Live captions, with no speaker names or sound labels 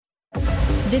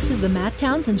This is the Matt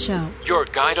Townsend Show. Your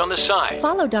guide on the side.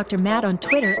 Follow Dr. Matt on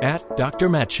Twitter At Dr.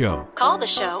 Matt Show. Call the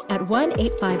show at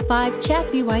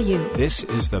 1-855-CHAT-BYU. This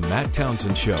is the Matt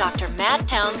Townsend Show. Dr. Matt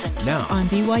Townsend. Now on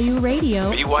BYU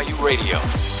Radio. BYU Radio.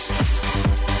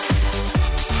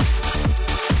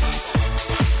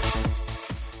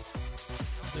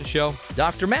 The show.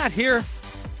 Dr. Matt here,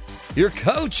 your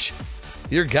coach,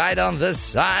 your guide on the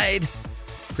side.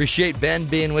 Appreciate Ben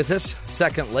being with us.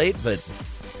 Second late, but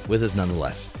with us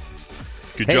nonetheless.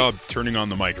 Good job turning on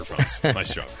the microphones.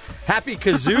 Nice job. Happy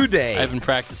Kazoo Day. I've been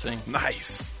practicing.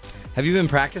 Nice. Have you been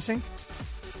practicing?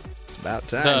 It's about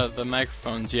time. The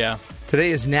microphones, yeah.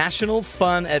 Today is National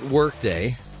Fun at Work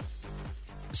Day.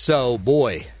 So,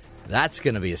 boy, that's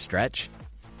going to be a stretch.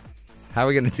 How are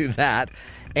we going to do that?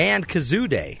 And Kazoo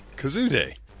Day. Kazoo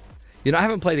Day. You know, I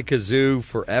haven't played a kazoo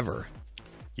forever.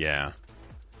 Yeah.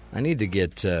 I need to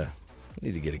get a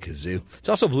kazoo. It's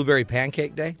also Blueberry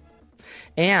Pancake Day.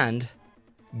 And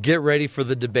get ready for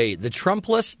the debate. The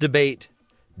Trumpless Debate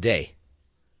Day.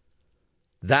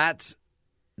 This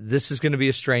is going to be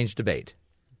a strange debate.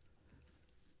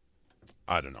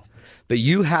 I don't know. But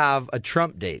you have a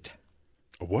Trump date.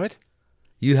 A what?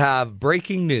 You have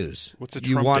breaking news. What's a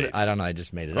Trump date? I don't know. I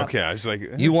just made it up. Okay, I was like...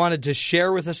 You wanted to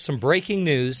share with us some breaking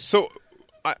news. So,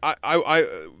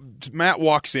 Matt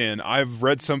walks in. I've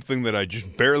read something that I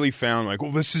just barely found. Like,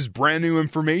 well, this is brand new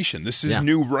information. This is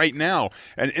new right now.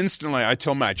 And instantly, I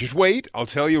tell Matt, just wait. I'll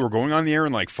tell you. We're going on the air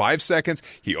in like 5 seconds.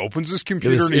 He opens his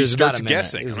computer and he starts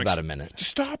guessing. It was about a minute.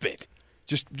 Just stop it.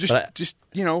 Just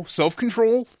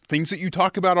self-control. Things that you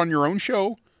talk about on your own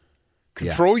show.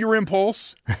 Control your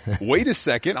impulse. Wait a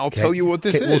second. I'll tell you what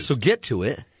this is. Well, so get to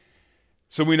it.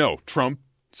 So we know Trump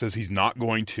says he's not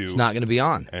going to. It's not going to be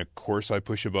on. And of course, I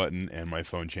push a button and my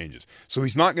phone changes. So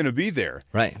he's not going to be there.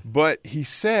 Right. But he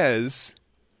says.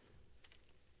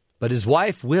 But his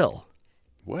wife will.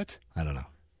 What? I don't know.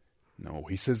 No,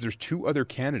 he says there's 2 other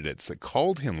candidates that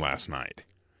called him last night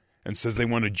and says they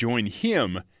want to join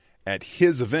him at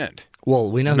his event. Well,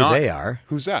 we know who they are.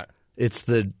 Who's that? It's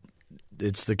the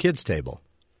kids' table.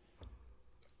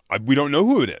 We don't know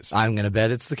who it is. I'm going to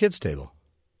bet it's the kids' table.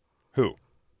 Who?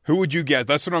 Who would you get?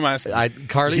 That's what I'm asking.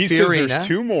 Carly he Fiorina. Says there's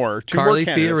two more Carly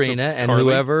candidates. Fiorina and Carly,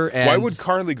 whoever. And why would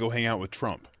Carly go hang out with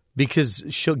Trump? Because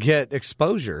she'll get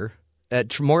exposure,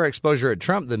 more exposure at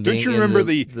Trump than being. Don't you remember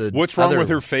the "What's wrong other... with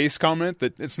her face" comment?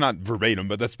 That it's not verbatim,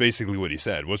 but that's basically what he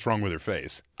said. What's wrong with her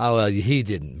face? Oh, well, he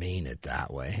didn't mean it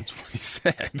that way. That's what he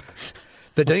said.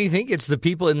 But don't you think it's the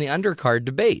people in the undercard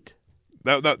debate?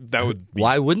 That would be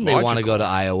Why wouldn't they logical. want to go to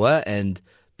Iowa and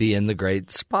be in the great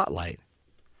spotlight?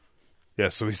 Yeah,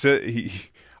 so he said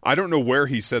I don't know where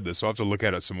he said this, so I'll have to look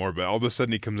at it some more, but all of a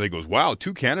sudden he comes in and goes, wow,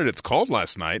 2 candidates called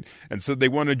last night and said they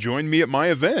want to join me at my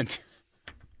event.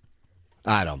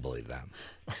 I don't believe that.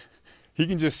 He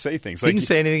can just say things. He can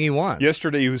say anything he wants.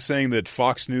 Yesterday he was saying that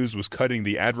Fox News was cutting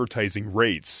the advertising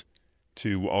rates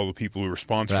to all the people who were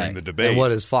sponsoring the debate. And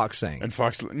what is Fox saying? And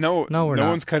Fox, no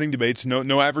one's cutting debates.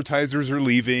 No advertisers are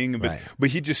leaving.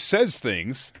 But he just says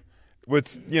things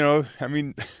with,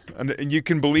 and you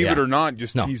can believe it or not.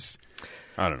 He's,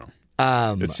 I don't know.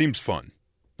 It seems fun.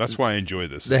 That's why I enjoy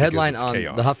this. The headline on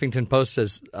chaos. the Huffington Post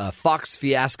says, Fox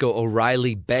fiasco,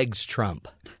 O'Reilly begs Trump.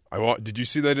 Did you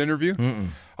see that interview? Mm-mm.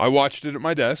 I watched it at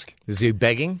my desk. Is he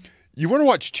begging? You want to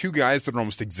watch 2 guys that are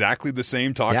almost exactly the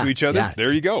same talk to each other? Yeah.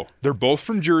 There you go. They're both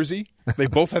from Jersey. They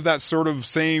both have that sort of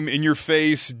same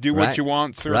in-your-face, do what you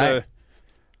want sort of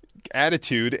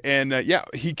attitude. And,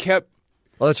 he kept...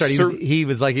 Well, that's right. He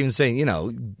was like even saying,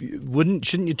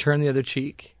 shouldn't you turn the other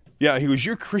cheek? Yeah, he goes,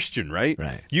 you're Christian, right?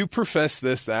 Right. You profess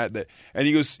this, that. And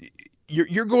he goes,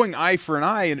 you're going eye for an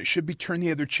eye, and it should be turn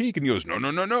the other cheek. And he goes,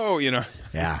 no,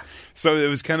 Yeah. So it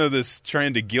was kind of this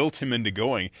trying to guilt him into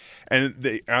going.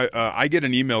 And I get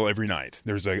an email every night.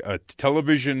 There's a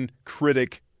television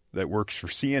critic that works for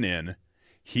CNN.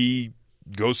 He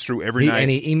goes through every night. And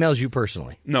he emails you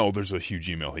personally? No, there's a huge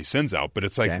email he sends out. But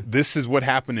it's like, this is what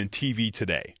happened in TV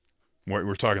today.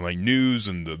 We're talking like news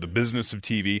and the business of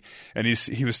TV. And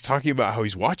he was talking about how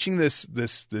he's watching this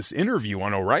interview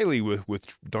on O'Reilly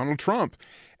with Donald Trump.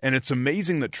 And it's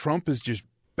amazing that Trump is just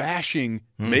bashing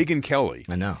Megyn Kelly.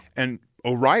 I know. And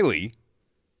O'Reilly,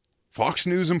 Fox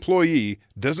News employee,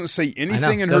 doesn't say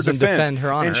anything in her doesn't defense. Defend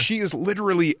her honor. And she is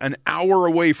literally an hour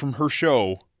away from her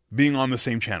show being on the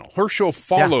same channel. Her show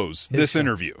follows this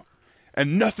interview.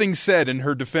 And nothing said in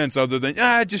her defense other than,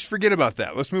 just forget about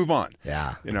that. Let's move on.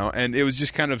 Yeah. And it was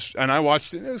just kind of, and I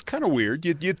watched it, and it was kind of weird.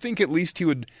 You'd think at least he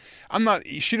would,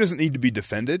 she doesn't need to be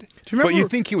defended, but you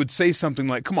think he would say something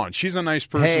like, come on, she's a nice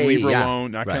person, leave her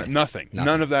alone. Nothing.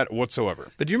 None of that whatsoever.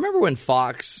 But do you remember when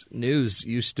Fox News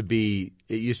used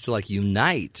to like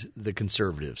unite the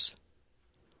conservatives?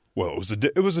 Well,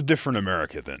 it was a different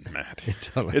America then, Matt.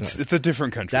 It's a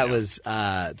different country. That now. was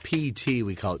PT,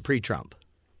 we call it, pre-Trump.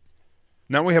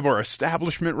 Now we have our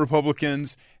establishment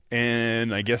Republicans,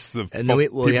 and I guess the and then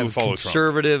people we have who follow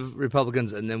conservative Trump.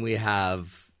 Republicans, and then we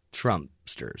have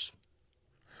Trumpsters.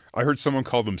 I heard someone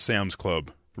call them Sam's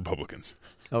Club Republicans.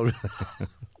 Oh,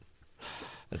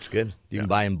 that's good. You can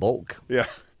buy in bulk. Yeah.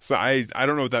 So I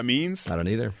don't know what that means. I don't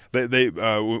either. They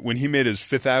when he made his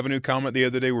Fifth Avenue comment the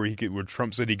other day, where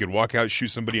Trump said he could walk out, shoot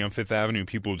somebody on Fifth Avenue, and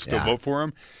people would still vote for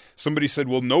him. Somebody said,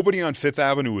 "Well, nobody on Fifth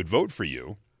Avenue would vote for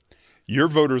you. Your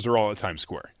voters are all at Times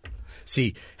Square."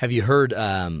 See, have you heard?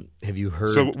 So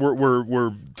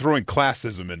we're throwing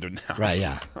classism into it now, right?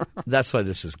 Yeah, that's why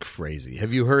this is crazy.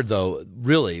 Have you heard though?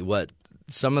 Really, what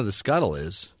some of the scuttle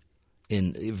is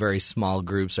in very small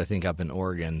groups? I think up in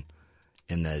Oregon,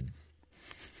 in the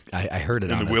I heard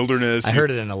it in the wilderness. I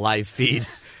heard it in a live feed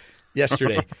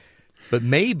yesterday. But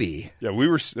maybe, we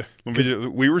were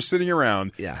sitting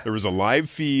around. Yeah, there was a live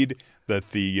feed that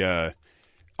the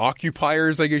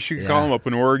occupiers, I guess you could call them, up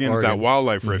in Oregon. That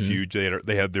wildlife refuge.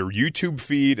 They had their YouTube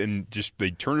feed, and just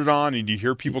they turn it on, and you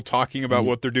hear people talking about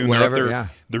what they're doing.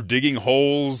 They're digging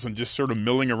holes and just sort of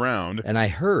milling around. And I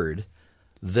heard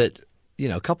that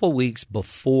a couple of weeks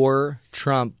before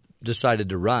Trump decided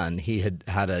to run, he had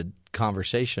had a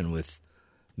conversation with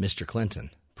Mr. Clinton,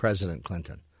 President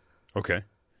Clinton. Okay.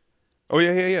 Oh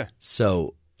yeah.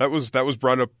 So that was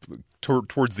brought up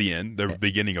towards the end, the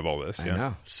beginning of all this. I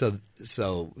know.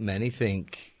 So many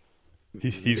think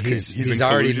he's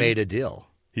already made a deal.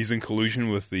 He's in collusion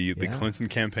with the Clinton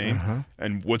campaign. Uh-huh.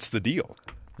 And what's the deal?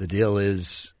 The deal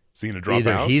is he going to drop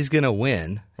either out? He's going to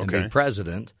win and be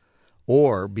president,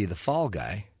 or be the fall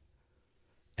guy,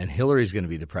 and Hillary's going to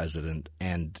be the president,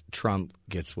 and Trump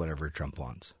gets whatever Trump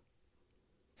wants.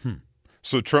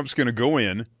 So Trump's going to go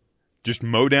in, just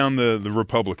mow down the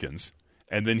Republicans,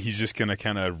 and then he's just going to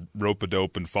kind of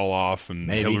rope-a-dope and fall off, and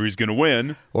Hillary's going to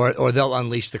win. Or they'll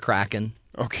unleash the Kraken.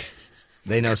 Okay.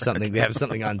 They know something. They have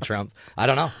something on Trump. I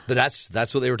don't know. But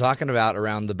that's what they were talking about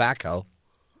around the backhoe.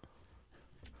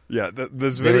 Yeah,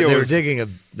 this video they were digging a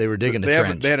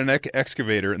trench. They had an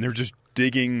excavator, and they're just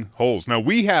digging holes. Now,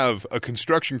 we have a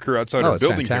construction crew outside our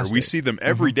building here. We see them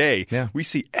every day. Yeah. We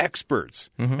see experts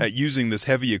at using this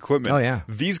heavy equipment. Oh, yeah.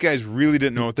 These guys really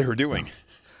didn't know what they were doing.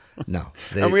 No.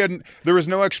 And there was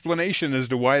no explanation as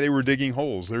to why they were digging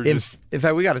holes. In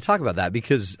fact, we got to talk about that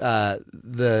because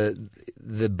the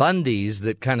Bundys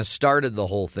that kind of started the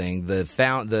whole thing,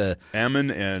 the Ammon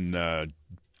and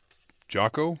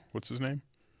Jocko, what's his name?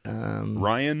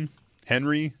 Ryan,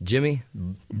 Henry, Jimmy,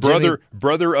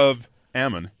 brother of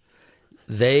Ammon.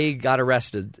 They got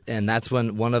arrested, and that's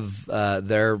when one of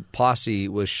their posse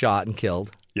was shot and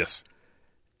killed. Yes.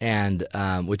 And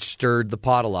which stirred the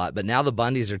pot a lot. But now the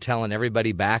Bundys are telling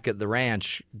everybody back at the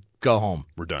ranch, go home.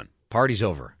 We're done. Party's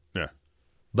over. Yeah.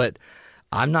 But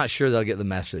I'm not sure they'll get the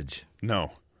message.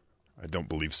 No, I don't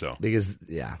believe so. Because,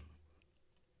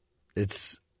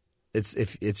 it's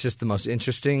just the most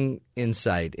interesting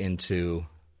insight into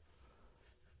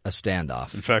a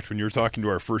standoff. In fact, when you were talking to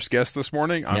our first guest this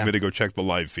morning, I'm going to go check the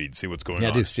live feed, see what's going on.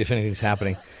 Yeah, do see if anything's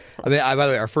happening. By the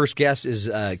way, our first guest is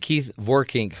Keith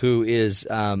Vorkink, who is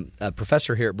a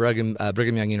professor here at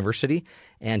Brigham Young University,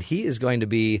 and he is going to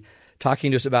be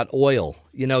talking to us about oil.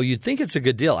 You'd think it's a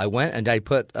good deal. I went and I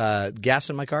put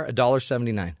gas in my car,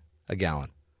 $1.79 a gallon.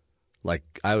 Like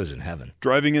I was in heaven.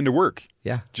 Driving into work.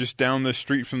 Yeah. Just down the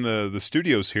street from the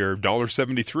studios here,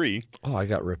 $1.73. Oh, I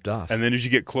got ripped off. And then as you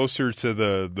get closer to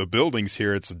the buildings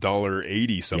here, it's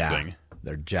 $1.80 something. Yeah,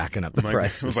 they're jacking up the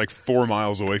prices. It was like 4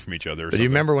 miles away from each other. But do you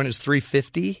remember when it was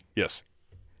 $3.50? Yes.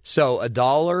 So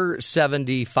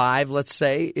 $1.75, let's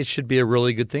say, it should be a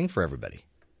really good thing for everybody.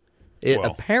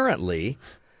 Apparently,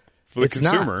 for the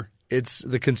consumer. It's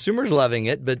the consumer's loving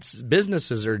it, but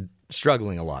businesses are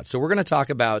struggling a lot. So we're going to talk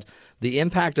about the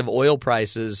impact of oil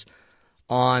prices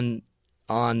on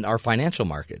our financial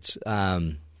markets.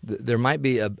 There might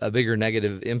be a bigger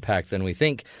negative impact than we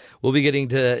think. We'll be getting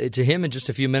to him in just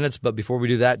a few minutes, but before we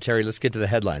do that, Terry, let's get to the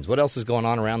headlines. What else is going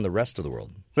on around the rest of the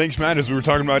world? Thanks, Matt. As we were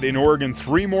talking about in Oregon,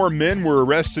 3 more men were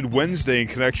arrested Wednesday in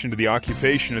connection to the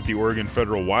occupation at the Oregon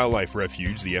Federal Wildlife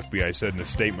Refuge, the FBI said in a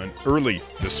statement early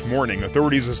this morning.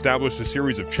 Authorities established a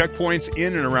series of checkpoints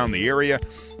in and around the area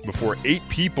before 8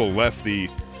 people left the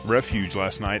refuge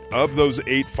last night. Of those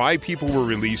 8, 5 people were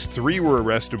released. 3 were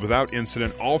arrested without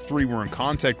incident. All 3 were in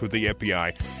contact with the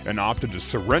FBI and opted to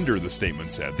surrender, the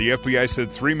statement said. The FBI said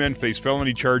 3 men face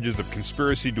felony charges of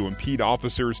conspiracy to impede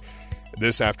officers.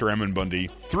 This after Ammon Bundy,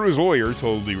 through his lawyer,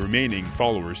 told the remaining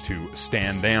followers to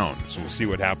stand down. So we'll see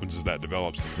what happens as that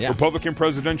develops. Yeah. Republican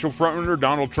presidential frontrunner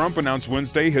Donald Trump announced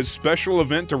Wednesday his special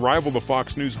event to rival the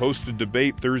Fox News-hosted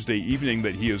debate Thursday evening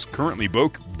that he is currently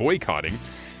boycotting,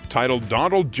 titled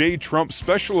Donald J. Trump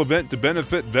Special Event to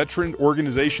Benefit Veteran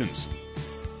Organizations.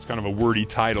 It's kind of a wordy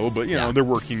title, but, you know, they're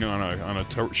working on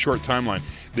a short timeline.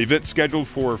 The event scheduled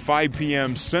for 5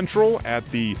 p.m. Central at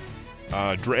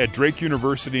Drake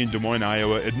University in Des Moines,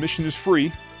 Iowa. Admission is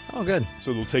free. Oh, good.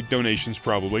 So they'll take donations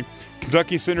probably.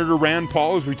 Kentucky Senator Rand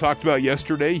Paul, as we talked about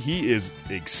yesterday, he is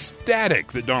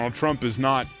ecstatic that Donald Trump is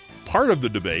not part of the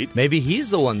debate. Maybe he's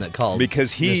the one that called.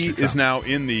 Because he is now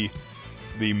in the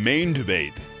main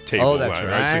debate table. Oh, that's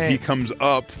right. So he comes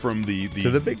up from the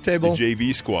big table, the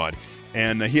JV squad.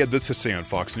 And he had this to say on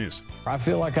Fox News. I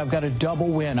feel like I've got a double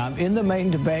win. I'm in the main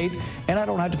debate, and I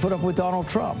don't have to put up with Donald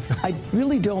Trump. I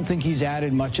really don't think he's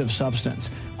added much of substance.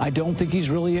 I don't think he's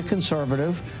really a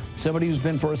conservative, somebody who's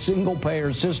been for a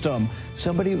single-payer system,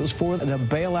 somebody who was for the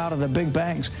bailout of the big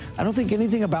banks. I don't think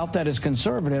anything about that is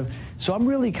conservative. So I'm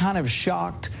really kind of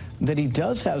shocked that he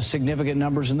does have significant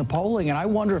numbers in the polling, and I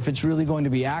wonder if it's really going to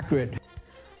be accurate.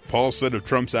 Paul said of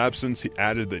Trump's absence, he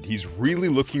added that he's really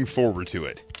looking forward to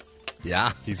it.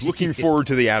 Yeah. He's looking forward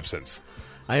to the absence.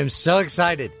 I am so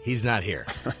excited he's not here.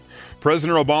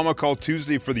 President Obama called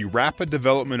Tuesday for the rapid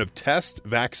development of tests,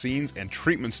 vaccines, and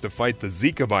treatments to fight the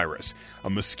Zika virus, a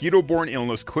mosquito-borne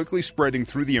illness quickly spreading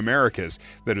through the Americas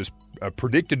that is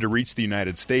predicted to reach the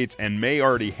United States and may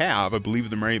already have. I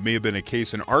believe there may have been a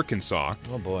case in Arkansas.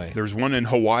 Oh, boy. There's one in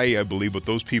Hawaii, I believe, but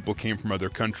those people came from other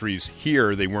countries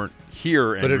here. They weren't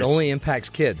here. But it only impacts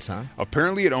kids, huh?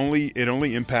 Apparently it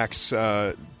only impacts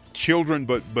children,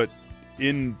 but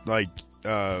in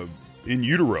in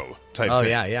utero type thing. Oh,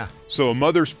 yeah. So a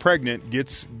mother's pregnant,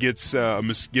 gets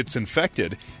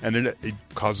infected, and then it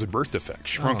causes a birth defect.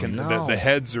 Shrunken. Oh, no. The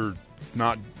heads are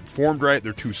not formed right.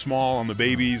 They're too small on the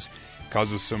babies.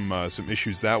 Causes some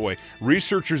issues that way.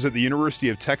 Researchers at the University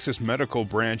of Texas Medical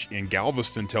Branch in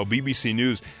Galveston tell BBC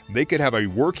News they could have a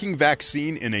working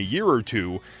vaccine in a year or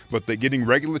two, but that getting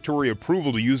regulatory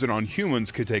approval to use it on humans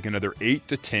could take another 8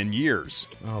 to 10 years.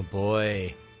 Oh,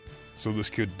 boy. So this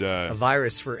could... a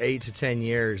virus for 8 to 10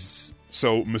 years.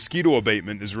 So mosquito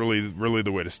abatement is really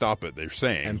the way to stop it, they're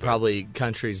saying. And probably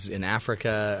countries in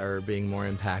Africa are being more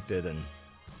impacted. And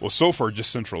well, so far, just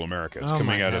Central America. It's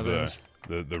coming out of the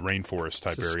rainforest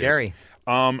type areas. Scary.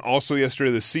 Also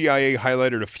yesterday, the CIA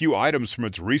highlighted a few items from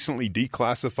its recently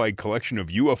declassified collection of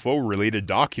UFO-related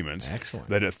documents. Excellent.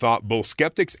 That it thought both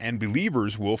skeptics and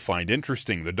believers will find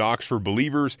interesting. The docs for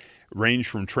believers range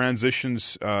from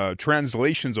translations of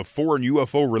foreign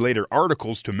UFO-related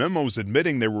articles to memos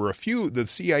admitting there were a few the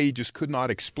CIA just could not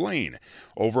explain.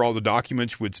 Overall, the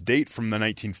documents, which date from the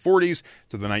 1940s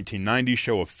to the 1990s,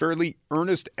 show a fairly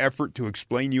earnest effort to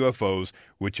explain UFOs,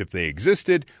 which, if they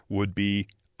existed, would be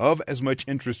of as much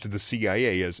interest to the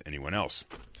CIA as anyone else.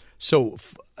 So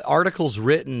articles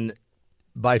written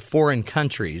by foreign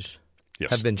countries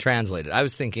have been translated. I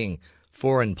was thinking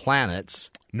foreign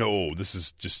planets. No, this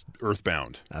is just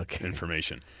earthbound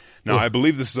information. Now, I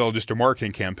believe this is all just a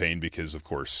marketing campaign because, of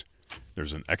course,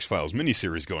 there's an X-Files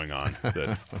miniseries going on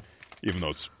that, even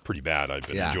though it's pretty bad, I've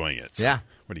been enjoying it. So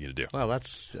what are you going to do? Well,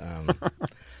 that's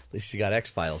at least you got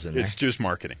X-Files in there. It's just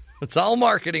marketing. It's all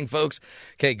marketing, folks.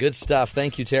 Okay, good stuff.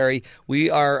 Thank you, Terry.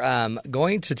 We are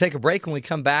going to take a break. When we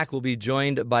come back, we'll be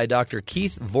joined by Dr.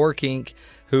 Keith Vorkink,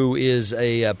 who is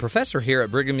a professor here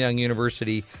at Brigham Young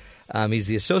University. He's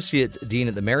the Associate Dean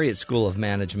at the Marriott School of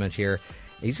Management here.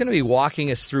 He's going to be walking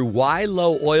us through why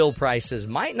low oil prices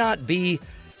might not be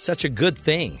such a good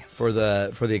thing for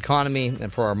the economy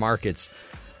and for our markets.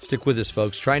 Stick with us,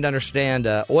 folks. Trying to understand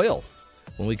oil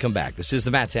when we come back. This is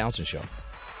the Matt Townsend Show.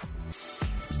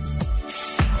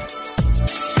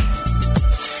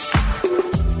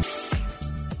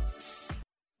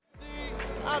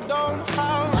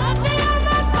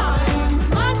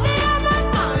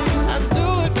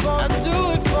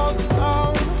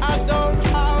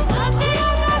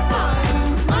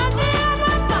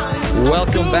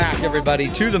 Welcome back, everybody,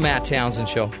 to the Matt Townsend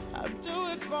Show.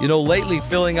 You know, lately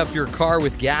filling up your car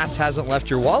with gas hasn't left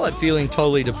your wallet feeling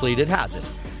totally depleted, has it?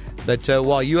 But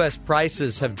while U.S.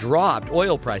 prices have dropped,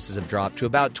 oil prices have dropped to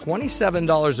about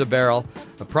 $27 a barrel,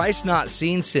 a price not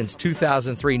seen since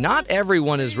 2003. Not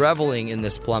everyone is reveling in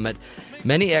this plummet.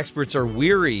 Many experts are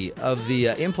weary of the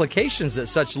implications that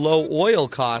such low oil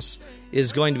costs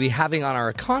is going to be having on our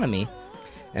economy.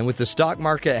 And with the stock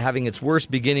market having its worst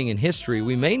beginning in history,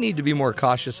 we may need to be more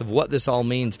cautious of what this all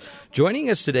means. Joining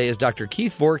us today is Dr.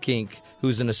 Keith Vorkink,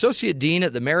 who's an associate dean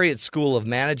at the Marriott School of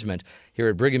Management here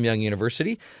at Brigham Young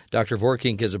University. Dr.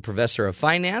 Vorkink is a professor of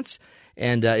finance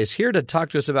and is here to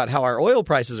talk to us about how our oil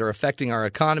prices are affecting our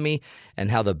economy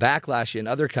and how the backlash in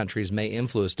other countries may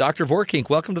influence. Dr. Vorkink,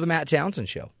 welcome to the Matt Townsend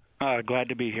Show. Glad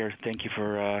to be here. Thank you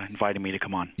for inviting me to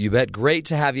come on. You bet. Great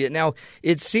to have you. Now,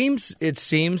 it seems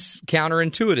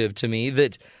counterintuitive to me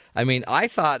that, I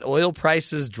thought oil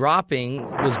prices dropping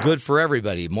was good for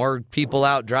everybody. More people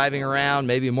out driving around,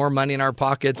 maybe more money in our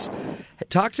pockets.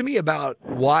 Talk to me about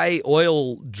why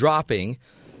oil dropping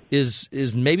is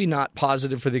maybe not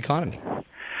positive for the economy.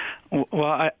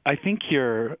 Well, I think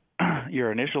your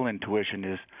initial intuition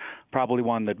is probably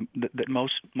one that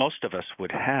most of us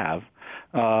would have.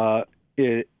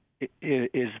 Is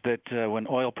that when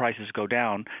oil prices go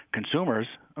down, consumers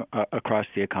across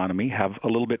the economy have a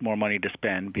little bit more money to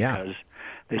spend because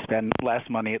they spend less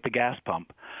money at the gas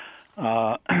pump.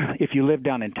 If you live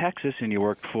down in Texas and you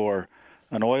work for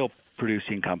an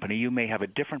oil-producing company, you may have a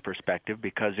different perspective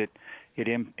because it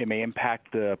may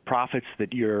impact the profits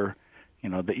that your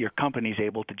company is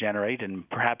able to generate, and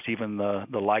perhaps even the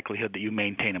likelihood that you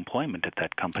maintain employment at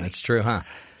that company. That's true, huh?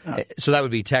 So that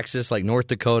would be Texas, like North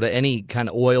Dakota, any kind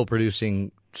of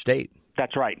oil-producing state.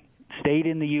 That's right. State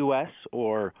in the U.S.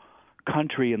 or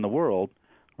country in the world,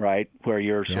 right, where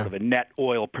you're sort of a net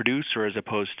oil producer as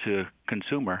opposed to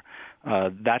consumer.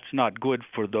 That's not good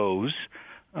for those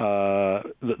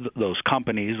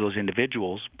companies, those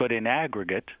individuals, but in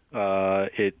aggregate,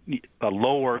 a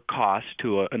lower cost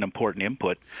to an important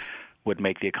input would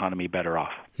make the economy better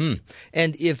off.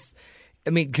 And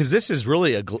because this is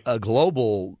really a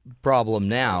global problem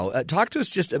now. Talk to us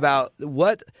just about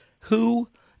who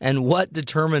and what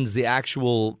determines the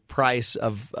actual price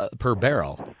of per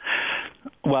barrel.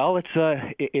 Well,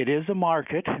 it is a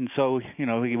market, and so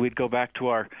we'd go back to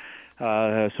our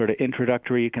sort of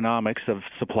introductory economics of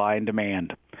supply and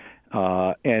demand.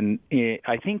 And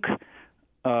I think,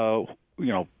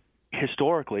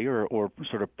 historically or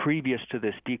sort of previous to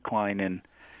this decline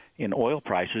in oil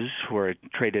prices, where it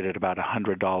traded at about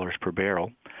 $100 per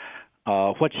barrel,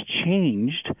 what's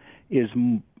changed is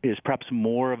perhaps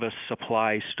more of a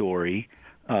supply story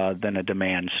than a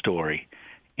demand story.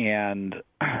 And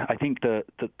I think the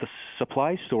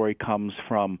supply story comes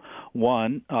from,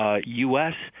 one,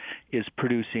 U.S. is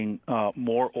producing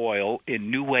more oil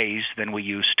in new ways than we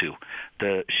used to.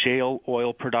 The shale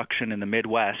oil production in the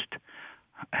Midwest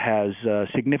has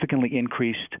significantly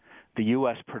increased the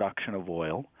U.S. production of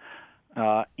oil.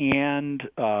 And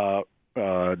the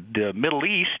Middle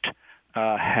East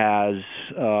has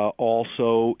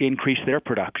also increased their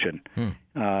production.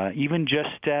 Even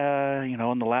just,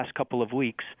 in the last couple of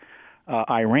weeks,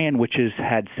 Iran, which has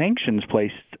had sanctions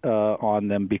placed on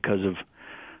them because of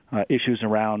issues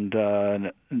around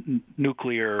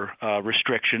nuclear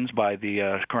restrictions by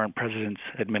the current president's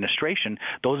administration,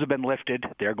 those have been lifted.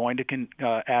 They're going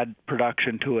to add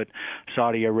production to it.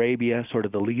 Saudi Arabia, sort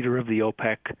of the leader of the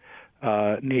OPEC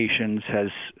nations,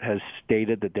 has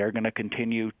stated that they're going to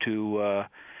continue to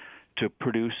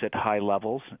produce at high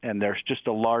levels, and there's just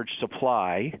a large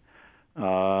supply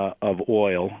of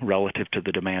oil relative to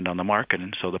the demand on the market,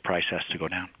 and so the price has to go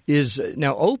down.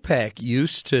 Now OPEC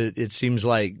used to, it seems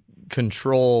like,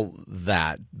 control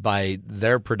that by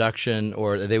their production,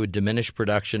 or they would diminish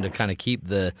production to kind of keep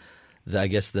the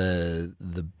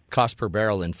cost per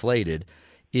barrel inflated.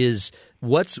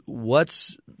 What's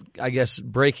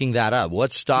breaking that up?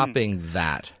 What's stopping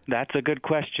that? That's a good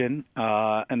question,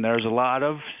 and there's a lot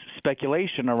of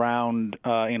speculation around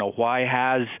why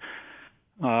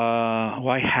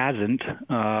hasn't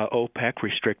OPEC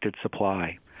restricted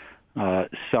supply.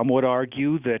 Some would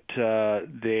argue that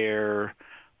they're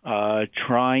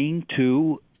trying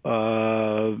to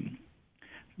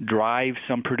drive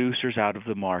some producers out of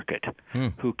the market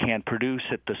who can't produce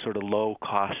at the sort of low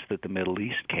cost that the Middle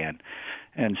East can.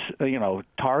 And,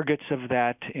 targets of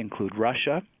that include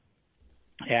Russia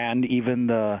and even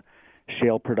the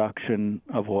shale production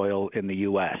of oil in the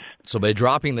U.S. So by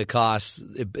dropping the costs,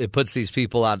 it puts these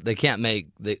people out. They can't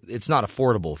it's not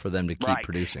affordable for them to keep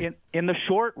producing. In the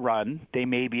short run, they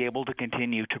may be able to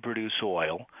continue to produce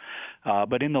oil.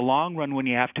 But in the long run, when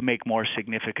you have to make more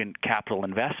significant capital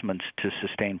investments to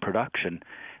sustain production,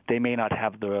 they may not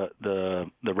have the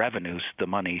revenues, the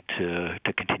money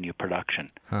to continue production.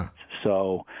 Huh.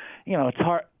 So, it's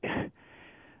hard.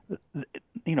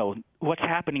 What's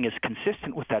happening is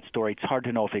consistent with that story. It's hard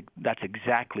to know if that's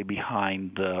exactly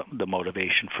behind the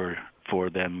motivation for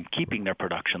them keeping their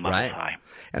production levels high.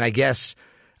 And I guess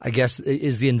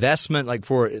is the investment like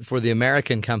for the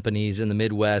American companies in the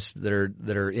Midwest that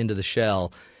are into the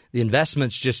shale, the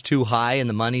investment's just too high and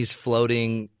the money's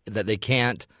floating that they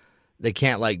can't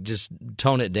like just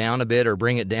tone it down a bit or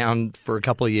bring it down for a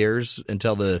couple of years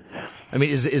until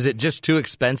is it just too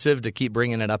expensive to keep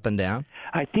bringing it up and down?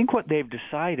 I think what they've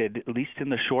decided, at least in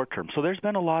the short term, so there's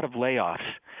been a lot of layoffs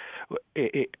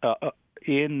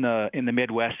in the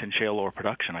Midwest in shale oil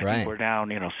production. I think we're down,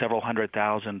 several hundred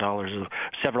thousand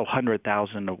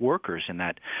of workers in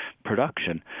that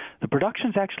production. The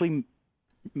production's actually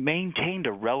maintained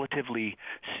a relatively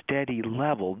steady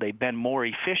level. They've been more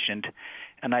efficient.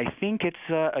 And I think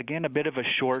it's, again, a bit of a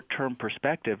short-term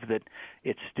perspective that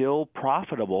it's still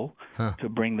profitable to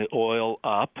bring the oil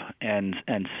up and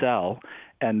sell,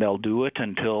 and they'll do it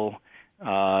until,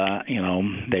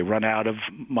 they run out of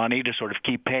money to sort of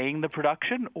keep paying the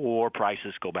production or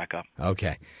prices go back up.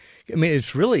 Okay. I mean,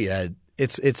 it's really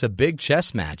it's a big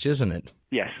chess match, isn't it?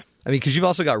 Yes. I mean, because you've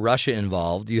also got Russia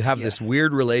involved. You have this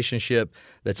weird relationship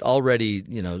that's already,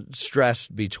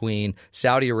 stressed between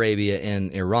Saudi Arabia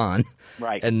and Iran.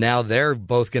 Right. And now they're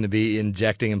both going to be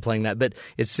injecting and playing that. But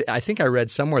I think I read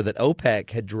somewhere that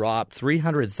OPEC had dropped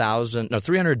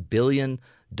 $300 billion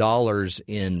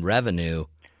in revenue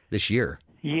this year.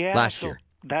 Yeah. Last year.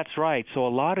 That's right. So a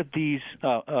lot of these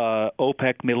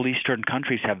OPEC Middle Eastern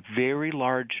countries have very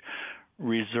large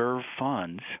reserve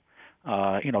funds.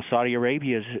 Saudi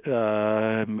Arabia's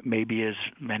maybe as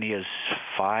many as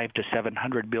 $500 to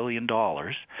 $700 billion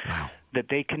that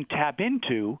they can tap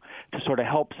into to sort of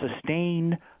help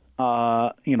sustain,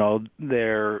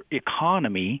 their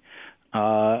economy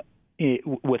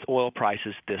with oil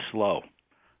prices this low.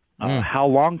 How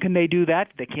long can they do that?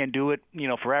 They can't do it,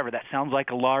 forever. That sounds like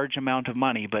a large amount of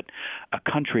money, but a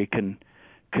country can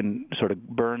sort of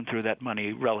burn through that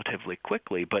money relatively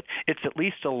quickly, but it's at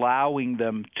least allowing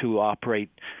them to operate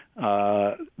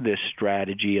this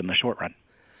strategy in the short run.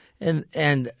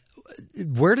 And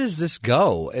where does this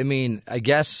go? I mean, I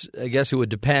guess it would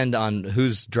depend on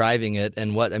who's driving it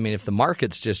and what. I mean, if the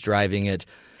market's just driving it,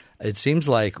 it seems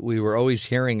like we were always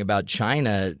hearing about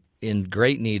China in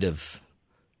great need of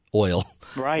oil,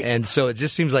 right? And so it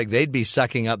just seems like they'd be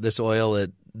sucking up this oil at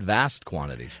vast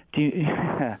quantities.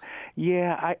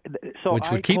 Yeah, which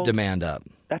would keep demand up.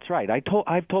 That's right.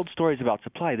 I've told stories about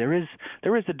supply. There is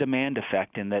a demand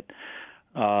effect in that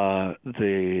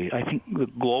I think the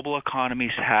global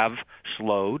economies have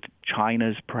slowed.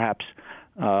 China's perhaps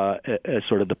as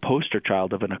sort of the poster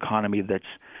child of an economy that's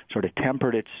sort of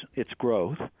tempered its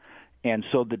growth. And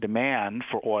so the demand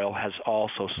for oil has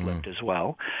also slipped as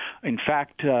well. In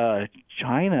fact,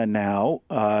 China now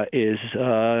is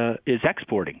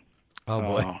exporting. Oh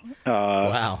boy!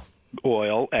 Wow.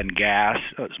 Oil and gas,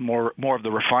 more of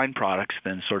the refined products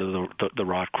than sort of the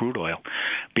raw crude oil,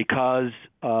 because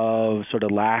of sort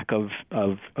of lack of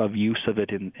use of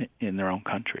it in their own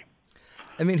country.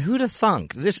 I mean, who'd have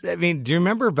thunk this? I mean, do you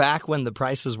remember back when the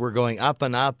prices were going up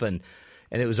and up, and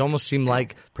it was almost seemed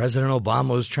like President Obama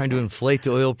was trying to inflate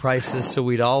the oil prices so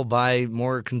we'd all buy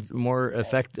more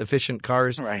efficient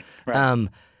cars? Right.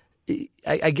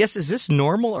 I guess, is this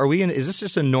normal? Is this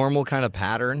just a normal kind of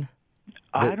pattern?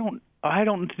 I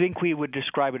don't think we would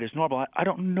describe it as normal. I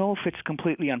don't know if it's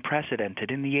completely unprecedented.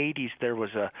 In the 80s, there was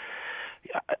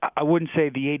I wouldn't say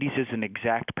the 80s is an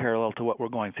exact parallel to what we're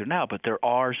going through now, but there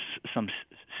are some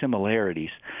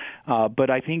similarities. But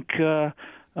I think,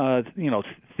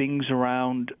 things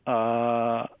around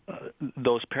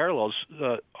those parallels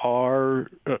are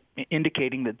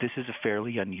indicating that this is a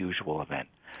fairly unusual event.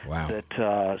 Wow.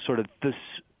 That sort of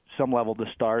some level the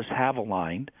stars have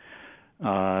aligned.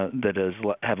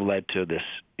 That have led to this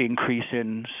increase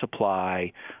in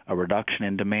supply, a reduction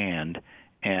in demand,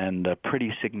 and a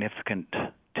pretty significant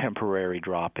temporary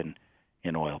drop in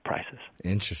oil prices.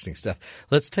 Interesting stuff.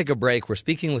 Let's take a break. We're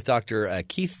speaking with Dr.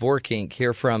 Keith Vorkink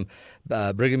here from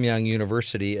Brigham Young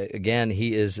University. Again,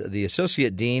 he is the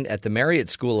Associate Dean at the Marriott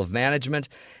School of Management,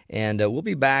 and we'll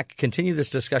be back, continue this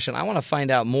discussion. I want to find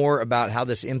out more about how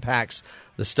this impacts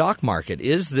the stock market.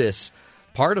 Is this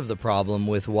part of the problem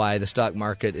with why the stock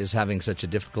market is having such a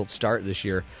difficult start this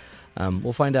year.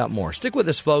 We'll find out more. Stick with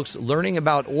us, folks, learning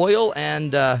about oil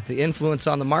and the influence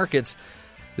on the markets.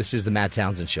 This is the Matt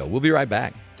Townsend Show. We'll be right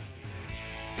back.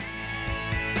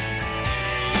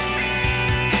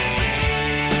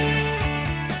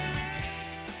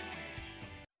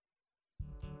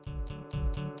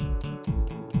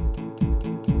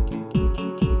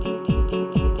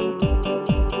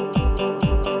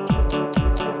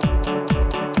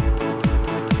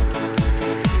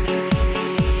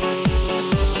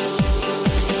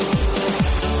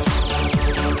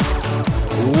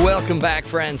 Welcome back,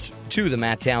 friends, to the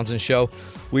Matt Townsend Show.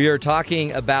 We are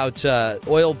talking about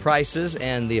oil prices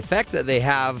and the effect that they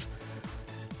have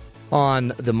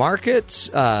on the markets,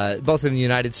 both in the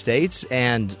United States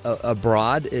and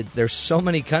abroad. There's so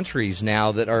many countries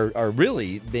now that are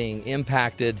really being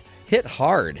impacted, hit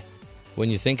hard when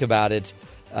you think about it,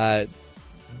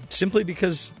 simply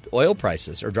because oil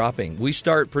prices are dropping. We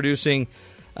start producing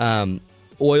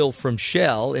oil from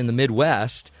shale in the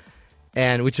Midwest,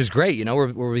 and which is great. You know,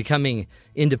 we're becoming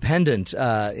independent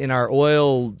in our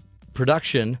oil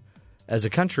production as a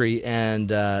country,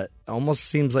 and almost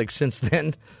seems like since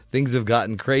then things have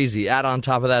gotten crazy. Add on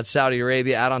top of that Saudi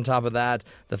Arabia, add on top of that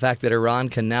the fact that Iran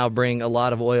can now bring a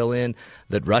lot of oil in,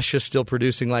 that Russia's still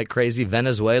producing like crazy,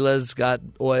 Venezuela's got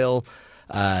oil.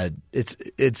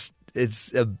 It's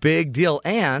a big deal,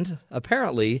 and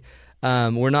apparently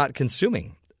we're not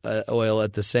consuming oil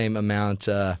at the same amount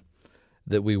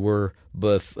that we were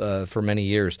for many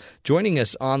years. Joining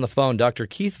us on the phone, Dr.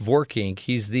 Keith Vorkink.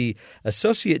 He's the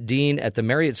Associate Dean at the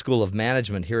Marriott School of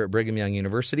Management here at Brigham Young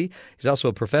University. He's also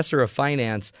a professor of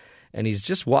finance, and he's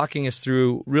just walking us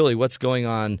through really what's going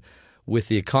on with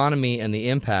the economy and the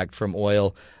impact from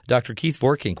oil. Dr. Keith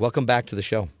Vorkink, welcome back to the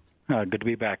show. Good to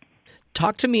be back.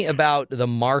 Talk to me about the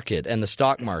market and the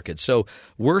stock market. So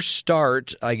worst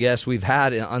start, I guess, we've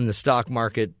had on the stock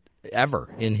market ever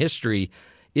in history.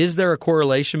 Is there a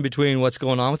correlation between what's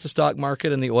going on with the stock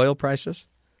market and the oil prices?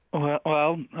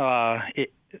 Well,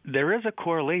 there is a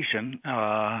correlation.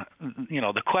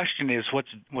 The question is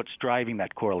what's driving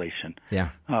that correlation.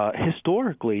 Yeah.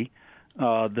 Historically,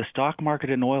 the stock market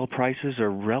and oil prices are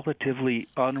relatively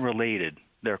unrelated.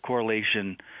 Their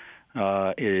correlation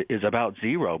is about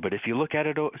zero. But if you look at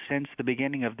it since the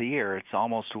beginning of the year, it's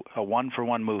almost a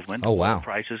one-for-one movement. Oh, wow. Oil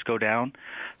prices go down,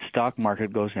 stock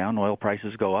market goes down, oil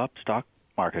prices go up, stock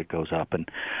market goes up. And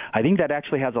I think that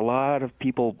actually has a lot of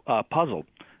people puzzled.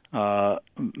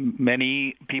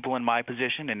 Many people in my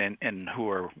position and who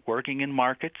are working in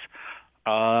markets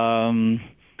don't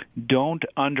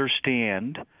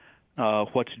understand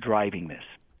what's driving this.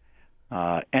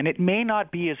 And it may not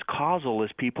be as causal as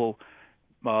people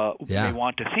may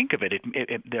want to think of it.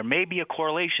 There may be a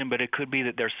correlation, but it could be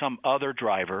that there's some other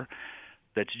driver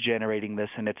that's generating this,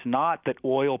 and it's not that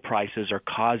oil prices are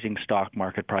causing stock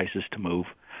market prices to move.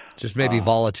 Just maybe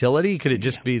volatility? Could it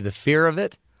just be the fear of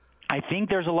it? I think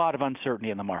there's a lot of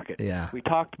uncertainty in the market. Yeah. We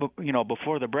talked,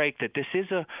 before the break that this is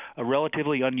a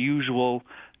relatively unusual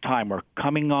time. We're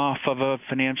coming off of a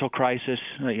financial crisis,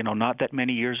 not that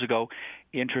many years ago.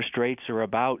 Interest rates are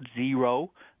about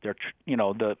zero. They're,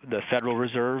 the Federal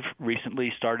Reserve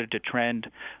recently started to trend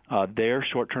their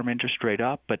short-term interest rate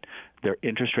up, but their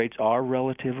interest rates are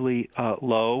relatively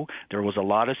low. There was a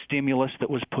lot of stimulus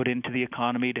that was put into the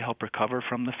economy to help recover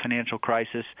from the financial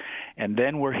crisis, and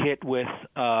then we're hit with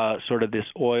sort of this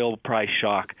oil price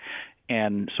shock,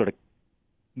 and sort of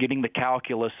getting the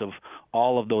calculus of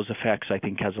all of those effects, I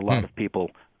think, has a lot of people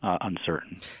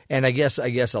uncertain. And I guess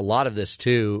a lot of this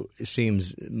too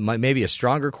seems maybe a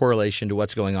stronger correlation to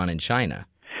what's going on in China.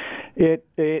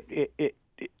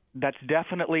 That's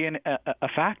definitely a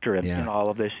factor in all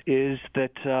of this. Is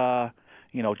that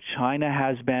China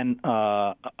has been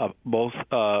both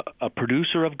a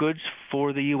producer of goods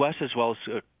for the U.S. as well as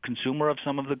a consumer of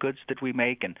some of the goods that we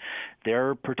make, and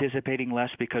they're participating less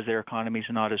because their economy is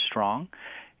not as strong.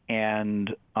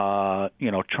 And, I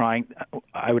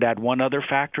would add one other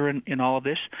factor in all of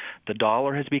this. The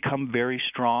dollar has become very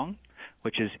strong,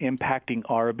 which is impacting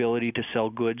our ability to sell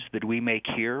goods that we make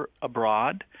here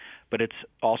abroad, but it's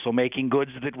also making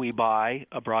goods that we buy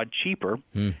abroad cheaper.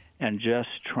 And just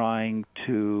trying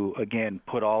to, again,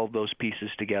 put all of those pieces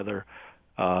together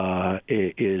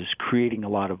is creating a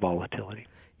lot of volatility.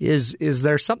 Is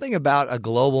there something about a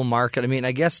global market? I mean,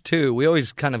 I guess, too, we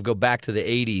always kind of go back to the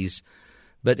 80s.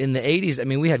 But in the 80s, I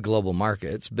mean, we had global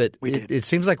markets, but it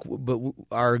seems like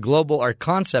our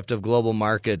concept of global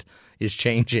market is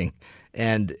changing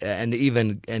and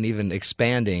even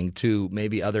expanding to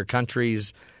maybe other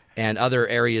countries and other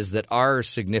areas that are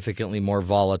significantly more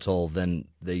volatile than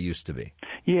they used to be.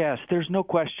 Yes, there's no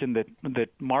question that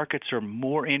markets are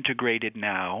more integrated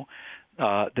now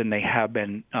than they have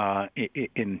been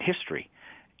in history.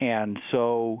 And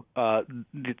so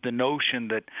the notion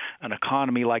that an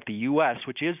economy like the U.S.,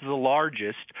 which is the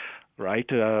largest, right.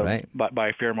 By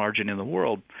a fair margin in the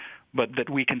world, but that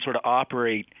we can sort of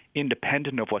operate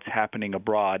independent of what's happening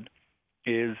abroad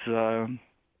is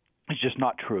just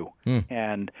not true.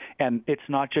 And it's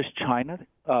not just China.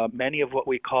 Many of what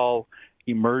we call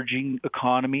emerging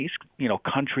economies,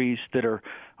 countries that are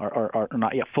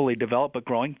not yet fully developed but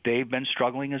growing, they've been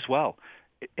struggling as well,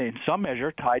 in some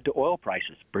measure tied to oil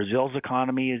prices. Brazil's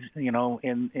economy is,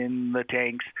 in the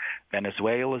tanks.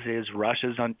 Venezuela's is.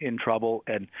 Russia's in trouble,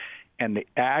 and the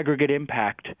aggregate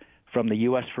impact from the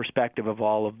U.S. perspective of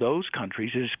all of those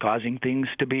countries is causing things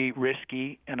to be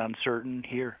risky and uncertain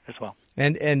here as well.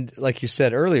 And like you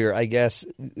said earlier, I guess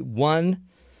maybe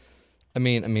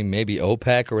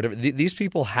OPEC or whatever. These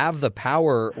people have the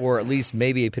power, or at least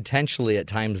maybe potentially at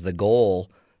times the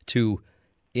goal to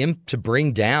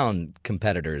bring down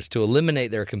competitors, to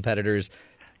eliminate their competitors.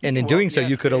 And in doing so,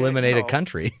 you could eliminate a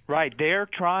country. Right. They're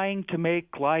trying to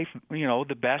make life,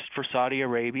 the best for Saudi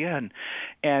Arabia,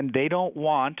 and they don't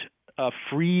want a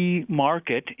free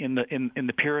market in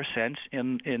the purest sense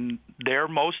in their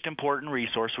most important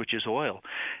resource, which is oil.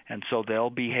 And so they'll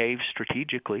behave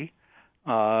strategically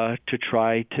to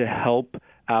try to help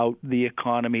out the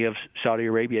economy of Saudi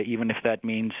Arabia, even if that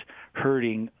means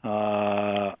hurting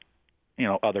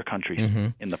other countries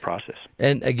in the process.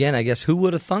 And again, I guess who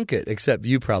would have thunk it? Except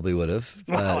you probably would have,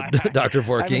 Dr.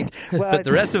 Vorkink. But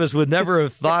the rest of us would never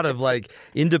have thought of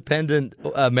independent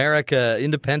America,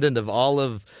 independent of all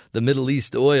of the Middle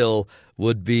East oil,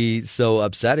 would be so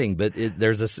upsetting. But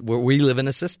we live in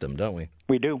a system, don't we?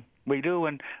 We do,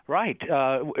 and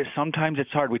sometimes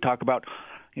it's hard. We talk about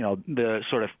the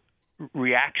sort of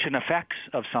reaction effects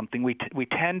of something. We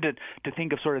tend to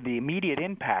think of sort of the immediate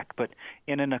impact, but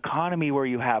in an economy where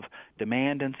you have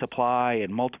demand and supply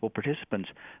and multiple participants,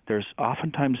 there's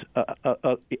oftentimes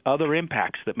other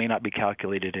impacts that may not be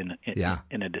calculated in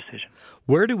a decision.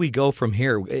 Where do we go from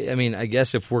here? I mean, I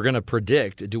guess if we're going to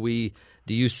predict, do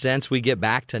you sense we get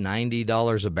back to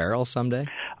 $90 a barrel someday?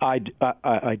 I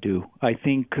do. I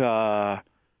think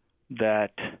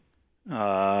that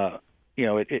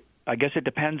I guess it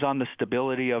depends on the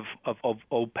stability of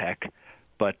OPEC,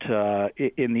 but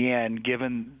in the end,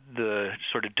 given the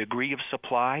sort of degree of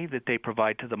supply that they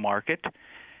provide to the market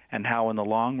and how in the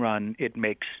long run it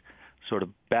makes sort of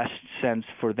best sense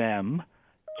for them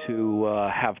to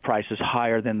have prices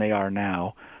higher than they are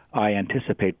now, I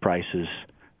anticipate prices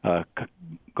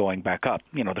going back up.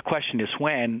 The question is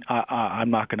when. I'm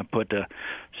not going to put a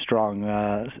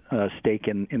strong stake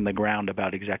in the ground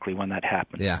about exactly when that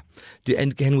happens. Yeah.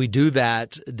 And can we do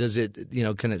that? Does it,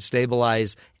 can it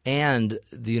stabilize and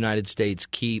the United States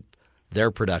keep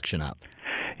their production up?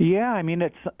 Yeah,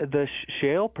 it's the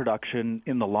shale production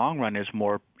in the long run is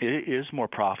more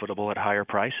profitable at higher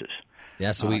prices.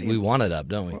 Yeah, so we want it up,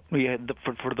 don't we? Yeah,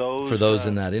 for those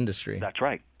in that industry. That's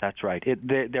right.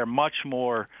 They're much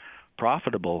more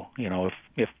profitable,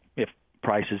 if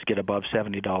prices get above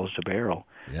 $70 a barrel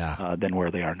than where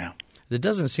they are now. It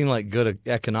doesn't seem like good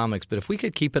economics, but if we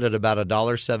could keep it at about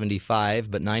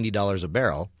 $1.75 but $90 a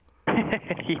barrel,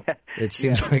 it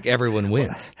seems like everyone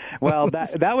wins. Well,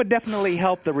 that would definitely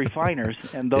help the refiners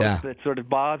and those that sort of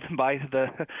buy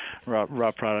the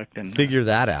raw product. And figure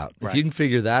that out. Right. If you can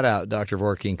figure that out, Dr.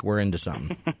 Vorkink, we're into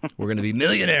something. We're going to be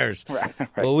millionaires. Right.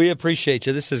 Well, we appreciate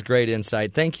you. This is great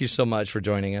insight. Thank you so much for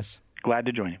joining us. Glad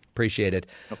to join you. Appreciate it.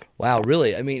 Okay. Wow,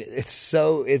 really? It's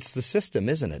the system,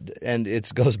 isn't it? And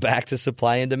it goes back to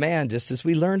supply and demand, just as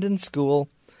we learned in school.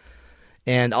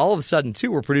 And all of a sudden,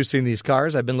 too, we're producing these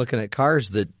cars. I've been looking at cars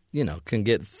that, can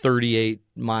get 38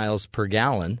 miles per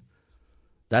gallon.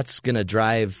 That's going to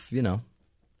drive,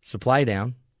 supply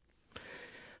down.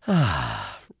 How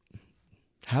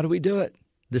do we do it?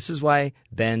 This is why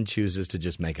Ben chooses to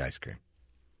just make ice cream.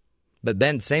 But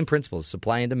Ben, same principles,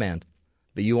 supply and demand.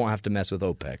 But you won't have to mess with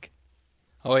OPEC.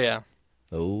 Oh, yeah.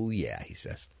 Oh, yeah, he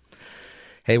says.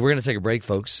 Hey, we're going to take a break,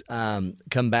 folks.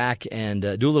 Come back and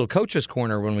do a little Coach's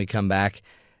Corner when we come back.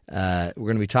 We're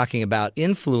going to be talking about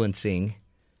influencing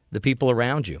the people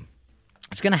around you.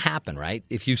 It's going to happen, right?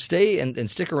 If you stay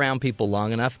and stick around people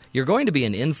long enough, you're going to be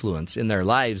an influence in their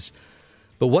lives.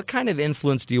 But what kind of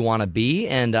influence do you want to be?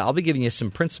 And I'll be giving you some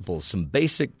principles, some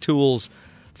basic tools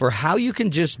for how you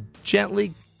can just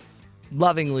gently,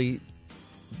 lovingly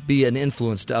be an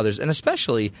influence to others, and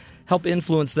especially help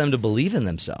influence them to believe in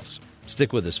themselves.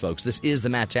 Stick with us, folks. This is the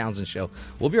Matt Townsend Show.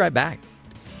 We'll be right back.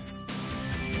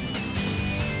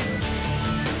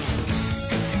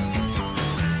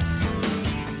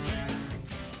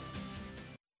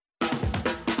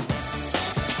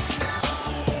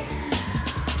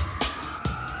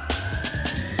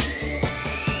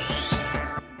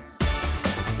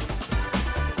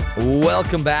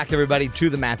 Welcome back, everybody, to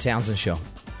the Matt Townsend Show.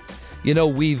 You know,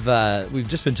 we've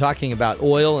just been talking about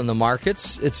oil in the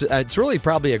markets. It's really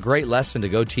probably a great lesson to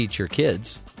go teach your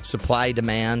kids supply,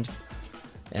 demand,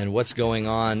 and what's going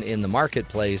on in the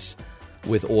marketplace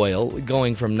with oil,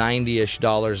 going from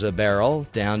 $90-ish a barrel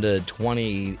down to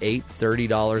 $28,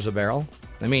 $30 a barrel.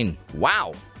 I mean,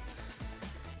 wow.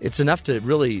 It's enough to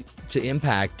really to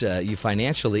impact you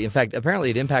financially. In fact, apparently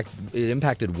it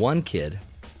impacted one kid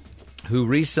who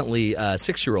recently, a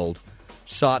 6-year-old,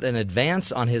 sought an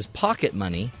advance on his pocket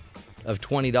money of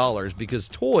 $20 because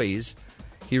toys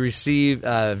he received,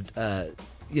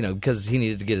 because he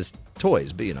needed to get his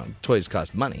toys, but toys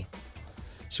cost money.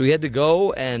 So he had to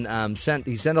go and sent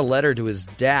a letter to his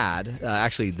dad,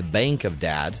 actually the bank of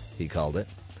dad, he called it,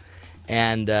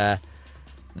 and the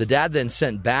dad then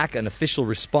sent back an official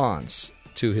response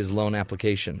to his loan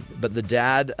application. But the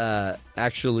dad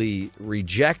actually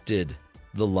rejected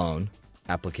the loan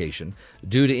application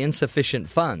due to insufficient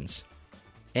funds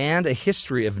and a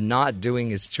history of not doing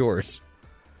his chores.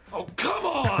 Oh, come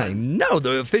on! I know.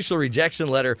 The official rejection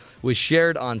letter was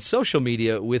shared on social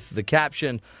media with the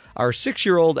caption, "Our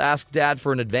 6-year-old asked Dad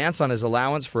for an advance on his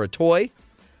allowance for a toy.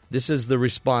 This is the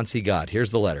response he got."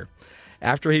 Here's the letter.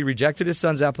 After he rejected his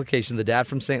son's application, the dad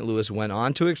from St. Louis went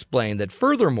on to explain that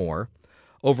furthermore,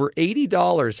 over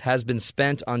 $80 has been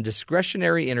spent on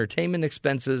discretionary entertainment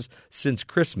expenses since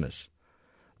Christmas.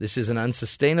 This is an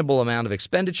unsustainable amount of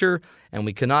expenditure, and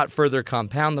we cannot further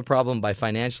compound the problem by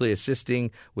financially assisting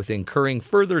with incurring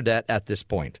further debt at this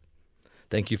point.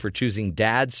 Thank you for choosing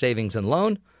Dad Savings and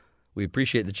Loan. We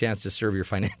appreciate the chance to serve your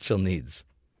financial needs.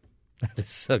 That is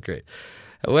so great.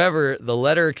 However, the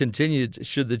letter continued,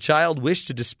 should the child wish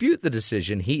to dispute the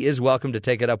decision, he is welcome to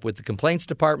take it up with the complaints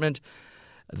department.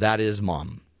 That is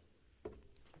Mom.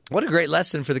 What a great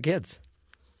lesson for the kids.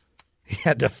 He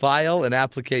had to file an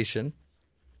application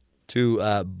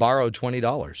to borrow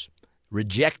 $20.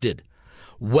 Rejected.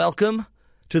 Welcome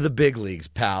to the big leagues,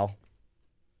 pal.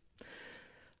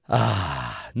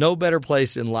 No better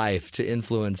place in life to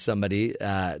influence somebody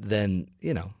than,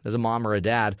 as a mom or a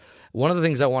dad. One of the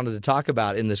things I wanted to talk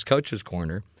about in this Coach's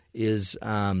Corner is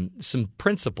some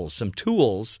principles, some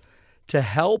tools to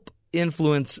help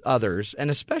influence others. And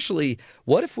especially,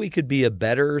 what if we could be a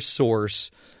better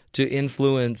source to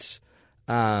influence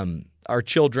our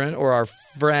children or our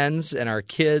friends and our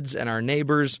kids and our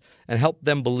neighbors and help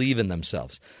them believe in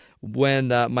themselves. When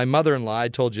my mother-in-law, I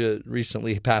told you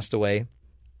recently, passed away,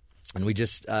 and we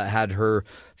just had her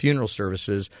funeral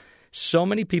services, so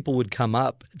many people would come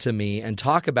up to me and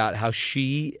talk about how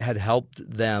she had helped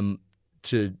them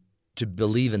to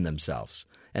believe in themselves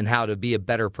and how to be a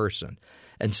better person,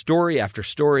 and story after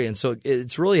story. And so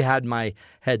it's really had my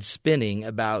head spinning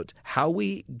about how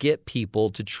we get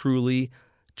people to truly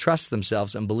trust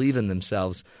themselves and believe in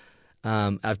themselves.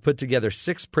 I've put together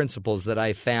 6 principles that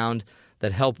I found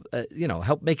that help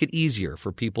make it easier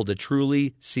for people to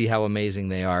truly see how amazing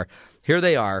they are. Here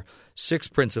they are, 6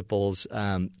 principles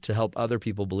to help other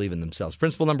people believe in themselves.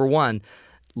 Principle number 1,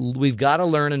 we've got to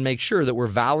learn and make sure that we're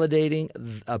validating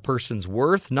a person's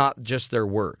worth, not just their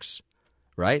works,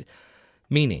 right?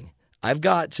 Meaning, I've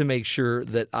got to make sure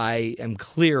that I am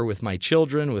clear with my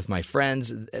children, with my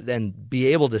friends, and be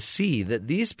able to see that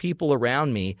these people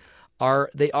around me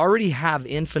they already have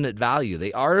infinite value.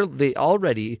 They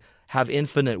already have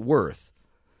infinite worth.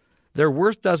 Their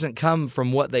worth doesn't come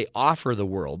from what they offer the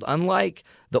world. Unlike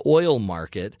the oil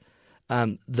market,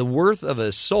 the worth of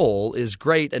a soul is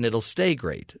great and it'll stay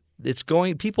great.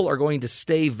 People are going to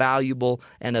stay valuable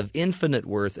and of infinite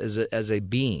worth as a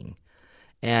being.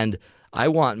 And I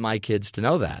want my kids to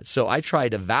know that. So I try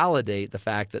to validate the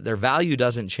fact that their value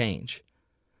doesn't change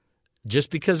just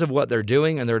because of what they're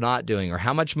doing and they're not doing, or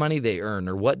how much money they earn,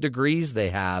 or what degrees they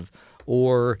have,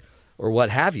 or what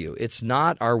have you. It's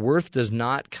not, our worth does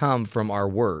not come from our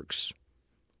works.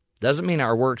 Doesn't mean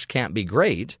our works can't be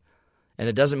great, and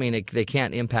it doesn't mean they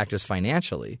can't impact us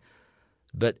financially.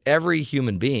 But every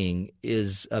human being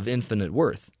is of infinite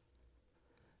worth,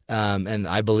 and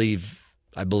I believe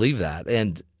that.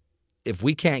 And if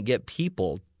we can't get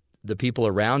the people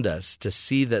around us, to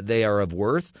see that they are of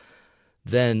worth,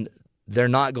 then they're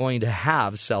not going to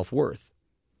have self-worth.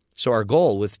 So our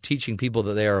goal with teaching people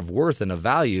that they are of worth and of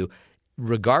value,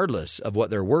 regardless of what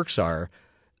their works are,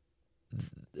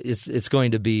 it's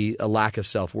going to be a lack of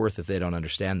self-worth if they don't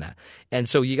understand that. And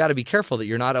so you got to be careful that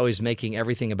you're not always making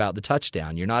everything about the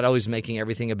touchdown. You're not always making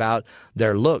everything about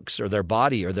their looks or their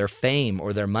body or their fame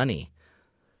or their money.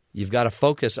 You've got to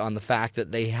focus on the fact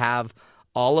that they have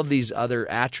all of these other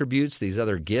attributes, these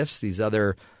other gifts, these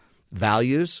other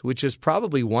values, which is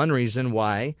probably one reason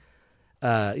why,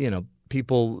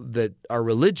 people that are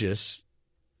religious,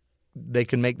 they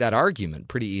can make that argument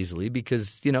pretty easily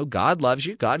because, God loves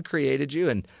you, God created you.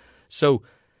 And so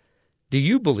do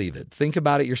you believe it? Think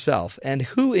about it yourself. And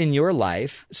who in your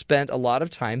life spent a lot of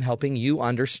time helping you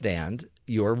understand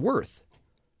your worth?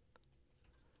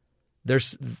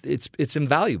 It's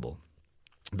invaluable.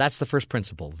 That's the first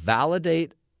principle.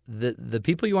 Validate the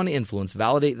people you want to influence,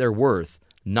 validate their worth,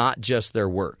 not just their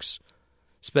works.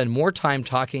 Spend more time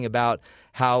talking about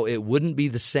how it wouldn't be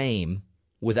the same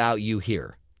without you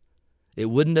here. It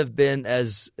wouldn't have been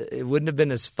as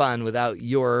fun without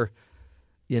your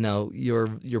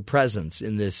presence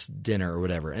in this dinner or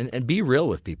whatever. And be real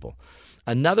with people.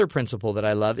 Another principle that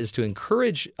I love is to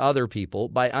encourage other people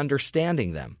by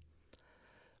understanding them,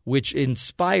 which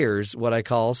inspires what I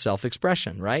call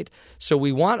self-expression, right? So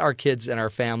we want our kids and our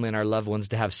family and our loved ones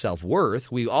to have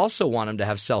self-worth. We also want them to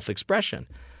have self-expression.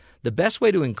 The best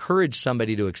way to encourage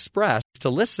somebody to express is to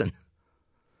listen.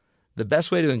 The best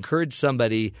way to encourage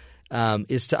somebody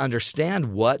is to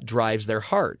understand what drives their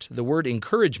heart. The word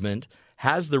encouragement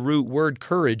has the root word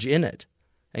courage in it.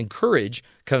 And courage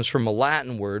comes from a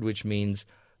Latin word which means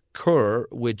cur,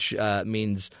 which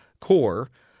means core,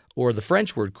 or the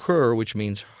French word cœur, which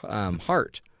means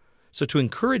heart. So to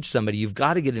encourage somebody, you've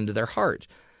got to get into their heart.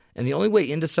 And the only way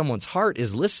into someone's heart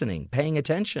is listening, paying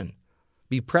attention,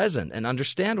 be present, and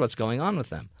understand what's going on with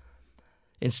them.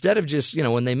 Instead of just,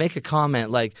 when they make a comment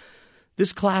like,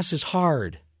 this class is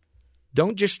hard,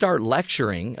 don't just start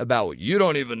lecturing about, you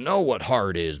don't even know what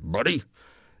hard is, buddy.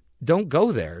 Don't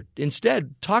go there.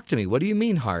 Instead, talk to me. What do you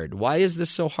mean hard? Why is this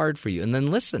so hard for you? And then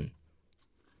listen.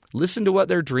 Listen to what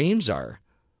their dreams are.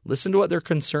 Listen to what their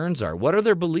concerns are. What are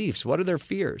their beliefs? What are their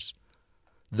fears?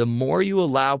 The more you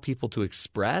allow people to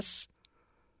express,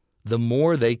 the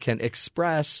more they can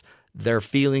express their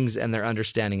feelings and their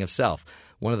understanding of self.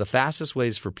 One of the fastest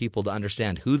ways for people to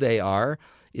understand who they are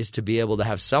is to be able to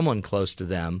have someone close to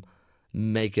them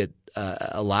make it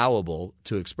allowable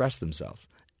to express themselves.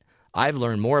 I've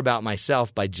learned more about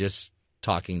myself by just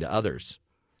talking to others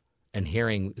and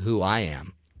hearing who I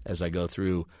am as I go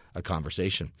through a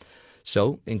conversation.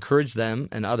 So encourage them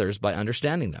and others by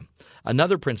understanding them.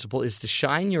 Another principle is to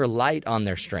shine your light on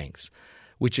their strengths,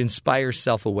 which inspires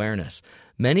self-awareness.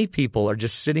 Many people are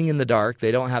just sitting in the dark.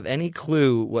 They don't have any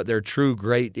clue what their true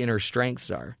great inner strengths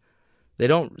are. They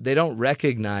don't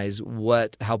recognize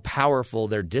how powerful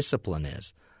their discipline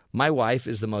is. My wife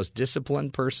is the most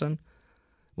disciplined person.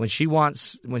 When she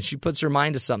puts her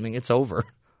mind to something, it's over.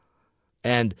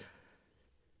 And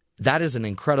that is an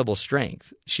incredible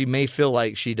strength. She may feel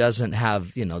like she doesn't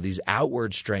have, these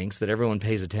outward strengths that everyone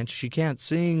pays attention. She can't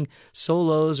sing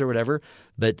solos or whatever,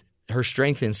 but her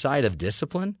strength inside of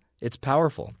discipline, it's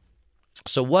powerful.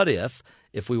 So what if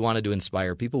we wanted to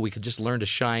inspire people, we could just learn to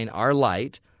shine our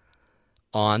light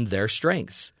on their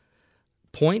strengths.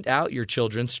 Point out your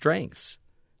children's strengths,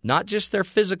 not just their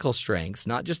physical strengths,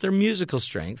 not just their musical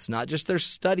strengths, not just their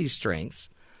study strengths.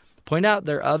 Point out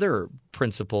their other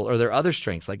principle or their other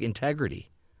strengths like integrity,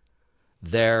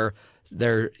 their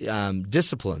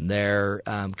discipline, their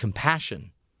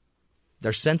compassion,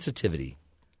 their sensitivity.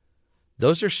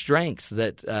 Those are strengths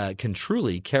that can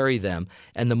truly carry them.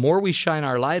 And the more we shine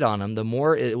our light on them, the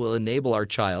more it will enable our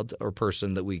child or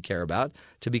person that we care about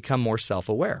to become more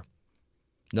self-aware.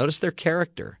 Notice their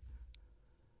character.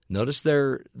 Notice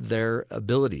their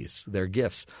abilities, their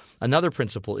gifts. Another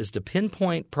principle is to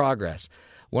pinpoint progress.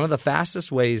 One of the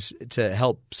fastest ways to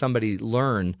help somebody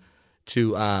learn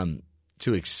to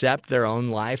accept their own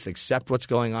life, accept what's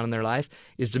going on in their life,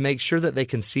 is to make sure that they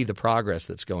can see the progress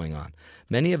that's going on.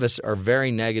 Many of us are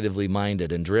very negatively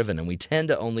minded and driven, and we tend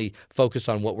to only focus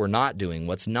on what we're not doing,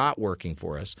 what's not working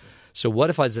for us. So what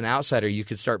if, as an outsider, you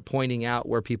could start pointing out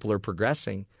where people are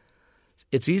progressing?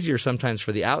 It's easier sometimes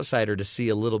for the outsider to see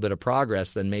a little bit of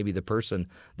progress than maybe the person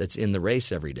that's in the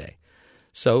race every day.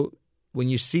 So when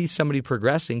you see somebody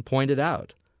progressing, point it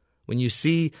out. When you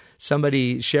see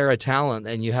somebody share a talent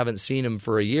and you haven't seen them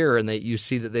for a year and you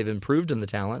see that they've improved in the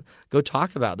talent, go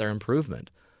talk about their improvement.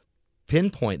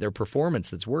 Pinpoint their performance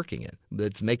that's working it,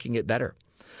 that's making it better.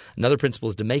 Another principle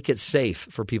is to make it safe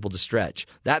for people to stretch.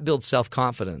 That builds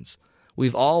self-confidence.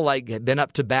 We've all been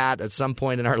up to bat at some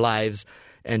point in our lives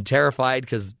and terrified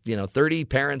because 30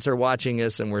 parents are watching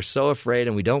us and we're so afraid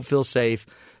and we don't feel safe,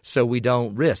 so we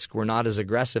don't risk. We're not as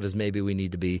aggressive as maybe we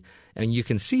need to be. And you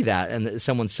can see that, and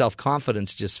someone's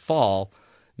self-confidence just fall,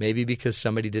 maybe because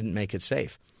somebody didn't make it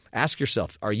safe. Ask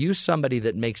yourself, are you somebody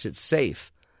that makes it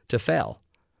safe to fail?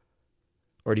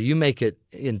 Or do you make it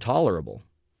intolerable?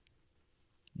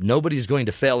 Nobody's going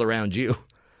to fail around you.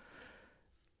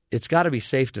 It's got to be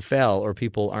safe to fail or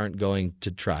people aren't going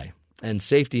to try. And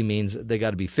safety means they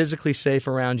got to be physically safe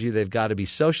around you. They've got to be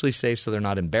socially safe so they're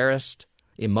not embarrassed,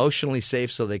 emotionally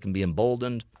safe so they can be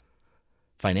emboldened,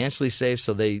 financially safe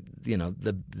so they,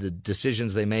 the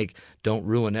decisions they make don't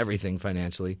ruin everything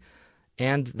financially.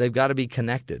 And they've got to be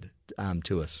connected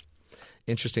to us.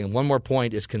 Interesting. One more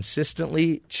point is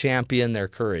consistently champion their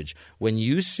courage. When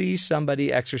you see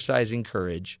somebody exercising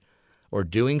courage or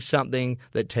doing something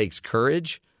that takes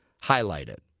courage, highlight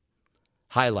it.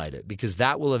 Highlight it, because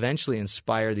that will eventually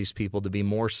inspire these people to be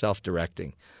more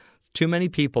self-directing. Too many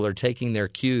people are taking their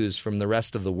cues from the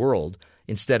rest of the world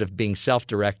instead of being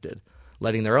self-directed,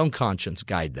 letting their own conscience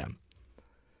guide them.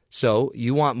 So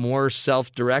you want more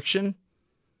self-direction?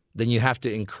 Then you have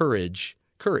to encourage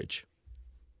courage.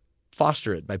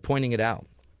 Foster it by pointing it out.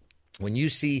 When you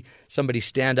see somebody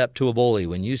stand up to a bully,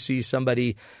 when you see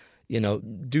somebody,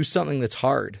 do something that's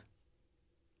hard,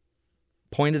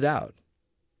 point it out.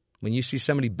 When you see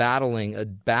somebody battling a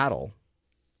battle,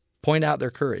 point out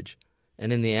their courage.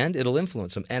 And in the end, it'll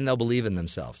influence them, and they'll believe in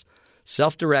themselves.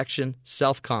 Self-direction,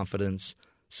 self-confidence,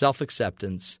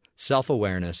 self-acceptance,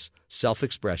 self-awareness,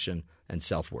 self-expression, and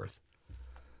self-worth.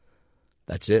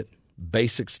 That's it.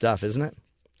 Basic stuff, isn't it?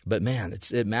 But man,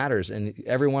 it matters, and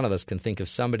every one of us can think of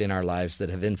somebody in our lives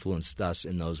that have influenced us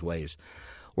in those ways.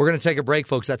 We're going to take a break,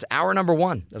 folks. That's hour number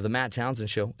 1 of the Matt Townsend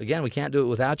Show. Again, we can't do it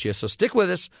without you, so stick with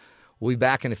us. We'll be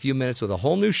back in a few minutes with a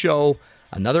whole new show,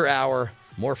 another hour,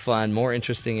 more fun, more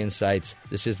interesting insights.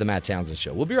 This is the Matt Townsend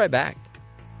Show. We'll be right back.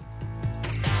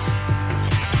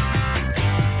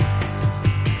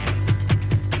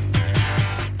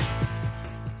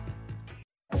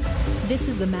 This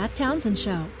is the Matt Townsend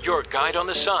Show. Your guide on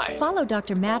the side. Follow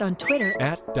Dr. Matt on Twitter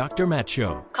At Dr. Matt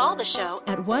Show. Call the show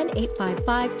at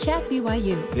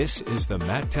 1-855-CHAT-BYU. This is the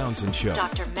Matt Townsend Show.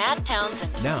 Dr. Matt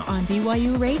Townsend. Now On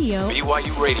BYU Radio.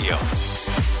 BYU Radio.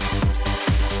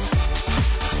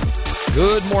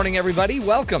 Good morning, everybody.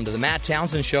 Welcome to the Matt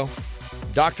Townsend Show.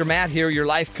 Dr. Matt here, your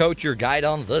life coach, your guide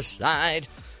on the side.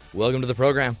 Welcome to the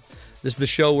program. This is the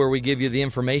show where we give you the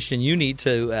information you need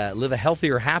to live a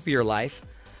healthier, happier life.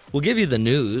 We'll give you the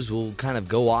news. We'll kind of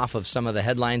go off of some of the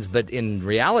headlines, but in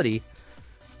reality,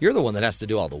 you're the one that has to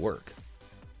do all the work.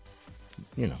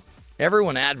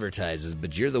 Everyone advertises,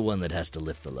 but you're the one that has to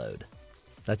lift the load.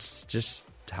 That's just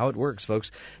how it works,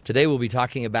 folks. Today we'll be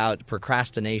talking about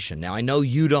procrastination. Now, I know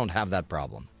you don't have that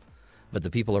problem, but the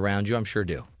people around you, I'm sure,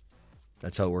 do.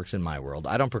 That's how it works in my world.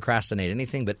 I don't procrastinate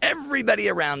anything, but everybody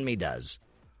around me does.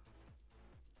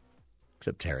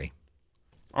 Except Terry.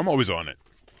 I'm always on it.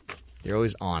 You're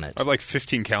always on it. I have like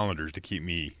 15 calendars to keep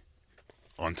me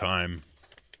on time,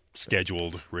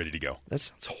 scheduled, ready to go. That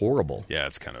sounds horrible. Yeah,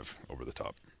 it's kind of over the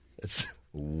top. It's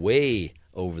way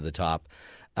over the top.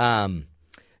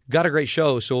 Got a great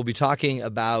show, so we'll be talking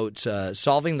about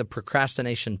solving the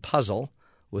procrastination puzzle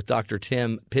with Dr.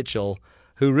 Tim Pychyl,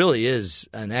 who really is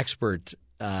an expert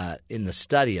in the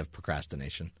study of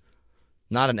procrastination,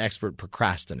 not an expert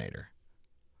procrastinator.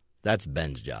 That's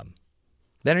Ben's job.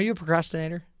 Ben, are you a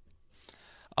procrastinator?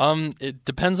 It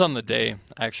depends on the day,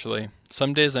 actually.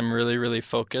 Some days I'm really, really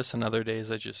focused, and other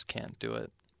days I just can't do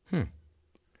it.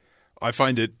 I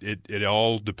find it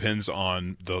all depends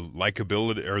on the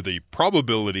likability or the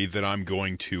probability that I'm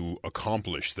going to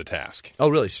accomplish the task. Oh,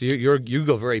 really? So you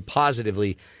go very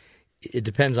positively. It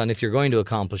depends on if you're going to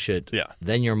accomplish it. Yeah.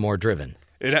 Then you're more driven.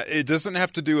 It doesn't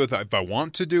have to do with if I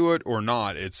want to do it or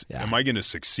not. It's am I going to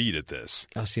succeed at this?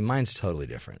 Oh, see, mine's totally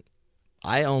different.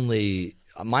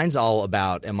 Mine's all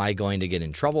about, am I going to get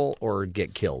in trouble or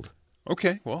get killed?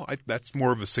 Okay, well, that's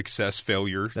more of a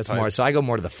success-failure That's type. more. So I go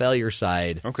more to the failure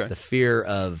side. Okay. The fear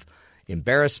of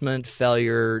embarrassment,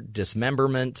 failure,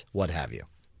 dismemberment, what have you.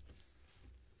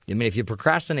 I mean, if you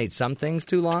procrastinate some things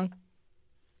too long,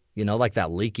 like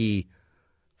that leaky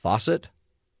faucet,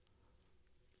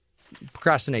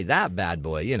 procrastinate that bad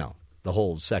boy, the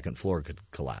whole second floor could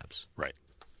collapse. Right.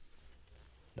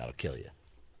 That'll kill you.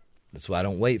 That's why I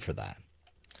don't wait for that.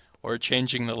 Or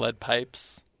changing the lead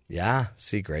pipes. Yeah,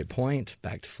 see, great point.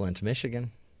 Back to Flint,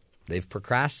 Michigan. They've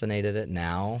procrastinated it.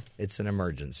 Now it's an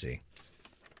emergency.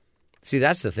 See,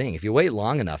 that's the thing. If you wait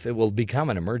long enough, it will become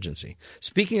an emergency.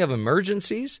 Speaking of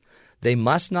emergencies, they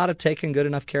must not have taken good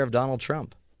enough care of Donald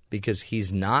Trump because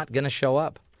he's not going to show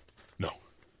up. No.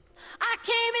 I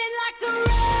came in like a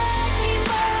wrecking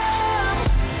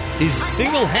ball. He's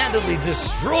single-handedly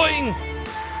destroying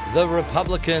the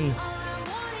Republican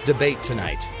debate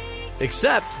tonight.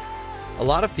 Except a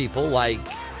lot of people like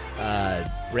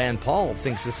Rand Paul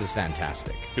thinks this is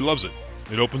fantastic. He loves it.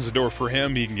 It opens the door for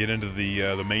him. He can get into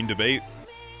the main debate.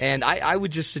 And I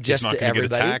would just suggest He's not to everybody,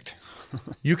 get attacked.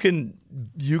 you can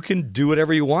do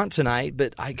whatever you want tonight,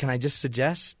 but can I just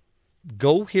suggest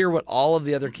go hear what all of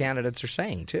the other candidates are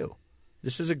saying, too.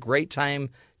 This is a great time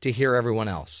to hear everyone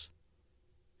else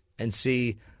and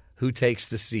see who takes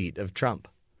the seat of Trump.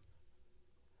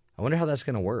 I wonder how that's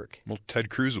going to work. Well, Ted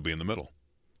Cruz will be in the middle.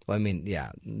 Well, I mean,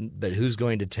 yeah, but who's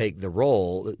going to take the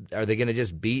role? Are they going to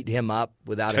just beat him up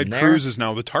without him there? Ted Cruz is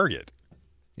now the target.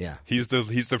 Yeah. He's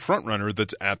the front runner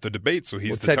that's at the debate, so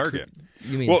he's the target.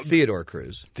 You mean Theodore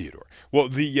Cruz? Theodore. Well,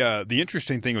 the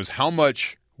interesting thing was how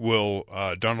much will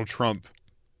Donald Trump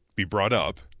be brought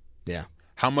up? Yeah.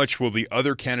 How much will the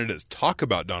other candidates talk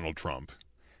about Donald Trump?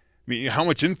 I mean, how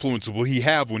much influence will he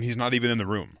have when he's not even in the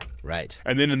room? Right.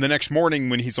 And then in the next morning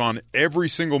when he's on every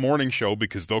single morning show,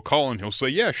 because they'll call and he'll say,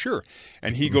 yeah, sure.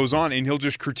 And he goes on and he'll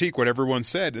just critique what everyone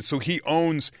said. And so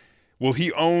will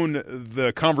he own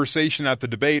the conversation at the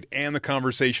debate and the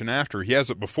conversation after? He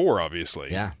has it before,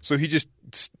 obviously. Yeah. So he's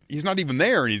not even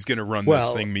there and he's going to run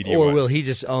this thing media-wise. Or will he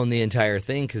just own the entire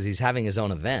thing because he's having his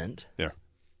own event? Yeah.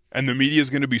 And the media is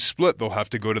going to be split. They'll have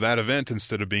to go to that event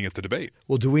instead of being at the debate.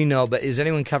 Well, do we know, but is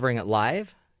anyone covering it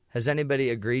live? Has anybody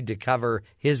agreed to cover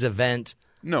his event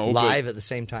live at the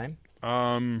same time?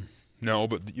 No,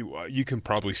 but you can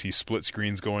probably see split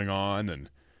screens going on, and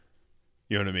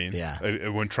you know what I mean? Yeah.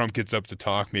 When Trump gets up to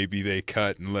talk, maybe they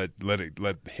cut and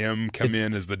let him come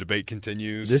in as the debate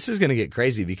continues. This is going to get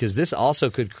crazy because this also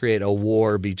could create a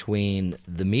war between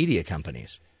the media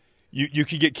companies. You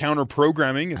could get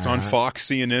counter-programming. It's on Fox.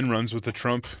 CNN runs with the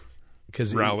Trump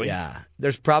rally. Yeah.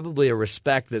 There's probably a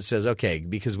respect that says, okay,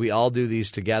 because we all do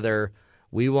these together,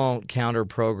 we won't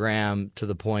counter-program to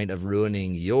the point of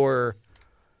ruining your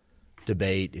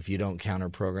debate if you don't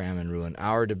counter-program and ruin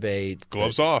our debate.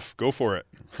 Gloves off. Go for it.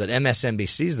 But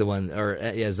MSNBC's the one,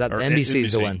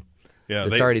 NBC's the one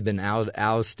that's already been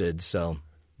ousted, so.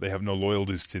 They have no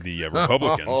loyalties to the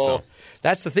Republicans. So.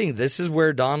 That's the thing. This is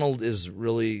where Donald is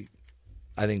really,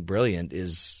 I think, brilliant,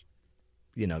 is,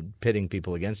 pitting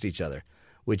people against each other,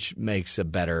 which makes a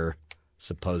better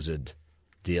supposed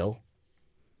deal.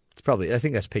 It's probably, I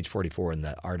think that's page 44 in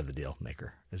the Art of the Deal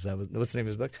Maker. Is that what's the name of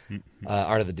his book?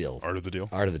 Art of the Deal. Art of the Deal.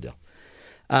 Art of the Deal.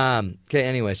 Okay,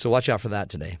 anyway, so watch out for that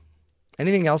today.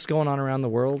 Anything else going on around the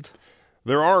world?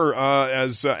 There are,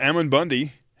 as Ammon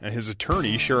Bundy and his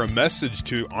attorney share a message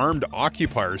to armed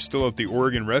occupiers still at the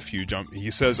Oregon refuge. He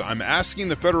says, I'm asking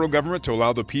the federal government to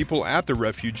allow the people at the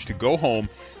refuge to go home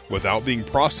without being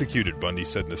prosecuted, Bundy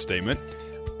said in a statement.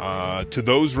 To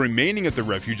those remaining at the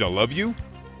refuge, I love you.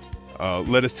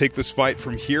 Let us take this fight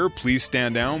from here. Please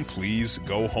stand down. Please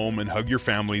go home and hug your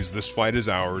families. This fight is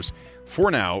ours for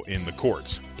now in the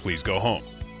courts. Please go home.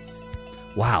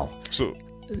 Wow.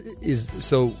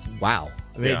 Wow.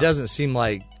 I mean, It doesn't seem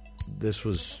like this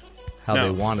was how they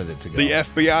wanted it to go. The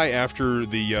FBI, after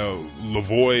the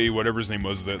Lavoie, whatever his name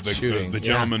was, the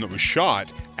gentleman that was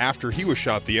shot, after he was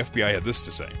shot, the FBI had this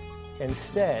to say.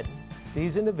 Instead,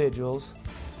 these individuals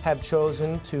have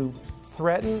chosen to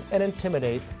threaten and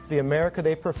intimidate the America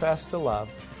they profess to love.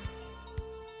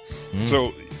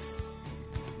 So,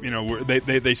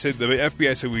 they said, the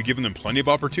FBI said we've given them plenty of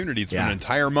opportunity. It's been an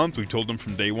entire month. We told them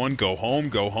from day one, go home,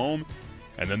 go home.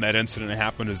 And then that incident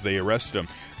happened as they arrested him.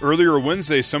 Earlier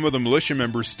Wednesday, some of the militia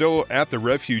members still at the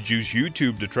refuge used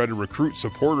YouTube to try to recruit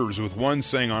supporters, with one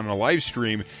saying on a live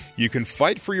stream, you can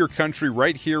fight for your country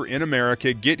right here in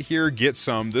America. Get here, get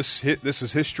some. This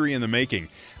is history in the making.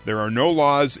 There are no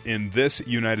laws in this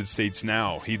United States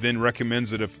now. He then recommends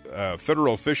that if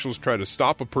federal officials try to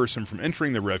stop a person from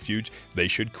entering the refuge, they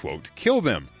should, quote, kill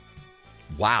them.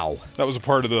 Wow. That was a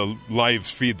part of the live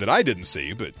feed that I didn't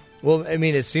see, but... Well, I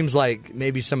mean, it seems like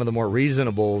maybe some of the more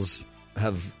reasonables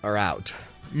are out.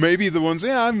 Maybe the ones,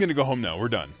 I'm going to go home now. We're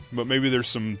done. But maybe there's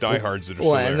some diehards that are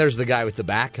still there. And there's the guy with the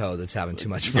backhoe that's having too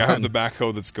much fun. The guy with the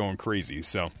backhoe that's going crazy.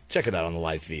 So check it out on the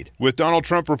live feed. With Donald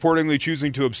Trump reportedly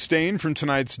choosing to abstain from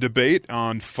tonight's debate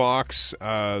on Fox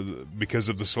because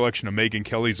of the selection of Megyn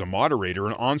Kelly as a moderator,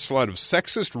 an onslaught of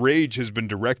sexist rage has been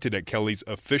directed at Kelly's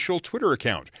official Twitter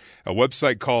account. A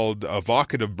website called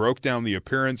Evocative broke down the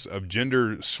appearance of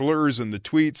gender slurs in the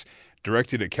tweets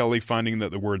directed at Kelly, finding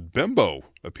that the word bimbo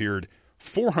appeared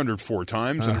 404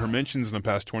 times in her mentions in the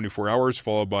past 24 hours,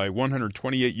 followed by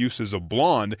 128 uses of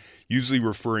blonde, usually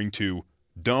referring to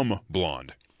dumb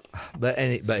blonde. But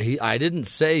I didn't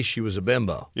say she was a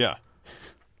bimbo. Yeah.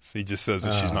 So he just says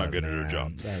that she's not good at her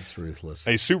job. That's ruthless.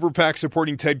 A super PAC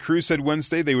supporting Ted Cruz said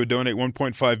Wednesday they would donate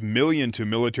 $1.5 million to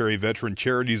military veteran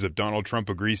charities if Donald Trump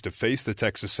agrees to face the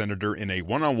Texas senator in a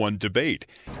one-on-one debate.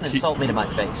 Insult me to my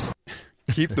face.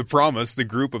 keep the promise, the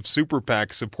group of super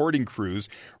PACs supporting Cruz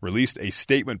released a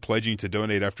statement pledging to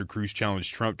donate after Cruz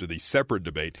challenged Trump to the separate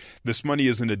debate. This money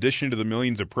is in addition to the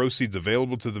millions of proceeds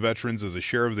available to the veterans as a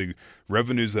share of the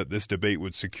revenues that this debate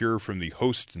would secure from the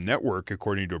host network,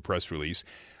 according to a press release.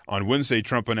 On Wednesday,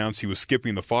 Trump announced he was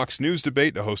skipping the Fox News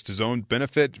debate to host his own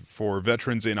benefit for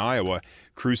veterans in Iowa.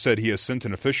 Cruz said he has sent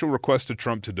an official request to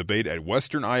Trump to debate at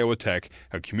Western Iowa Tech,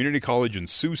 a community college in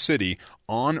Sioux City,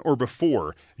 on or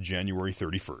before January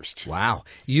 31st. Wow.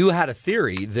 You had a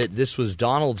theory that this was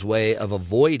Donald's way of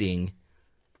avoiding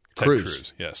Cruz. Ted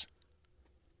Cruz, yes.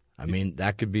 I mean,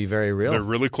 that could be very real. They're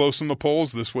really close in the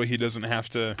polls. This way he doesn't have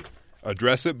to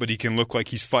address it, but he can look like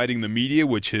he's fighting the media,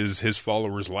 which his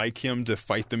followers like him to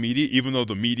fight the media, even though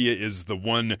the media is the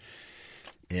one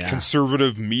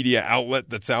conservative media outlet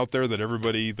that's out there that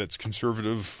everybody that's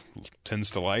conservative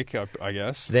tends to like, I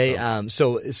guess. They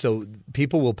so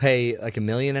people will pay like $1.5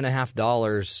 million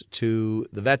to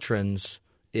the veterans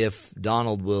if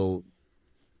Donald will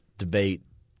debate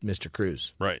Mr.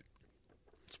 Cruz. Right.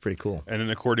 It's pretty cool. And then,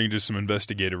 according to some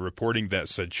investigative reporting, that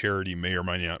said charity may or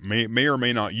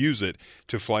may not use it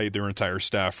to fly their entire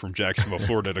staff from Jacksonville,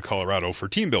 Florida, to Colorado for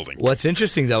team building. What's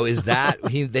interesting, though, is that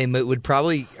they would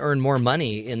probably earn more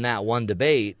money in that one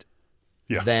debate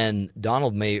than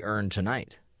Donald may earn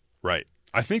tonight. Right.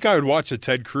 I think I would watch a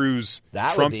Ted Cruz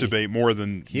Trump debate more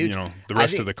than the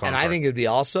rest of the conference. And I think it would be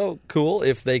also cool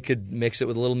if they could mix it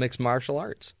with a little mixed martial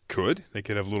arts. They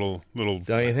could have little. Don't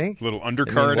you think? Little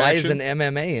undercard why action. isn't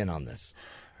MMA in on this?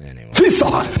 Anyway.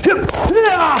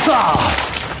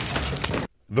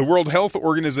 The World Health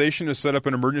Organization has set up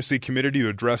an emergency committee to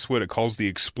address what it calls the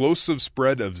explosive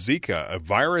spread of Zika, a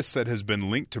virus that has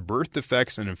been linked to birth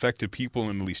defects and infected people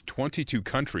in at least 22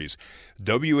 countries.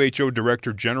 WHO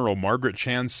Director General Margaret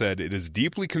Chan said it is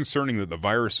deeply concerning that the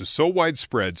virus is so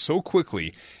widespread so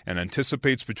quickly and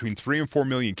anticipates between 3 and 4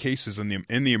 million cases in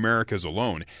the Americas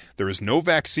alone. There is no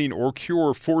vaccine or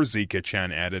cure for Zika,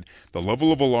 Chan added. The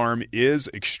level of alarm is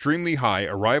extremely high.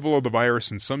 Arrival of the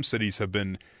virus in some cities have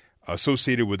been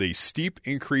associated with a steep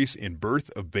increase in birth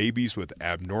of babies with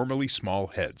abnormally small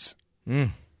heads.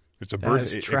 It's a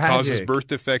birth. It causes birth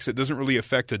defects. It doesn't really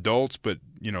affect adults, but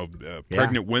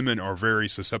pregnant women are very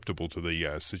susceptible to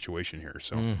the situation here.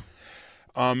 So,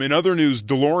 in other news,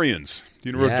 DeLoreans. Do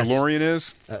you know what a DeLorean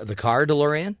is? The car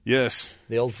DeLorean? Yes.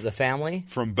 The family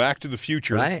from Back to the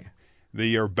Future. Right.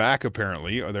 They are back,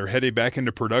 apparently. They're headed back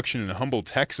into production in Humble,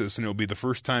 Texas, and it'll be the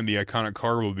first time the iconic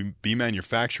car will be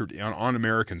manufactured on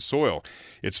American soil.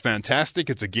 It's fantastic.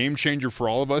 It's a game changer for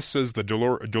all of us, says the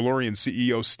DeLorean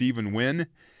CEO Stephen Wynn.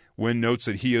 Wynn notes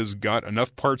that he has got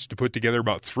enough parts to put together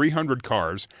about 300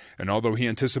 cars, and although he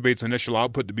anticipates initial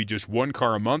output to be just one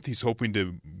car a month, he's hoping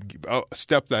to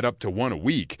step that up to one a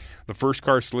week. The first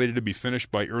car is slated to be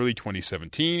finished by early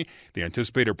 2017. The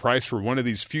anticipated price for one of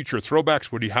these future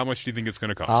throwbacks, Woody, how much do you think it's going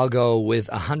to cost? I'll go with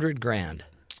 $100,000.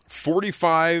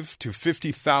 $45,000 to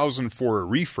 $50,000 for a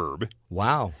refurb.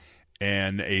 Wow.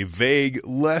 And a vague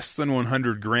less than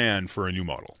 $100,000 for a new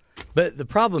model. But the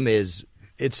problem is,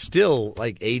 it's still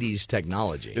like 80s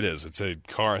technology. It is. It's a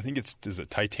car. I think is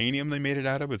it titanium they made it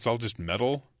out of? It's all just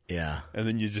metal. Yeah. And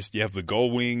then you have the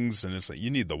gull wings, and it's like you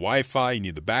need the Wi-Fi, you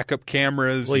need the backup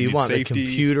cameras. Well, you need want safety. the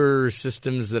computer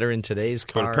systems that are in today's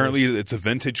cars. But apparently it's a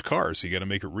vintage car, so you got to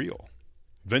make it real.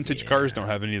 Vintage cars don't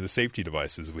have any of the safety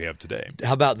devices we have today.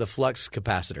 How about the flux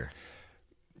capacitor?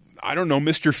 I don't know.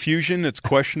 Mr. Fusion, it's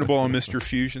questionable on Mr.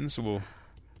 Fusion, so we'll...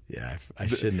 Yeah, I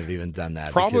shouldn't have even done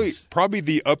that. Probably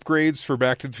the upgrades for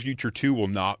Back to the Future 2 will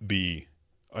not be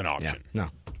an option. Yeah, no.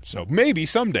 So maybe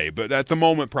someday, but at the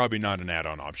moment, probably not an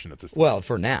add-on option at this point. Well,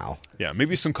 for now. Yeah,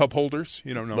 maybe some cup holders.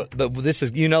 You don't know. But this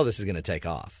is this is going to take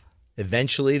off.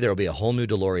 Eventually, there will be a whole new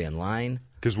DeLorean line.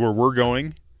 Because where we're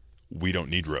going, we don't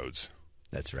need roads.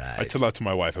 That's right. I tell that to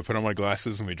my wife. I put on my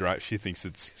glasses and we drive. She thinks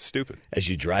it's stupid. As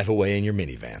you drive away in your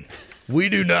minivan. We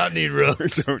do not need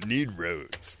roads. We don't need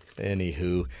roads.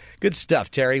 Anywho, good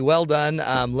stuff, Terry. Well done.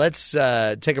 Let's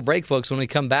take a break, folks. When we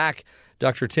come back,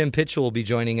 Dr. Tim Pychyl will be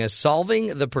joining us, solving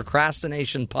the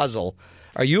procrastination puzzle.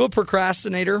 Are you a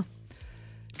procrastinator?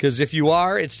 Because if you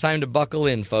are, it's time to buckle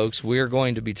in, folks. We're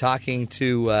going to be talking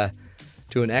to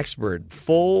an expert,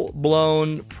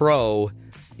 full-blown pro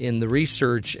in the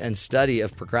research and study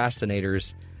of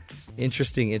procrastinators.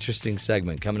 Interesting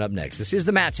segment coming up next. This is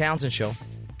the Matt Townsend Show.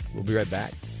 We'll be right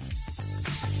back.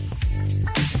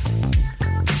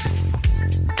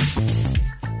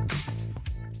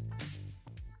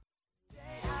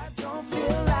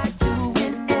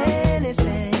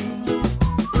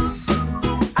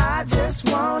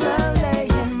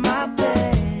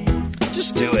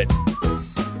 Just do it.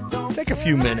 Take a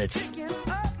few minutes.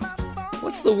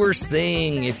 What's the worst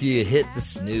thing if you hit the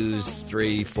snooze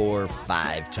 3, 4,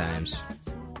 5 times?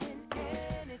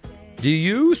 Do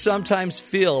you sometimes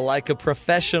feel like a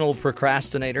professional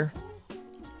procrastinator?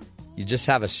 You just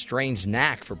have a strange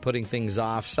knack for putting things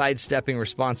off, sidestepping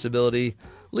responsibility,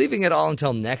 leaving it all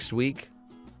until next week?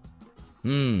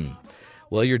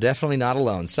 Well, you're definitely not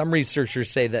alone. Some researchers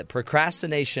say that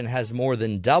procrastination has more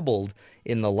than doubled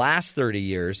in the last 30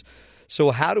 years. So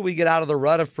how do we get out of the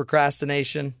rut of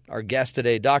procrastination? Our guest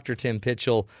today, Dr. Tim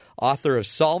Pychyl, author of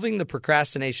Solving the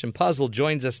Procrastination Puzzle,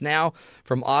 joins us now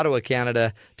from Ottawa,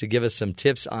 Canada, to give us some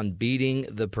tips on beating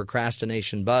the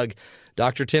procrastination bug.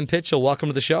 Dr. Tim Pychyl, welcome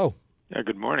to the show. Yeah,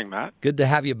 good morning, Matt. Good to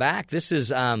have you back. This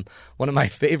is one of my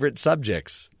favorite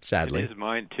subjects, sadly. It is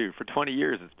mine, too. For 20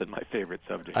 years, it's been my favorite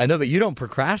subject. I know, but you don't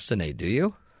procrastinate, do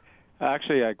you?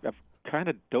 Actually, I kind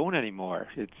of don't anymore.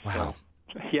 Wow.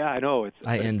 Yeah, I know.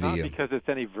 I envy not you. Because it's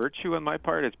any virtue on my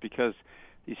part. It's because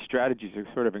these strategies are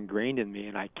sort of ingrained in me,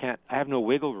 and I have no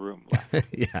wiggle room left.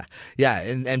 Yeah,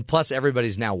 and plus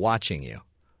everybody's now watching you,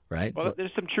 right? Well,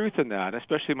 there's some truth in that,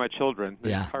 especially my children.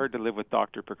 It's hard to live with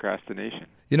Dr. Procrastination.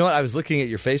 You know what? I was looking at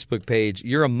your Facebook page.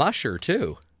 You're a musher,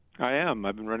 too. I am.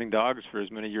 I've been running dogs for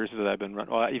as many years as I've been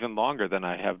running. Well, even longer than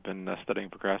I have been studying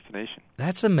procrastination.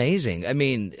 That's amazing. I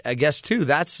mean, I guess, too,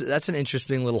 that's an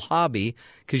interesting little hobby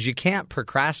because you can't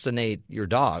procrastinate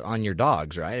on your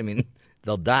dogs, right? I mean,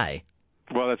 they'll die.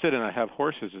 Well, that's it, and I have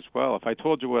horses as well. If I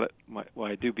told you what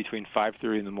I do between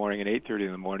 5:30 in the morning and 8:30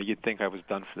 in the morning, you'd think I was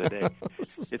done for the day.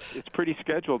 It's pretty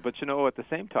scheduled, but at the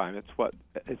same time,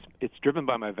 it's driven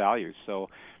by my values. So,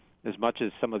 as much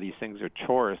as some of these things are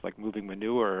chores, like moving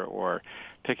manure or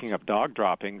picking up dog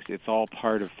droppings, it's all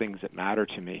part of things that matter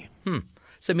to me.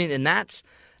 So, I mean, and that's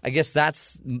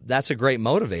a great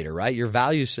motivator, right? Your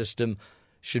value system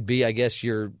should be, I guess,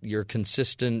 your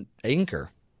consistent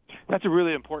anchor. That's a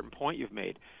really important point you've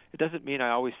made. It doesn't mean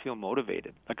I always feel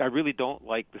motivated. Like, I really don't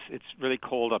like this. It's really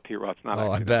cold up here. Well, it's not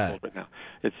actually that cold right now.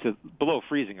 It's below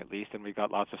freezing, at least, and we've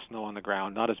got lots of snow on the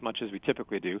ground, not as much as we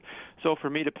typically do. So for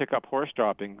me to pick up horse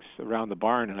droppings around the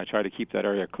barn, and I try to keep that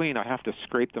area clean, I have to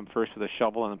scrape them first with a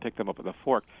shovel and then pick them up with a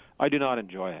fork. I do not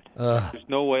enjoy it. There's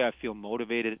no way I feel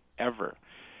motivated ever.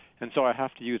 And so I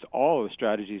have to use all of the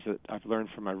strategies that I've learned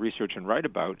from my research and write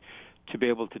about to be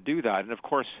able to do that. And, of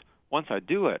course, once I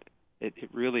do it,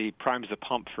 it really primes the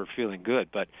pump for feeling good.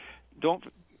 But don't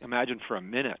imagine for a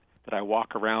minute that I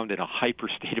walk around in a hyper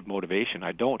state of motivation.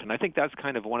 I don't. And I think that's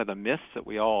kind of one of the myths that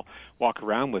we all walk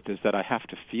around with, is that I have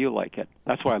to feel like it.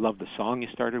 That's why I love the song you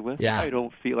started with. Yeah. I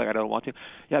don't feel like I don't want to.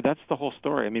 Yeah, that's the whole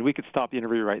story. I mean, we could stop the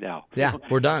interview right now. Yeah,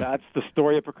 we're done. That's the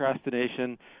story of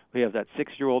procrastination. We have that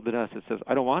 6-year-old in us that says,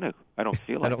 I don't want to. I don't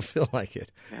feel like it. I don't feel like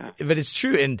it. Yeah. But it's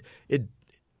true. And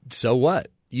so what?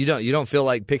 You don't feel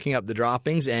like picking up the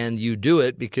droppings, and you do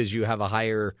it because you have a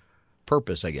higher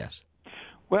purpose, I guess.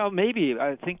 Well, maybe.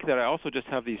 I think that I also just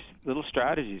have these little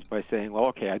strategies by saying, well,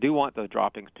 okay, I do want the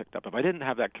droppings picked up. If I didn't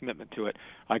have that commitment to it,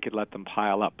 I could let them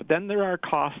pile up. But then there are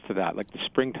costs to that, like the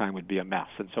springtime would be a mess.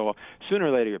 And so sooner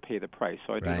or later you pay the price.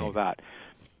 So I do know that.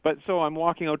 But so I'm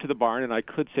walking out to the barn, and I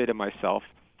could say to myself,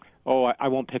 oh, I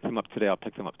won't pick them up today. I'll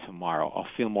pick them up tomorrow. I'll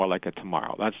feel more like it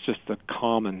tomorrow. That's just a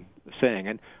common saying,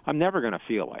 and I'm never going to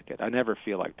feel like it. I never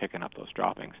feel like picking up those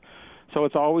droppings. So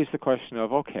it's always the question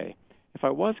of, okay, if I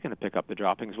was going to pick up the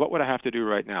droppings, what would I have to do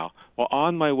right now? Well,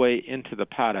 on my way into the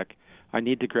paddock, I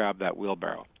need to grab that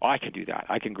wheelbarrow. Oh, I can do that.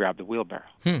 I can grab the wheelbarrow.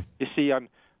 You see,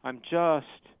 I'm just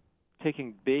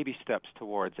taking baby steps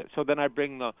towards it. So then I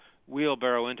bring the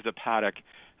wheelbarrow into the paddock,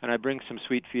 and I bring some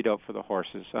sweet feed out for the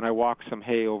horses, and I walk some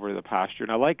hay over to the pasture,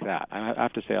 and I like that. I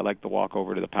have to say I like to walk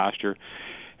over to the pasture.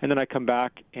 And then I come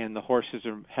back, and the horses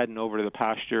are heading over to the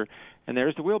pasture, and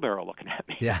there's the wheelbarrow looking at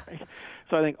me. Yeah. Right?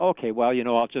 So I think, okay, well,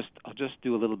 I'll just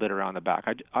do a little bit around the back.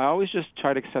 I always just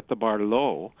try to set the bar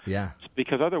low. Yeah.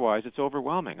 Because otherwise it's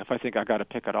overwhelming if I think I got to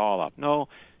pick it all up. No,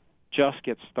 just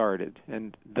get started.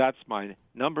 And that's my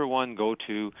number one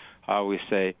go-to. I always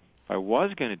say, if I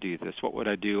was going to do this, what would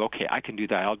I do? Okay, I can do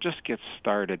that. I'll just get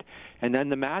started. And then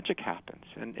the magic happens.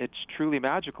 And it's truly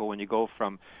magical when you go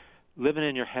from living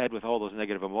in your head with all those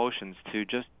negative emotions to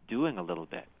just doing a little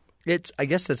bit. I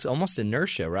guess that's almost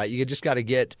inertia, right? You just got to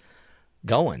get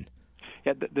going.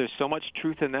 Yeah, there's so much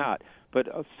truth in that, but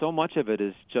so much of it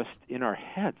is just in our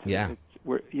heads. Yeah.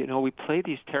 We play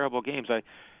these terrible games.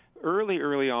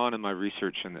 Early on in my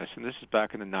research in this, and this is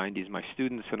back in the 90s, my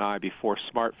students and I, before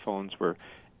smartphones were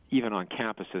even on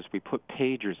campuses, we put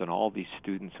pagers on all these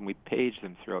students, and we paged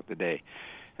them throughout the day.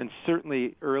 And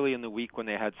certainly early in the week when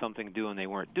they had something to do and they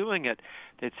weren't doing it,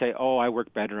 they'd say, oh, I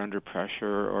work better under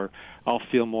pressure, or I'll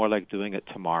feel more like doing it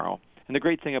tomorrow. And the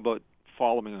great thing about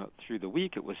following it through the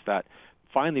week, it was that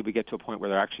finally we get to a point where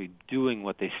they're actually doing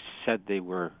what they said they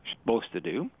were supposed to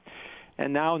do.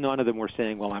 And now none of them were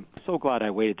saying, well, I'm so glad I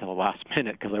waited till the last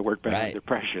minute because I worked better under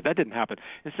pressure. That didn't happen.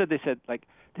 Instead, they said, like,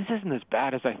 this isn't as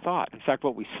bad as I thought. In fact,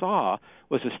 what we saw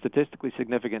was a statistically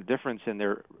significant difference in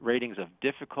their ratings of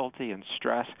difficulty and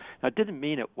stress. Now, it didn't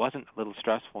mean it wasn't a little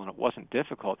stressful and it wasn't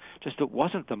difficult, just it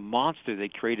wasn't the monster they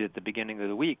created at the beginning of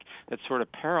the week that sort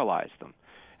of paralyzed them.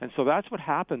 And so that's what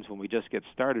happens when we just get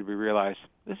started. We realize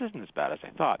this isn't as bad as I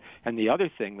thought. And the other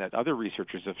thing that other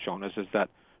researchers have shown us is that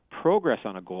progress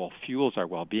on a goal fuels our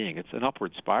well-being. It's an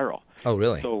upward spiral. Oh,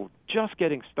 really? So just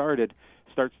getting started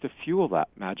starts to fuel that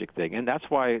magic thing. And that's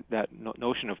why that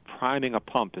notion of priming a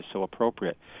pump is so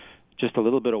appropriate. Just a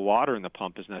little bit of water in the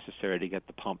pump is necessary to get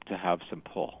the pump to have some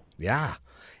pull. Yeah.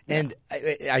 And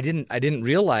I didn't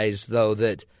realize, though,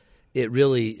 that it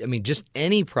really, I mean, just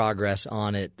any progress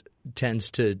on it tends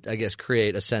to, I guess,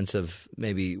 create a sense of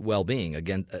maybe well-being.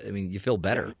 Again, I mean, you feel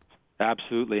better.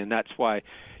 Absolutely. And that's why,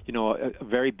 you know, a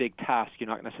very big task, you're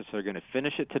not necessarily going to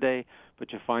finish it today,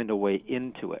 but you find a way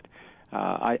into it.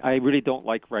 I really don't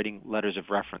like writing letters of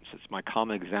reference. It's my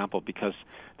common example because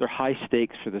they're high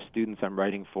stakes for the students I'm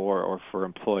writing for or for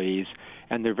employees,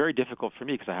 and they're very difficult for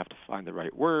me because I have to find the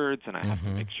right words and I have to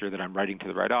make sure that I'm writing to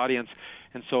the right audience.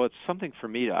 And so it's something for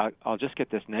me to, I'll just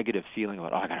get this negative feeling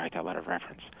about, I got to write that letter of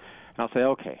reference. And I'll say,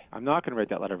 okay, I'm not going to write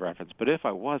that letter of reference, but if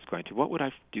I was going to, what would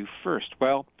I do first?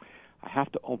 Well, I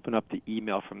have to open up the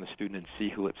email from the student and see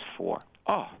who it's for.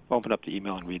 Oh, open up the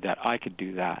email and read that. I could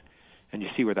do that. And you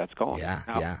see where that's going.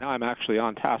 Now I'm actually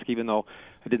on task, even though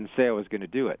I didn't say I was going to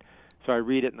do it. So I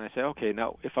read it and I say, okay,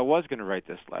 now if I was going to write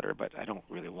this letter, but I don't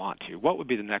really want to, what would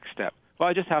be the next step? Well,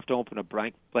 I just have to open a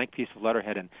blank piece of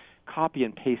letterhead and copy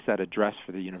and paste that address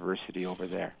for the university over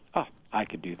there. Oh, I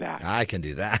could do that. I can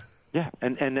do that. Yeah,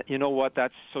 and you know what?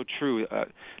 That's so true.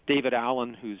 David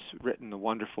Allen, who's written the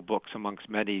wonderful books amongst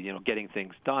many, you know, Getting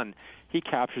Things Done, he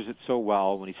captures it so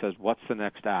well when he says, what's the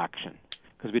next action?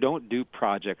 Because we don't do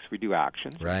projects, we do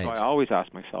actions. Right. So I always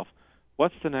ask myself,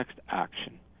 what's the next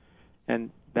action?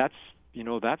 And that's, you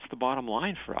know, that's the bottom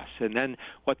line for us. And then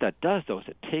what that does, though, is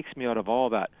it takes me out of all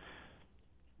that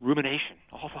rumination,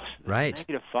 all those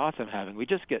negative thoughts I'm having. We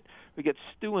get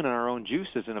stewing in our own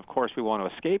juices, and of course we want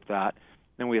to escape that,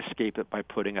 and we escape it by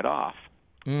putting it off.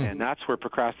 And that's where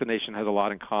procrastination has a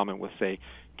lot in common with, say,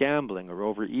 gambling or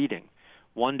overeating.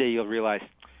 One day you'll realize,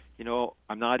 you know,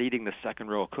 I'm not eating the second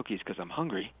row of cookies because I'm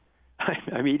hungry.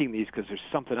 I'm eating these because there's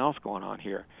something else going on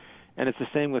here. And it's the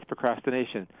same with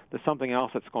procrastination. There's something else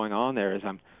that's going on there is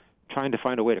I'm trying to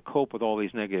find a way to cope with all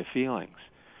these negative feelings.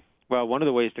 Well, one of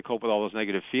the ways to cope with all those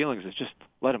negative feelings is just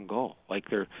let them go. Like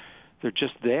they're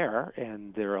just there,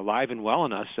 and they're alive and well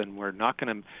in us, and we're not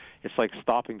going to – it's like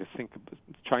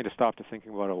trying to stop to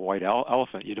thinking about a white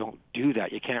elephant. You don't do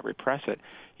that. You can't repress it.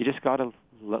 You just got to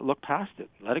look past it,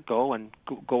 let it go, and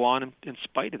go on in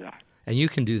spite of that. And you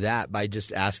can do that by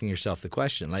just asking yourself the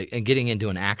question, and getting into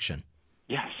an action.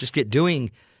 Yes. Just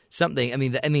doing something. I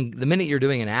mean, the minute you're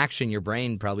doing an action, your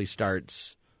brain probably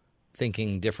starts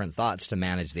thinking different thoughts to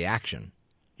manage the action.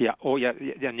 Yeah. Oh, yeah.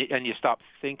 And you stop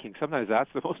thinking. Sometimes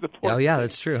that's the most important. Oh, yeah,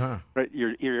 that's true, huh? Right.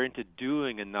 You're into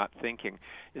doing and not thinking.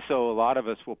 So a lot of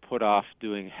us will put off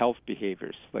doing health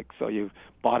behaviors. Like, so you've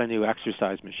bought a new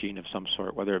exercise machine of some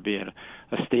sort, whether it be a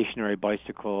stationary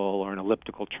bicycle or an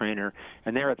elliptical trainer,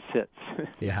 and there it sits.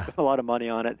 Yeah. a lot of money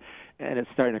on it, and it's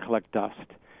starting to collect dust.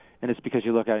 And it's because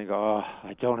you look at it and go, oh,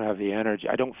 I don't have the energy.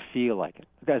 I don't feel like it.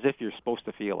 As if you're supposed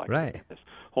to feel like it. This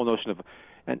whole notion of,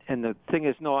 and the thing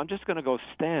is, no, I'm just going to go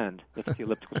stand with the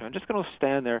elliptical trainer. I'm just going to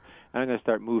stand there, and I'm going to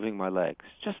start moving my legs.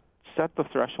 Just set the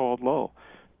threshold low.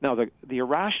 Now, the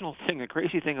irrational thing, the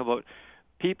crazy thing about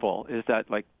people is that,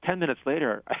 like, 10 minutes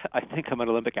later, I think I'm an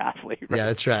Olympic athlete. Right? Yeah,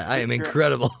 that's right. I am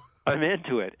incredible. I'm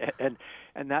into it. And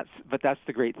that's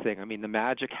the great thing. I mean, the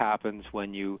magic happens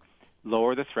when you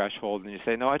lower the threshold and you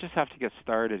say, no, I just have to get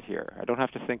started here. I don't have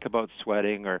to think about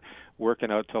sweating or working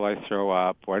out till I throw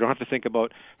up, or I don't have to think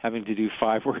about having to do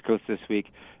 5 workouts this week.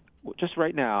 Just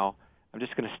right now, I'm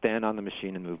just going to stand on the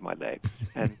machine and move my legs.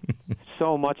 And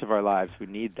so much of our lives, we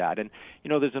need that. And, you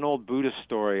know, there's an old Buddhist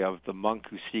story of the monk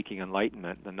who's seeking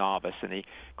enlightenment, the novice, and he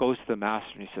goes to the master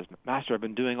and he says, Master, I've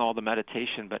been doing all the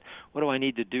meditation, but what do I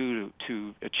need to do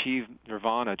to achieve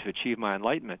nirvana, to achieve my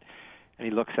enlightenment? And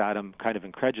he looks at him kind of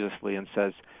incredulously and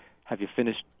says, have you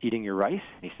finished eating your rice?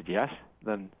 And he said, yes.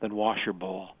 Then wash your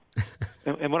bowl.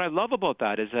 and what I love about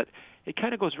that is that it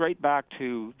kind of goes right back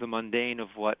to the mundane of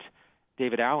what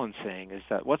David Allen's saying, is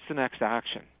that what's the next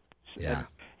action? Yeah.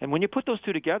 And when you put those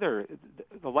two together,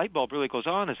 the light bulb really goes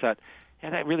on, is that,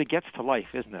 and that really gets to life,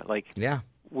 isn't it? Like, yeah.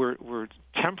 we're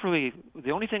temporarily,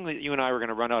 the only thing that you and I are going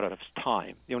to run out of is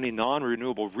time. The only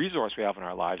non-renewable resource we have in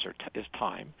our lives is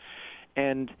time.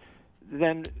 And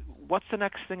then what's the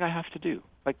next thing I have to do?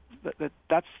 Like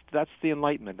that's the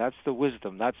enlightenment. That's the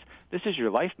wisdom. This is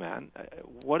your life, man.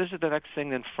 What is it the next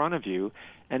thing in front of you?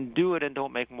 And do it, and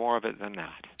don't make more of it than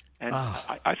that. And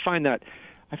I find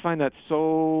that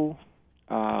so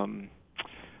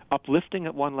uplifting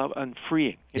at one level and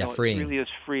freeing. Freeing. It really is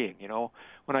freeing.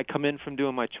 When I come in from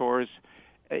doing my chores,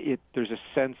 there's a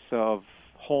sense of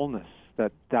wholeness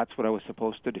that's what I was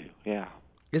supposed to do. Yeah.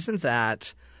 Isn't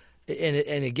that?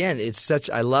 And again, it's such.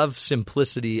 I love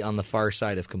simplicity on the far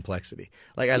side of complexity.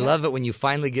 Like I love it when you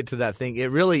finally get to that thing. It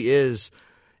really is.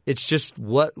 It's just,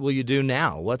 what will you do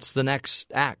now? What's the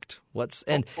next act? We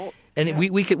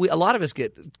a lot of us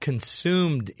get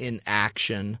consumed in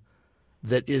action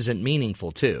that isn't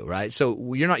meaningful too, right?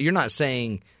 So you're not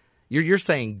saying you're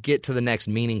saying get to the next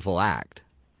meaningful act.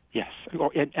 Yes,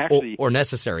 or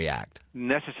necessary act.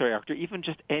 Necessary act, or even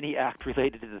just any act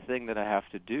related to the thing that I have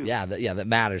to do. Yeah, that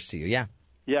matters to you. Yeah.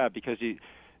 Yeah, because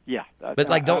But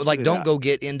don't go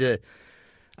get into.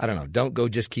 I don't know. Don't go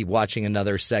just keep watching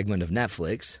another segment of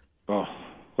Netflix. Oh,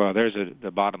 well, there's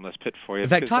the bottomless pit for you. In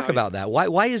fact, talk about that.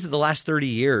 Why is it the last 30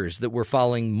 years that we're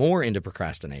falling more into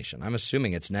procrastination? I'm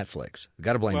assuming it's Netflix. We've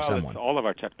got to blame someone. It's all of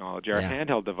our technology, our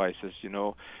handheld devices.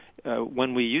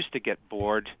 When we used to get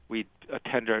bored, we'd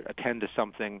attend to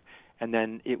something, and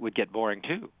then it would get boring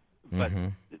too. But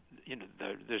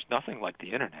there's nothing like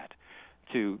the internet.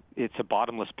 It's a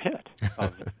bottomless pit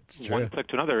of one click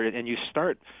to another, and you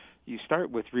start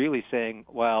with really saying,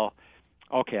 well,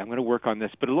 okay, I'm going to work on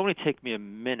this, but it'll only take me a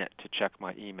minute to check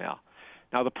my email.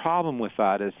 Now, the problem with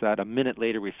that is that a minute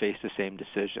later we face the same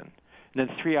decision. And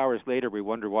then 3 hours later we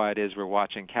wonder why it is we're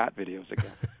watching cat videos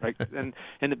again. Right? And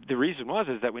the reason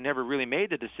is that we never really made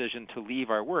the decision to leave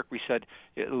our work. We said,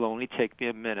 it'll only take me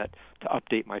a minute to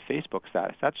update my Facebook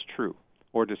status. That's true.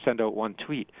 Or to send out one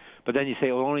tweet. But then you say,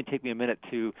 it'll only take me a minute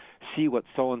to see what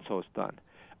so-and-so's done.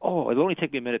 Oh, it'll only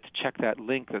take me a minute to check that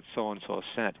link that so-and-so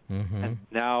sent. Mm-hmm. And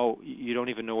now you don't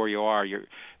even know where you are.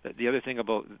 The other thing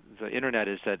about the Internet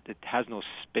is that it has no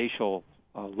spatial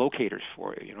locators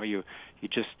for you. You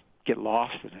just get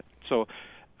lost in it. So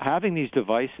having these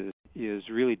devices is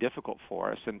really difficult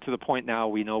for us. And to the point now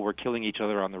we know we're killing each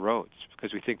other on the roads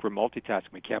because we think we're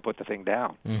multitasking. We can't put the thing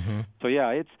down. Mm-hmm.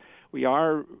 So, we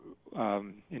are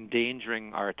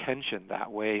endangering our attention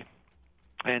that way.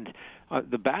 And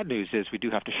the bad news is we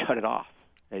do have to shut it off.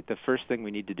 Right? The first thing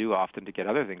we need to do often to get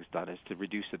other things done is to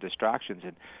reduce the distractions.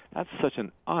 And that's such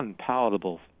an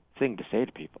unpalatable thing to say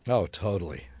to people. Oh,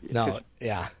 totally. No,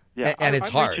 yeah. Yeah, and it's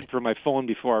hard. I'm reaching for my phone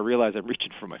before I realize I'm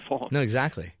reaching for my phone. No,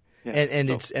 exactly. Yeah,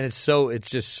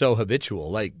 it's just so habitual.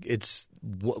 Like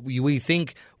we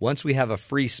think once we have a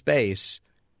free space,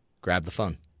 grab the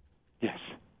phone. Yes.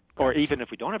 Or even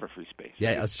if we don't have a free space.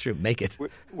 Yeah, that's true. Make it.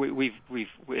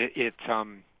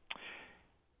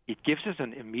 It gives us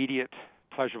an immediate,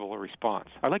 pleasurable response.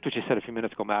 I liked what you said a few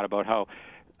minutes ago, Matt, about how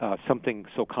something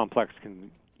so complex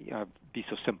can be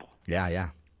so simple. Yeah.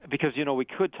 Because, we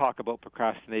could talk about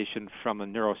procrastination from a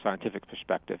neuroscientific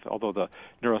perspective. Although the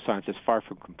neuroscience is far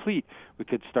from complete, we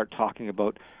could start talking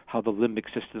about how the limbic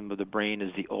system of the brain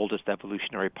is the oldest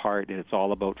evolutionary part, and it's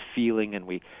all about feeling, and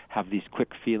we have these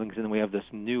quick feelings, and then we have this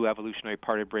new evolutionary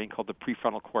part of the brain called the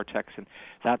prefrontal cortex, and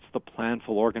that's the planful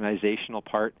organizational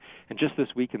part. And just this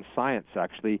week in Science,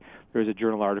 actually, there's a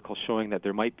journal article showing that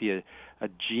there might be a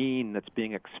gene that's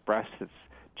being expressed that's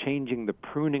changing the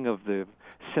pruning of the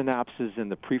synapses in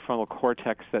the prefrontal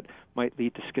cortex that might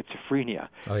lead to schizophrenia.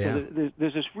 Oh, yeah. So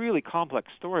there's this really complex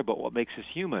story about what makes us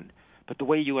human, but the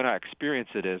way you and I experience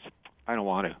it is, I don't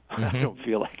want to. Mm-hmm. I don't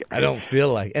feel like it. I don't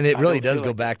feel like it. And it really does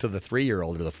go back to the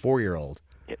 3-year-old or the 4-year-old.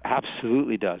 It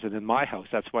absolutely does. And in my house,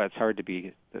 that's why it's hard to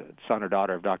be the son or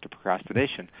daughter of Dr.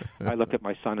 Procrastination. I look at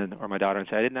my son or my daughter and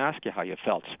say, I didn't ask you how you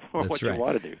felt or what you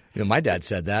want to do. My dad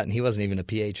said that, and he wasn't even a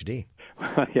PhD.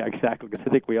 Yeah, exactly. Because I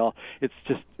think we all, it's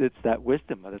that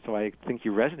wisdom. That's why I think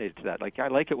you resonated to that. Like, I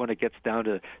like it when it gets down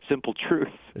to simple truth.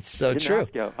 It's so true.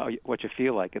 Ask you what you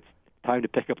feel like. It's time to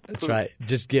pick up the That's right.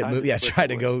 Just get moving. Yeah, try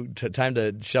to go. Time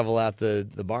to shovel out the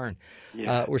barn.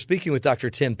 Yeah. We're speaking with Dr.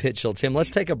 Tim Pychyl. Tim,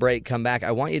 let's take a break. Come back.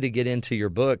 I want you to get into your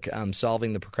book,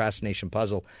 Solving the Procrastination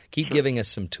Puzzle. Keep giving us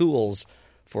some tools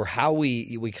for how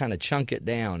we kind of chunk it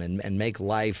down and make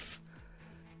life,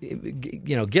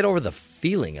 get over the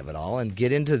feeling of it all and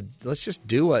get into, let's just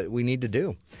do what we need to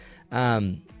do.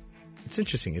 It's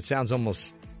interesting. It sounds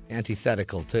almost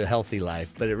antithetical to a healthy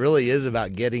life, but it really is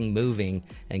about getting moving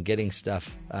and getting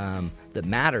stuff that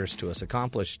matters to us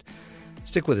accomplished.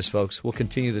 Stick with us, folks. We'll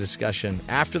continue the discussion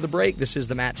after the break. This is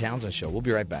the Matt Townsend Show. We'll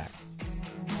be right back.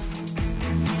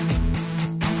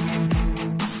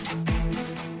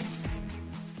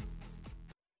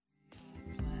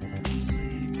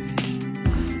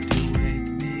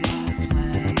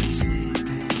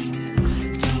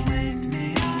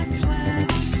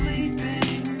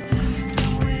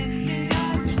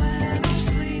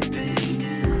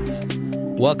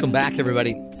 Welcome back,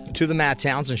 everybody, to the Matt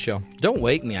Townsend Show. Don't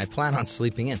wake me. I plan on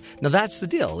sleeping in. Now, that's the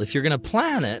deal. If you're going to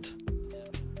plan it,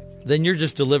 then you're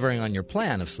just delivering on your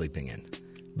plan of sleeping in.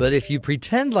 But if you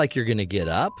pretend like you're going to get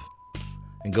up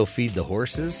and go feed the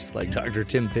horses, like Dr.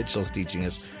 Tim Pychyl's teaching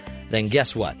us, then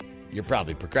guess what? You're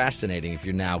probably procrastinating if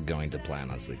you're now going to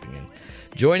plan on sleeping in.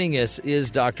 Joining us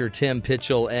is Dr. Tim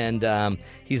Pychyl, and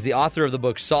he's the author of the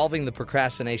book Solving the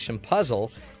Procrastination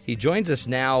Puzzle. He joins us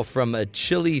now from a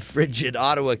chilly, frigid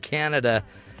Ottawa, Canada.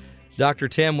 Dr.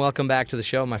 Tim, welcome back to the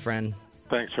show, my friend.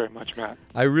 Thanks very much, Matt.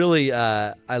 I really,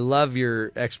 I love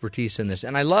your expertise in this.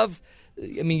 And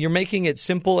you're making it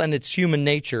simple and it's human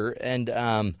nature.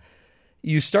 And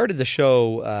you started the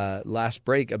show last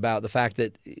break about the fact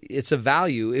that it's a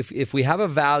value. If we have a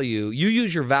value, you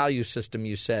use your value system,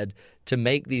 you said, to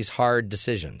make these hard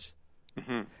decisions.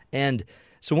 Mm-hmm. And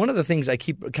so one of the things I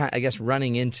keep, I guess,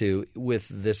 running into with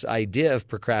this idea of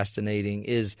procrastinating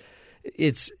is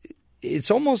it's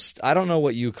almost, I don't know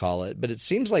what you call it, but it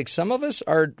seems like some of us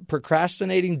are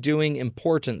procrastinating doing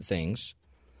important things,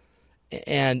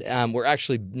 and we're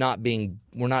actually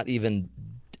we're not even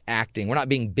acting, we're not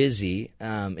being busy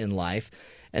in life.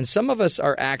 And some of us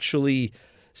are actually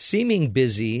seeming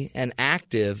busy and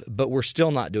active, but we're still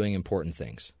not doing important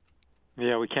things.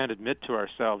 Yeah, we can't admit to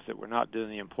ourselves that we're not doing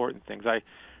the important things. I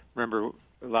remember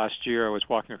last year I was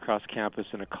walking across campus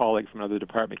and a colleague from another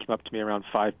department came up to me around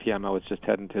 5 p.m. I was just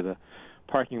heading to the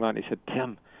parking lot, and he said,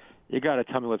 "Tim, you got to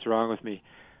tell me what's wrong with me.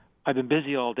 I've been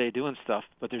busy all day doing stuff,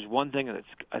 but there's one thing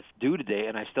that's due today,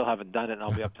 and I still haven't done it, and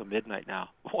I'll be up till midnight now.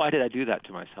 Why did I do that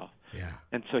to myself?" Yeah.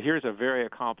 And so here's a very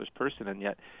accomplished person, and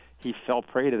yet he fell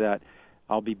prey to that.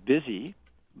 I'll be busy,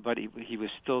 but he was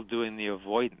still doing the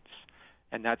avoidance.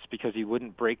 And that's because he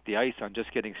wouldn't break the ice on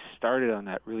just getting started on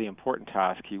that really important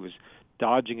task. He was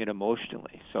dodging it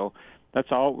emotionally. So that's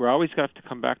all. We're always going to have to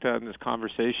come back to that in this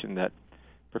conversation, that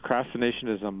procrastination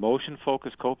is an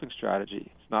emotion-focused coping strategy.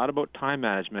 It's not about time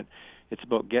management. It's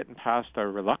about getting past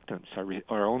our reluctance,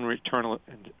 our own internal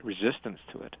resistance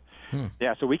to it.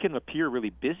 Yeah, so we can appear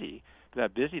really busy, but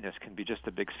that busyness can be just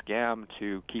a big scam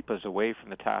to keep us away from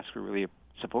the task we're really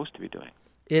supposed to be doing.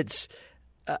 It's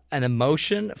an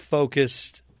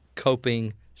emotion-focused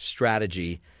coping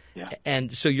strategy. Yeah.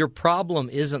 And so your problem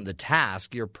isn't the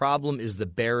task. Your problem is the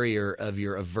barrier of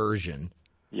your aversion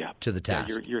to the task.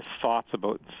 Yeah, your thoughts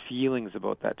about, feelings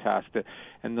about that task.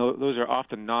 And those are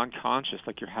often non-conscious,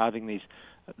 like you're having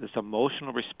this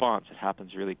emotional response that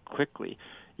happens really quickly.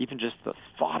 Even just the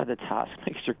thought of the task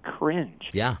makes you cringe.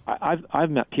 Yeah. I've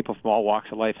met people from all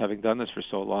walks of life, having done this for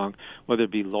so long, whether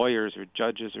it be lawyers or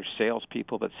judges or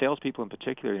salespeople, but salespeople in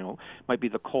particular, might be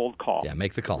the cold call. Yeah,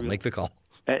 make the call.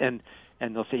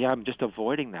 And they'll say, "Yeah, I'm just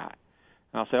avoiding that."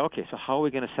 And I'll say, "Okay, so how are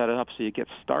we going to set it up so you get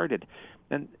started?"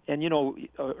 And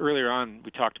earlier on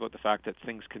we talked about the fact that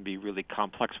things can be really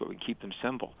complex, but we can keep them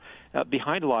simple.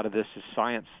 Behind a lot of this is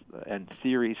science and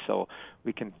theory, so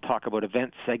we can talk about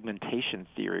event segmentation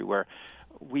theory, where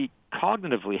we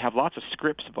cognitively have lots of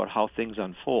scripts about how things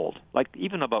unfold, like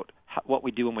even about what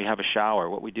we do when we have a shower,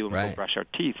 what we do when we brush our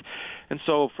teeth. And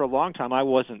so for a long time I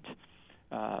wasn't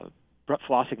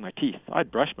flossing my teeth.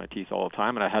 I'd brush my teeth all the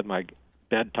time, and I had my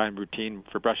bedtime routine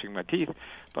for brushing my teeth,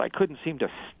 but I couldn't seem to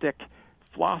stick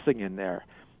flossing in there.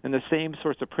 And the same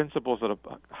sorts of principles of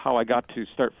how I got to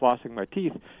start flossing my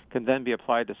teeth can then be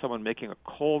applied to someone making a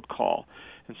cold call.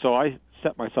 And so I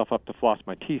set myself up to floss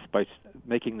my teeth by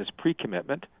making this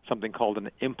pre-commitment, something called an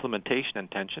implementation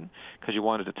intention, because you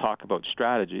wanted to talk about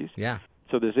strategies. Yeah.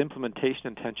 So this implementation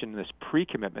intention, this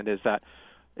pre-commitment, is that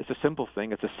it's a simple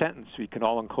thing. It's a sentence we can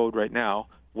all encode right now: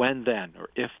 when then, or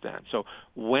if then. So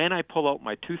when I pull out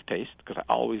my toothpaste, because I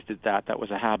always did that, that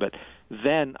was a habit,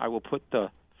 then I will put the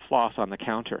floss on the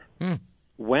counter.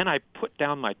 When I put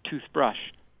down my toothbrush,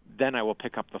 then I will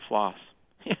pick up the floss.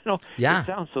 It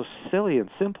sounds so silly and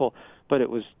simple, but it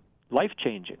was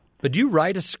life-changing. But do you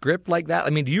write a script like that? I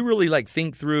mean, do you really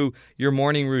think through your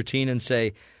morning routine and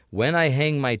say, when I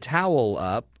hang my towel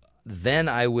up, then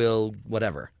I will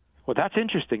whatever? Well, that's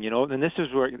interesting, and this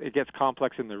is where it gets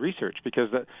complex in the research, because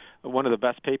one of the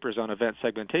best papers on event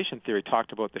segmentation theory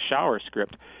talked about the shower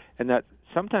script, and that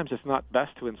sometimes it's not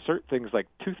best to insert things like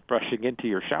toothbrushing into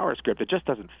your shower script. It just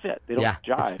doesn't fit. They don't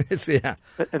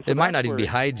jive. It might not even be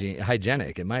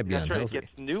hygienic. It might be unhealthy. Right.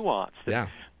 It gets nuanced. Yeah.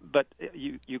 But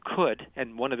you could,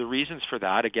 and one of the reasons for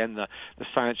that, again, the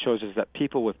science shows, is that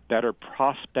people with better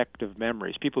prospective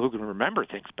memories, people who can remember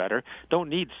things better, don't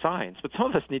need signs. But some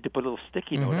of us need to put a little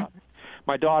sticky note up.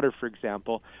 My daughter, for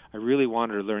example, I really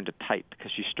wanted her to learn to type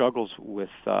because she struggles with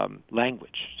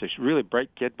language. So she's a really bright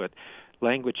kid, but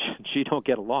language, she don't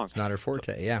get along. It's not her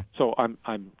forte, yeah. So I'm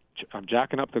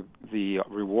jacking up the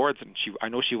rewards, and I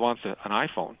know she wants an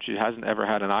iPhone. She hasn't ever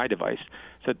had an iDevice.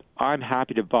 Said, I'm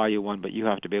happy to buy you one, but you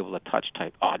have to be able to touch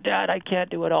type. Oh, Dad, I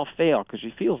can't do it. I'll fail, because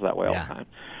she feels that way all the time.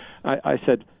 I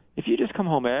said, if you just come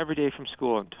home every day from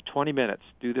school and 20 minutes,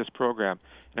 do this program,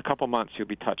 in a couple months you'll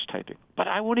be touch typing. But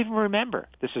I won't even remember.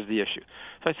 This is the issue.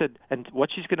 So I said, and what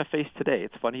she's going to face today,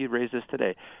 it's funny you raised this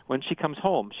today, when she comes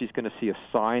home, she's going to see a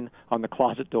sign on the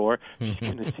closet door. She's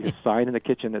going to see a sign in the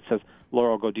kitchen that says,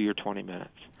 Laurel, go do your 20 minutes.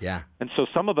 Yeah. And so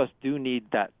some of us do need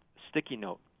that sticky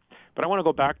note. But I want to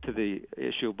go back to the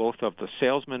issue both of the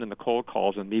salesman and the cold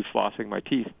calls and me flossing my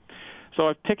teeth. So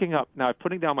I'm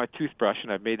putting down my toothbrush,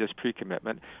 and I've made this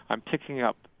pre-commitment. I'm picking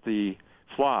up the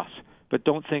floss, but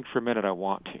don't think for a minute I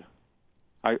want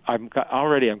to. I'm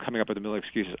coming up with a million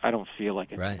excuses. I don't feel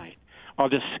like it tonight. I'll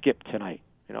just skip tonight.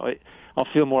 I'll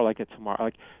feel more like it tomorrow.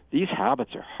 Like, these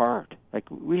habits are hard.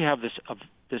 Like, we have this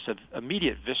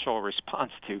immediate visceral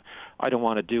response to, I don't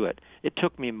want to do it. It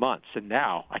took me months, and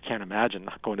now I can't imagine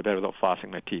not going to bed without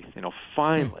flossing my teeth.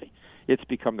 Finally, it's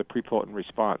become the prepotent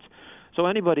response. So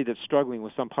anybody that's struggling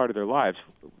with some part of their lives,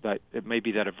 that it may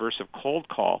be that aversive cold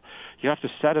call, you have to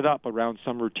set it up around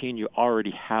some routine you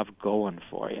already have going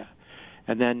for you,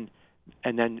 and then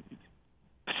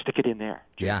stick it in there.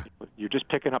 Yeah. You're just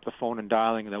picking up the phone and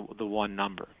dialing the one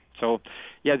number. So,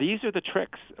 these are the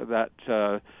tricks that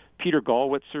Peter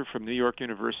Gallwitzer from New York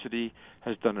University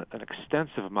has done an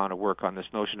extensive amount of work on this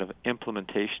notion of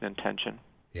implementation intention.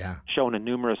 Yeah. Shown in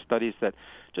numerous studies that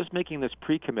just making this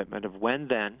pre-commitment of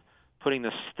when-then, putting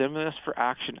the stimulus for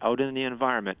action out in the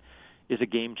environment is a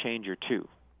game changer too,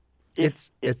 if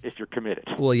you're committed.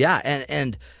 Well, yeah,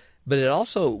 but it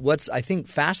also, what's I think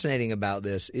fascinating about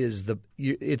this is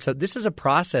this is a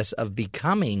process of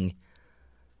becoming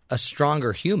a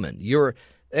stronger human.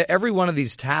 Every one of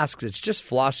these tasks, it's just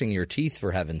flossing your teeth,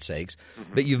 for heaven's sakes,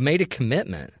 but you've made a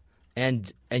commitment.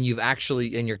 And you've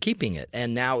actually, and you're keeping it,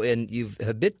 and now you've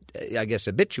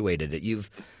habituated it.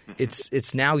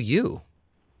 It's now you.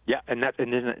 Yeah, and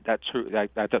isn't that true? The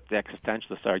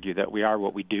existentialists argue that we are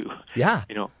what we do. Yeah.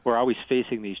 We're always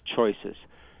facing these choices.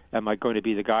 Am I going to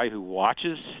be the guy who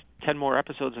watches 10 more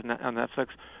episodes on Netflix,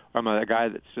 or am I the guy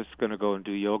that's just going to go and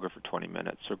do yoga for 20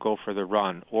 minutes, or go for the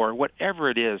run, or whatever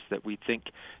it is that we think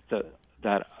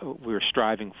that we're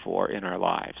striving for in our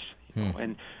lives?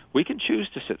 And we can choose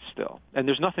to sit still, and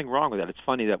there's nothing wrong with that. It's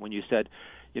funny that when you said,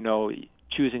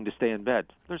 choosing to stay in bed,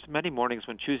 there's many mornings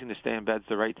when choosing to stay in bed is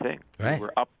the right thing. Right. You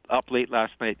were up late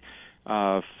last night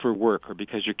for work, or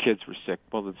because your kids were sick.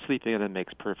 Well, then sleeping in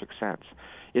makes perfect sense.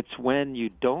 It's when you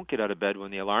don't get out of bed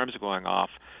when the alarms are going off,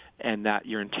 and that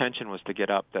your intention was to get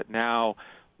up, that now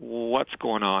what's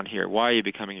going on here? Why are you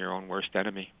becoming your own worst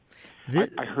enemy?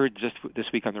 I heard just this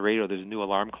week on the radio there's a new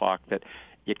alarm clock that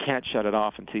you can't shut it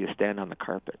off until you stand on the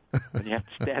carpet. And you have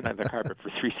to stand on the carpet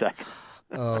for 3 seconds.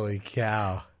 Holy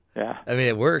cow. Yeah. I mean,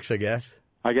 it works, I guess.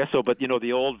 I guess so, but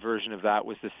the old version of that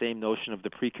was the same notion of the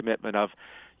pre-commitment of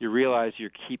you realize you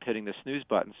keep hitting the snooze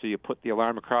button, so you put the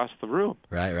alarm across the room.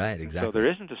 Right, exactly. So there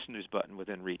isn't a snooze button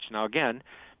within reach. Now, again,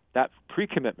 that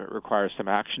pre-commitment requires some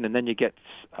action, and then you get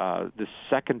the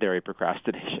secondary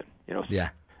procrastination. Yeah.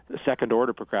 The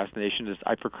second-order procrastination is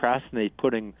I procrastinate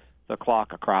putting the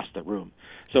clock across the room.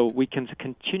 So we can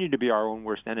continue to be our own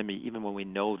worst enemy even when we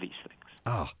know these things.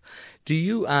 Oh, do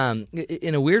you,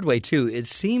 in a weird way too, it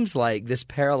seems like this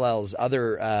parallels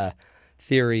other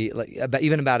theory,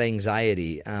 even about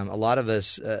anxiety. A lot of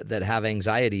us that have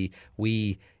anxiety,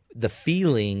 we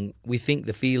think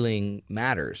the feeling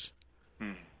matters.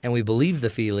 And we believe the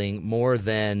feeling more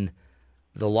than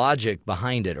the logic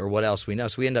behind it or what else we know.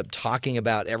 So we end up talking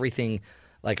about everything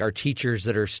like our teachers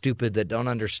that are stupid, that don't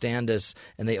understand us,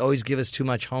 and they always give us too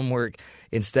much homework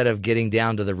instead of getting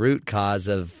down to the root cause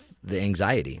of the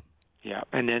anxiety. Yeah,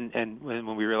 and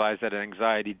when we realize that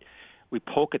anxiety we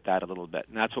poke at that a little bit,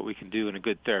 and that's what we can do in a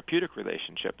good therapeutic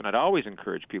relationship. And I'd always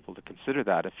encourage people to consider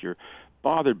that if you're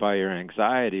bothered by your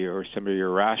anxiety or some of your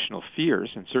irrational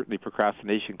fears, and certainly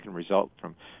procrastination can result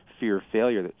from fear of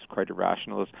failure that's quite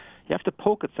irrational, is you have to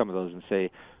poke at some of those and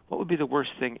say, what would be the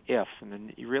worst thing if? And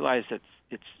then you realize that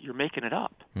you're making it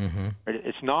up. Mm-hmm. Right?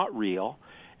 It's not real.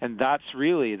 And that's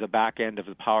really the back end of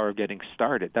the power of getting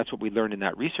started. That's what we learned in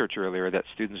that research earlier, that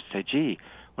students say, gee,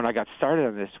 when I got started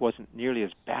on this, it wasn't nearly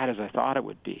as bad as I thought it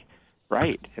would be.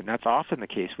 Right. And that's often the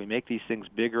case. We make these things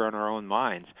bigger in our own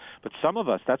minds. But some of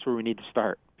us, that's where we need to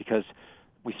start, because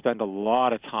we spend a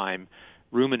lot of time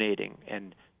ruminating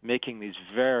and making these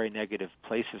very negative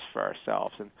places for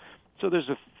ourselves. And so there's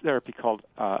a therapy called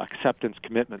acceptance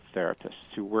commitment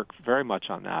therapists who work very much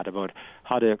on that, about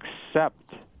how to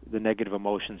accept the negative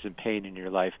emotions and pain in your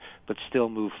life, but still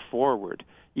move forward,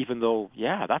 even though,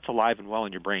 that's alive and well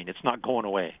in your brain. It's not going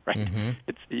away, right?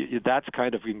 Mm-hmm. That's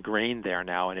kind of ingrained there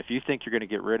now, and if you think you're going to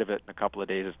get rid of it in a couple of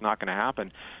days, it's not going to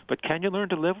happen. But can you learn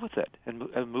to live with it and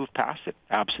move past it?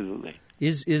 Absolutely.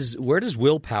 Where does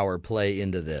willpower play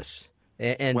into this?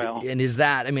 And is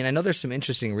that, I mean, I know there's some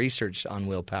interesting research on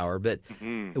willpower, but I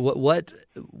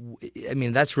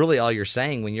mean, that's really all you're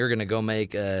saying when you're going to go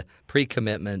make a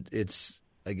pre-commitment. It's,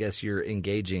 I guess, you're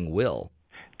engaging will.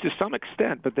 To some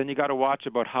extent, but then you got to watch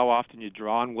about how often you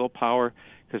draw on willpower,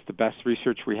 because the best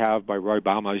research we have by Roy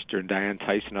Baumeister and Diane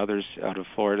Tice and others out of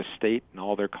Florida State and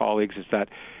all their colleagues is that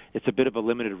it's a bit of a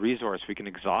limited resource. We can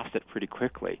exhaust it pretty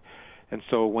quickly. And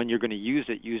so when you're going to use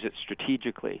it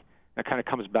strategically. That kind of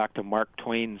comes back to Mark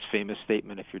Twain's famous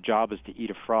statement, if your job is to eat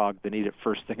a frog, then eat it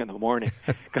first thing in the morning,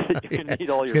 because you can eat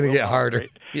all your It's going to get harder.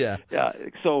 Right? Yeah.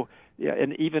 So,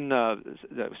 and even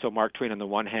so Mark Twain on the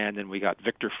one hand, and we got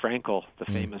Viktor Frankl, the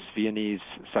famous Viennese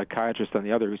psychiatrist, on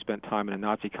the other, who spent time in a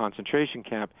Nazi concentration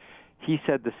camp. He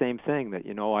said the same thing, that,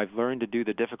 I've learned to do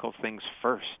the difficult things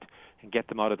first and get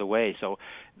them out of the way. So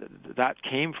that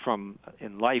came from,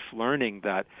 in life, learning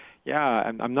that,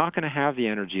 I'm not going to have the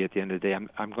energy at the end of the day.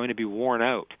 I'm going to be worn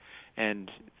out. And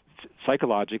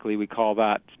psychologically, we call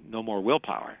that no more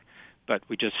willpower, but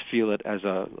we just feel it as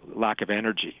a lack of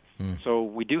energy. So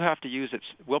we do have to use it.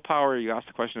 Willpower, you asked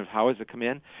the question of how does it come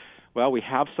in? Well, we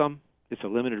have some. It's a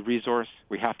limited resource.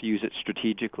 We have to use it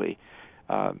strategically.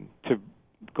 To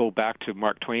go back to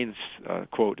Mark Twain's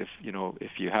quote, if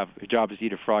your job is to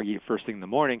eat a frog, eat it first thing in the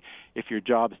morning. If your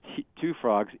job is to eat two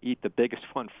frogs, eat the biggest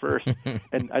one first.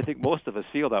 And I think most of us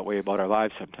feel that way about our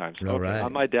lives sometimes. Right.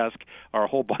 On my desk are a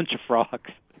whole bunch of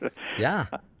frogs. Yeah.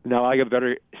 Now I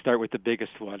better start with the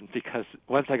biggest one, because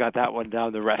once I got that one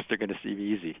down, the rest are going to seem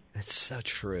easy. That's so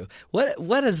true. What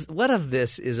of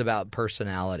this is about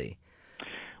personality?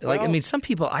 Like, I mean, some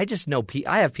people, I just know,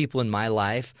 I have people in my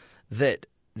life that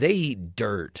they eat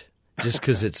dirt just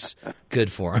because it's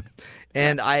good for them.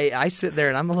 And I sit there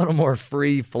and I'm a little more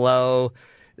free flow.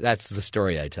 That's the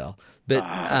story I tell.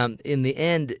 But in the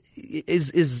end,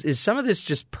 is some of this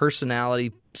just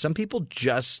personality? Some people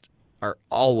just are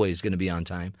always going to be on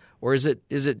time, or is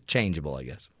it changeable, I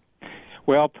guess?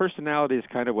 Well, personality is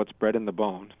kind of what's bred in the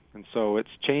bone, and so it's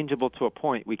changeable to a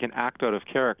point. We can act out of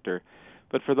character.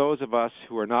 But for those of us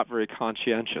who are not very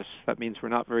conscientious, that means we're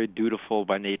not very dutiful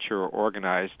by nature or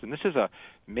organized. And this is a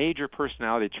major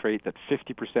personality trait that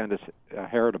 50% is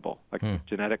heritable. Like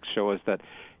genetics show us that,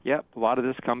 a lot of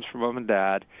this comes from mom and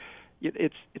dad.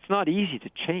 It's not easy to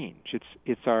change.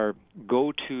 It's our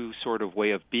go-to sort of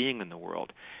way of being in the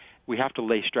world. We have to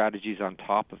lay strategies on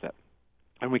top of it.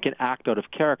 And we can act out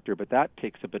of character, but that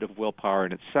takes a bit of willpower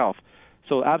in itself.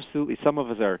 So absolutely, some of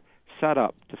us are set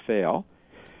up to fail.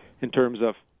 In terms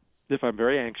of, if I'm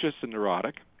very anxious and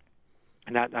neurotic,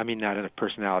 and that, I mean that in a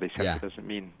personality sense. It doesn't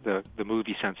mean the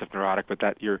movie sense of neurotic, but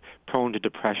that you're prone to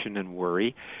depression and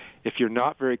worry. If you're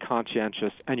not very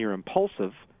conscientious and you're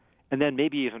impulsive, and then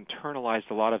maybe you've internalized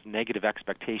a lot of negative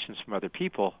expectations from other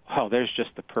people, there's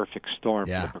just the perfect storm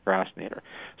for the procrastinator.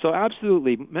 So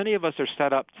absolutely, many of us are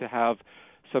set up to have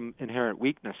some inherent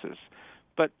weaknesses,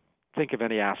 but think of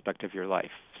any aspect of your life.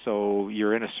 So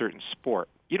you're in a certain sport.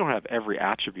 You don't have every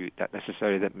attribute that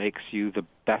makes you the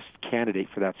best candidate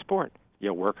for that sport.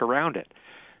 You work around it.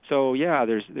 So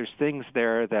there's things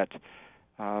there that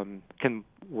can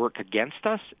work against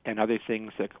us, and other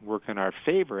things that can work in our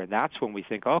favor. And that's when we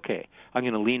think, okay, I'm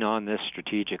going to lean on this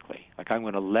strategically. Like, I'm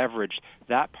going to leverage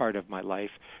that part of my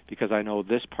life because I know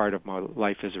this part of my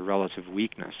life is a relative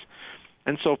weakness.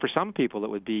 And so for some people,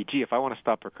 it would be, if I want to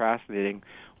stop procrastinating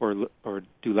or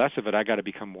do less of it, I got to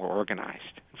become more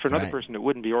organized. For another person, it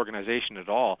wouldn't be organization at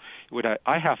all.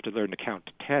 I have to learn to count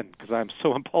to 10 because I'm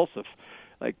so impulsive.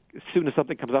 Like, as soon as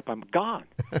something comes up, I'm gone.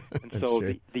 And so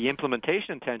the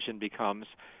implementation intention becomes,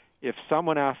 if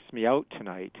someone asks me out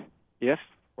tonight, if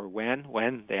or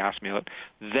when they ask me out,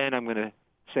 then I'm going to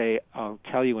say, I'll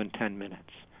tell you in 10 minutes.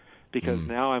 Because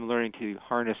now I'm learning to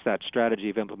harness that strategy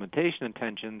of implementation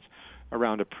intentions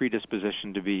around a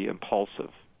predisposition to be impulsive.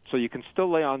 So you can still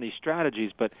lay on these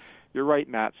strategies, but you're right,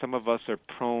 Matt, some of us are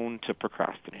prone to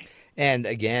procrastinate. And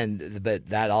again, but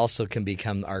that also can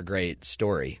become our great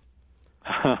story.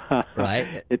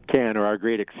 Right? It can, or our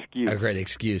great excuse. Our great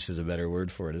excuse is a better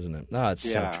word for it, isn't it? No, it's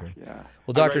so true. Yeah.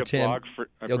 Well, Dr. Tim,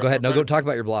 go ahead. No, go talk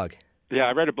about your blog. Yeah,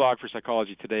 I read a blog for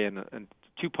Psychology Today, and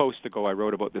 2 posts ago I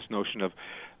wrote about this notion of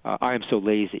I am so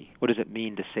lazy. What does it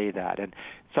mean to say that? And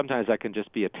sometimes that can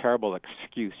just be a terrible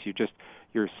excuse.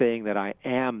 You're saying that I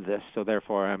am this, so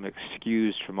therefore I'm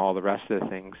excused from all the rest of the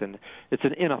things. And it's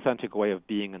an inauthentic way of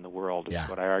being in the world, is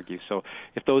what I argue. So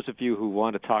if those of you who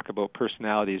want to talk about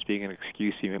personality as being an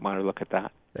excuse, you might want to look at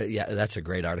that. Yeah, that's a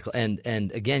great article. And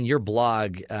again, your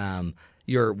blog,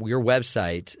 your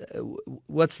website,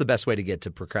 what's the best way to get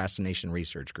to Procrastination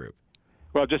Research Group?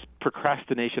 Well, just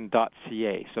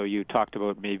procrastination.ca. So you talked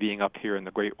about me being up here in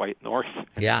the Great White North.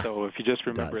 Yeah. So if you just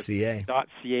remember .ca.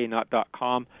 .ca, not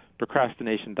 .com,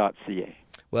 procrastination.ca.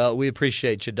 Well, we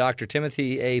appreciate you, Dr.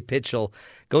 Timothy A. Pychyl.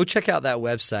 Go check out that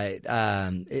website.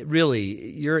 It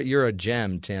really, you're a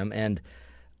gem, Tim. And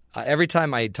every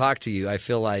time I talk to you, I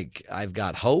feel like I've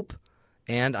got hope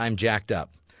and I'm jacked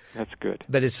up. That's good.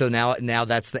 But it's so now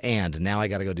that's the and. Now I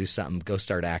got to go do something. Go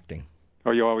start acting. Oh,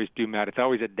 you always do, Matt. It's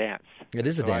always a dance. It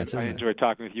is a dance, isn't it? I enjoy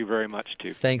talking with you very much,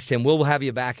 too. Thanks, Tim. We'll have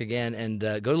you back again, and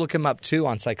go look him up, too,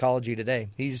 on Psychology Today.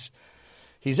 He's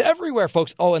everywhere,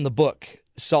 folks. Oh, and the book,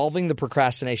 Solving the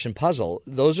Procrastination Puzzle.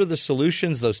 Those are the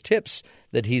solutions, those tips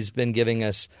that he's been giving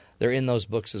us. They're in those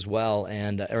books as well,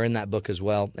 and are in that book as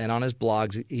well. And on his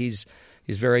blogs, he's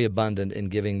very abundant in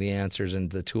giving the answers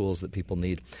and the tools that people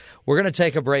need. We're going to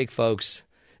take a break, folks.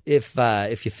 If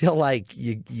you feel like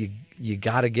you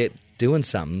got to get doing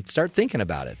something, start thinking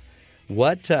about it.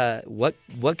 What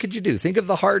could you do? Think of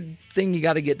the hard thing you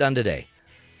got to get done today.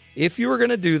 If you were going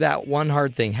to do that one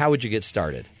hard thing, how would you get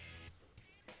started?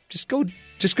 Just go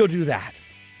do that.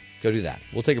 Go do that.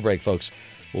 We'll take a break, folks.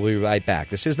 We'll be right back.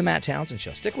 This is the Matt Townsend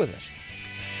Show. Stick with us.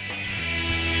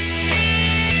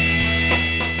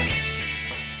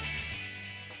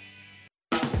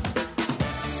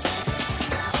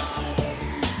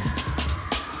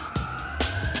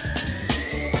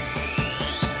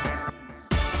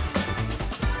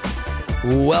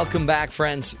 Welcome back,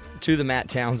 friends, to the Matt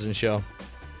Townsend Show.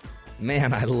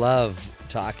 Man, I love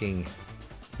talking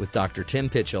with Dr. Tim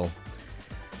Pychyl.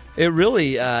 It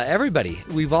really, everybody,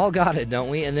 we've all got it, don't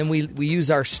we? And then we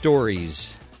use our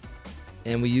stories,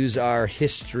 and we use our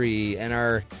history and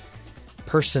our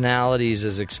personalities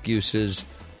as excuses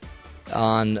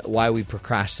on why we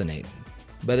procrastinate.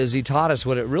 But as he taught us,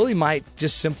 what it really might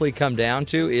just simply come down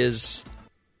to is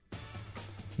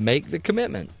make the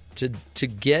commitment to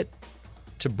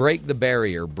break the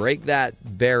barrier, break that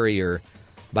barrier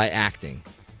by acting.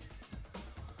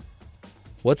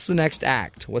 What's the next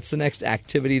act? What's the next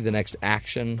activity, the next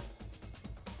action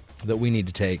that we need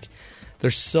to take?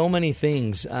 There's so many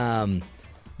things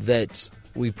that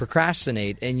we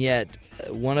procrastinate, and yet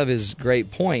one of his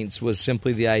great points was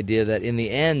simply the idea that in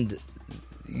the end,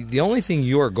 the only thing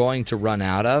you are going to run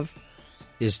out of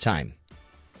is time.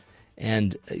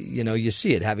 And, you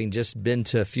see it. Having just been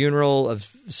to a funeral of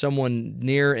someone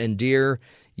near and dear,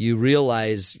 you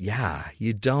realize,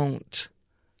 you don't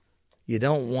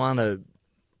want to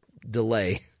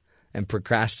delay and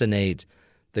procrastinate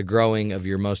the growing of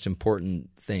your most important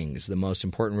things, the most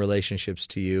important relationships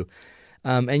to you.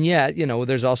 And yet,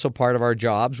 there's also part of our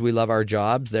jobs. We love our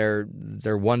jobs. They're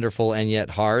wonderful and yet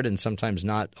hard, and sometimes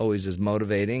not always as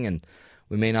motivating, and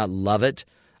we may not love it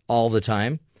all the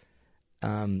time.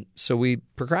 So we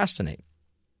procrastinate,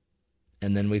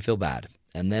 and then we feel bad.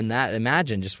 And then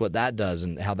imagine just what that does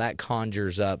and how that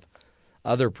conjures up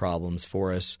other problems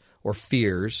for us or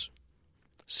fears.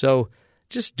 So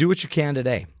just do what you can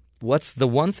today. What's the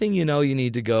one thing you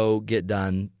need to go get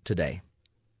done today?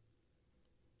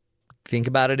 Think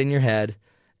about it in your head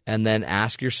and then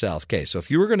ask yourself, okay, so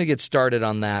if you were going to get started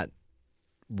on that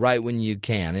right when you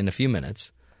can in a few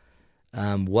minutes,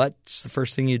 what's the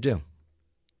first thing you do?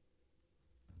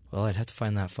 Well, I'd have to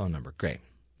find that phone number. Great.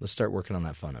 Let's start working on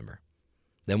that phone number.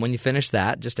 Then when you finish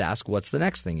that, just ask, what's the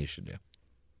next thing you should do?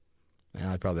 Well,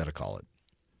 I probably ought to call it.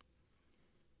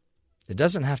 It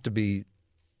doesn't have to be,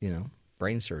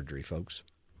 brain surgery, folks.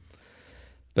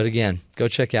 But again, go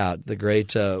check out the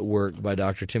great work by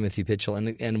Dr. Timothy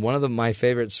Pychyl. And one of my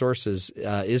favorite sources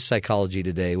is Psychology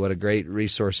Today. What a great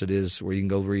resource it is where you can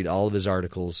go read all of his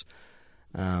articles.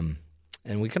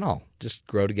 and we can all just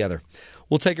grow together.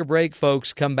 We'll take a break,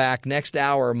 folks. Come back next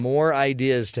hour. More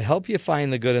ideas to help you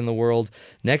find the good in the world.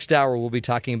 Next hour, we'll be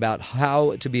talking about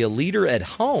how to be a leader at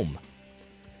home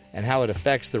and how it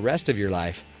affects the rest of your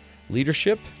life.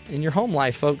 Leadership in your home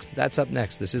life, folks. That's up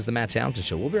next. This is the Matt Townsend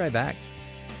Show. We'll be right back.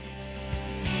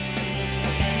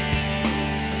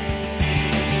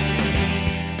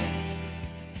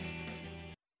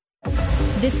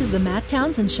 This is the Matt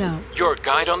Townsend Show. Your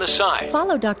guide on the side.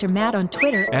 Follow Dr. Matt on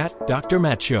Twitter At Dr.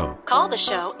 Matt Show. Call the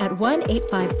show at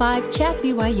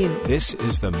 1-855-CHAT-BYU. This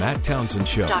is the Matt Townsend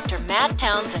Show. Dr. Matt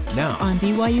Townsend Now on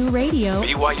BYU Radio.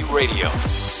 BYU Radio.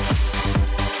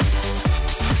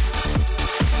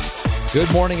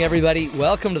 Good morning, everybody.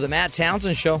 Welcome to the Matt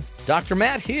Townsend Show. Dr.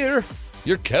 Matt here,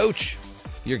 your coach,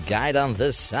 your guide on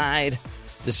this side.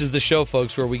 This is the show,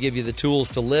 folks, where we give you the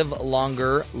tools to live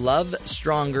longer, love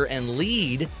stronger, and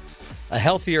lead a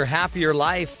healthier, happier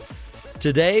life.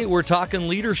 Today, we're talking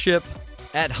leadership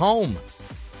at home.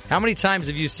 How many times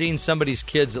have you seen somebody's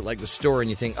kids at like the store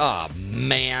and you think, oh,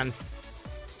 man,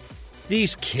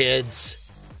 these kids.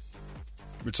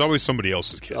 It's always somebody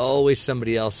else's kids. It's always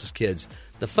somebody else's kids.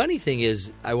 The funny thing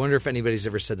is, I wonder if anybody's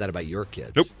ever said that about your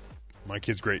kids. Nope. My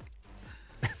kid's great.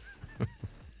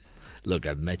 Look,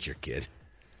 I've met your kid.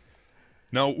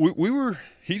 No, we were.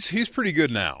 He's pretty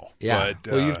good now. Yeah.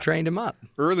 But, well, you've trained him up.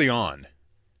 Early on,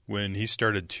 when he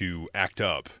started to act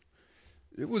up,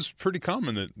 it was pretty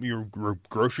common that you were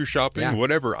grocery shopping,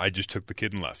 whatever. I just took the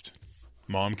kid and left.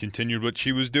 Mom continued what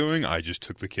she was doing. I just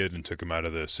took the kid and took him out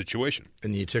of the situation.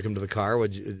 And you took him to the car.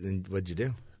 What'd you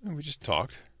do? We just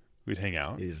talked. We'd hang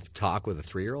out. You'd talk with a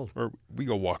 3-year-old? Or we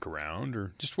go walk around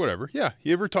or just whatever. Yeah.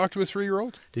 You ever talk to a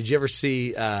 3-year-old? Did you ever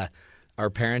see our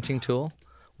parenting tool?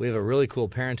 We have a really cool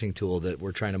parenting tool that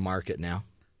we're trying to market now.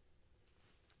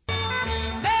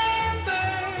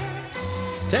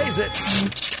 Tase it.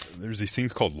 There's these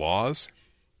things called laws.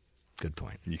 Good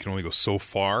point. You can only go so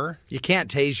far. You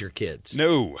can't tase your kids.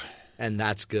 No. And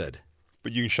that's good.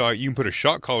 But you can put a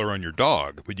shock collar on your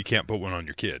dog, but you can't put one on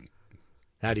your kid.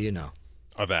 How do you know?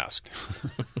 I've asked.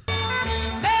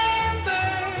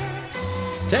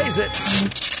 Tase it.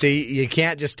 See, you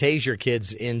can't just tase your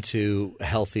kids into a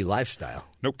healthy lifestyle.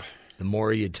 Nope. The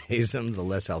more you tase them, the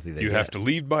less healthy they get. You have to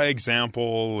lead by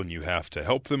example, and you have to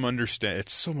help them understand.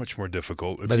 It's so much more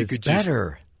difficult. But it's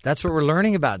better. That's what we're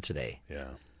learning about today. Yeah.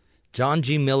 John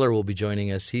G. Miller will be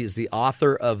joining us. He is the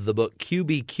author of the book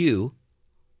QBQ.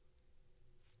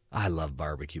 I love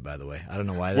barbecue, by the way. I don't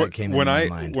know why that came into my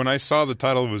mind. When I saw the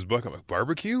title of his book, I'm like,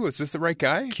 barbecue? Is this the right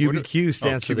guy? QBQ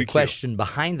stands for the question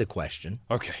behind the question.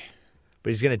 Okay. But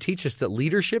he's going to teach us that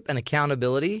leadership and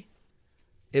accountability,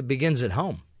 it begins at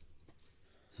home.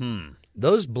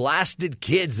 Those blasted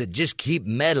kids that just keep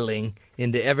meddling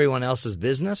into everyone else's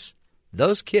business,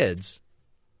 those kids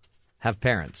have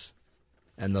parents.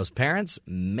 And those parents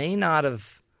may not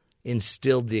have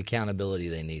instilled the accountability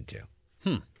they need to.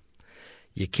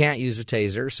 You can't use a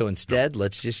taser, so instead,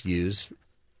 let's just use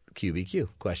QBQ,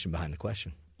 question behind the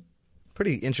question.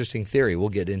 Pretty interesting theory we'll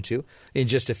get into in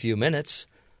just a few minutes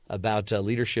about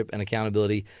leadership and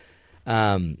accountability.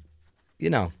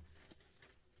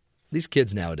 These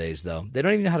kids nowadays, though, they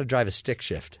don't even know how to drive a stick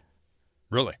shift.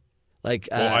 Really? Like,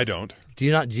 well, I don't.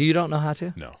 You don't know how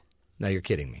to? No. No, you're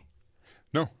kidding me.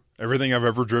 No. Everything I've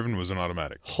ever driven was an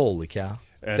automatic. Holy cow.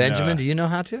 And, Benjamin, do you know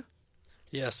how to?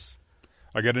 Yes.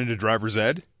 I got into driver's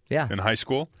ed in high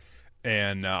school,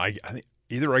 and I think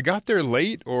either I got there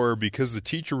late or because the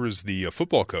teacher was the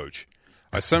football coach,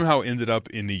 I somehow ended up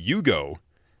in the Yugo.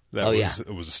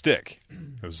 It was a stick.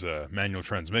 It was a manual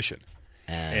transmission.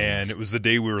 And it was the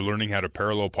day we were learning how to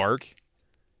parallel park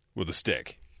with a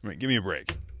stick. I mean, give me a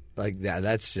break. Like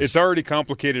that's just... It's already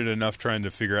complicated enough trying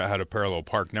to figure out how to parallel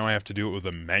park. Now I have to do it with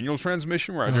a manual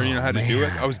transmission where I don't even know how to do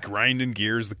it. I was grinding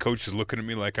gears. The coach is looking at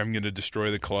me like I'm going to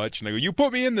destroy the clutch. And I go, you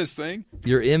put me in this thing.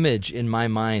 Your image in my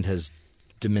mind has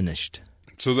diminished.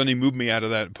 So then he moved me out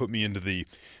of that and put me into the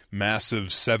massive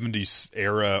 70s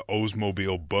era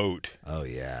Oldsmobile boat. Oh,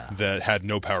 yeah. That had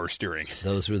no power steering.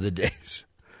 Those were the days.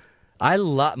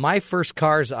 My first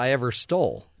cars I ever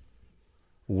stole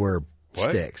were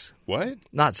sticks. What?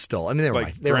 Not stole. I mean,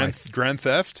 they were grand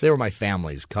theft? They were my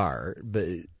family's car, but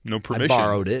no permission. I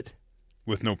borrowed it.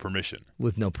 With no permission.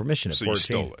 With no permission at 14. So you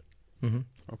stole it. Mm-hmm.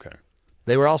 Okay.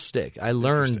 They were all stick. I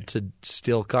learned to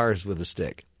steal cars with a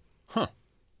stick. Huh.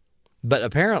 But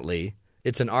apparently,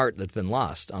 it's an art that's been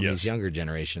lost on these younger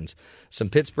generations. Some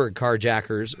Pittsburgh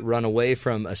carjackers run away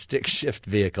from a stick shift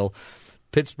vehicle.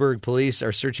 Pittsburgh police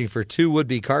are searching for 2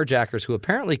 would-be carjackers who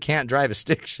apparently can't drive a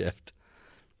stick shift.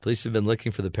 Police have been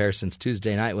looking for the pair since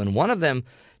Tuesday night when one of them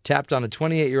tapped on a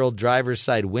 28-year-old driver's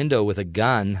side window with a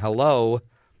gun. Hello.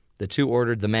 The two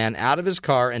ordered the man out of his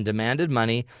car and demanded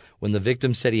money. When the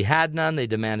victim said he had none, they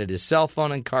demanded his cell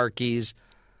phone and car keys.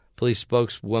 Police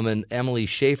spokeswoman Emily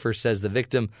Schaefer says the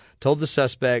victim told the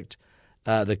suspect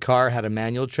the car had a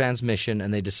manual transmission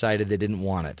and they decided they didn't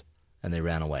want it, and they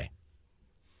ran away.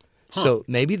 So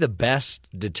maybe the best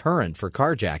deterrent for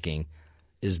carjacking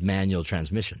is manual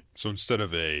transmission. So instead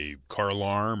of a car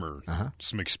alarm or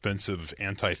some expensive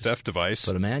anti-theft device,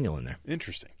 put a manual in there.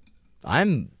 Interesting.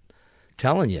 I'm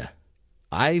telling you,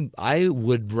 I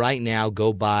would right now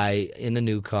go buy in a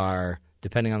new car,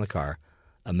 depending on the car,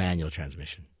 a manual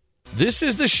transmission. This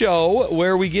is the show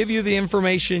where we give you the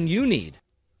information you need.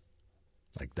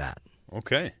 Like that.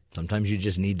 Okay. Sometimes you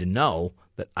just need to know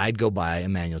that I'd go buy a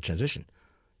manual transmission.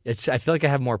 I feel like I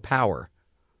have more power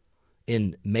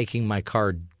in making my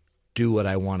car do what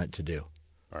I want it to do.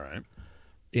 All right.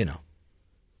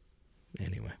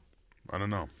 Anyway. I don't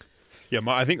know. Yeah,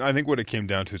 I think what it came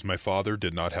down to is my father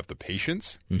did not have the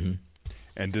patience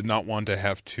and did not want to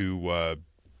have to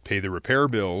pay the repair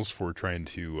bills for trying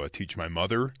to teach my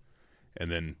mother and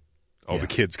then all the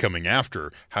kids coming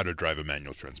after how to drive a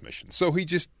manual transmission. So he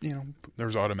just, there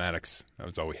was automatics. That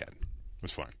was all we had. It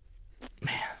was fine.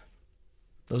 Man,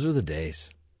 those are the days.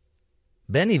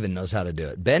 Ben even knows how to do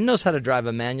it. Ben knows how to drive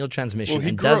a manual transmission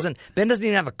Ben doesn't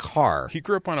even have a car. He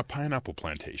grew up on a pineapple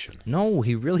plantation. No,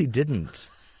 he really didn't.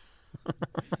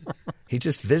 He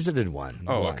just visited one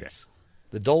once. Okay.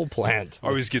 The Dole plant. I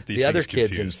always get these the things other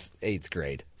kids confused. in 8th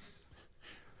grade.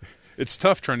 It's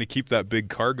tough trying to keep that big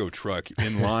cargo truck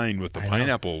in line with the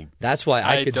pineapple. That's why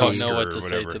I don't know what to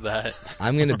say to that.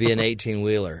 I'm going to be an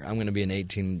 18-wheeler. I'm going to be an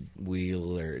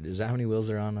 18-wheeler. Is that how many wheels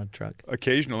are on a truck?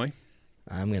 Occasionally.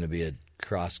 I'm going to be a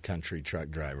cross-country truck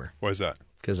driver. Why is that?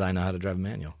 Because I know how to drive a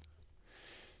manual.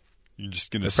 You're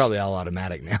just going to. They're probably all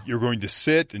automatic now. You're going to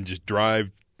sit and just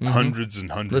drive hundreds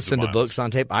and hundreds listen of miles. to books on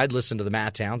tape. I'd listen to the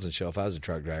Matt Townsend show if I was a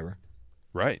truck driver.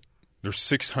 Right. There's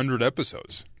 600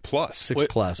 episodes plus. 6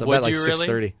 plus. I bet like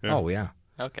 630. Really? Yeah. Oh, yeah.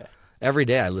 Okay. Every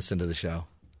day I listen to the show.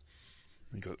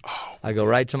 He goes, I go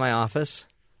right to my office.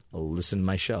 I'll listen to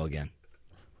my show again.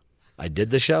 I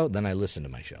did the show, then I listened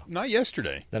to my show. Not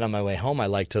yesterday. Then on my way home, I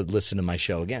like to listen to my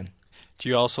show again. Do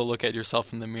you also look at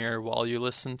yourself in the mirror while you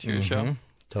listen to your show?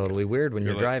 Totally weird when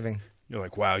you're driving. You're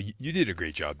like, wow, you did a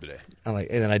great job today. And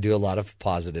then I do a lot of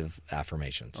positive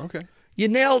affirmations. Okay. You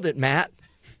nailed it, Matt.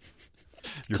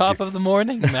 Top of the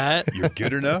morning, Matt. You're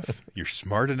good enough. You're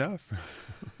smart enough.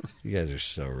 You guys are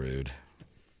so rude.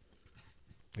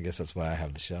 I guess that's why I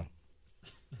have the show.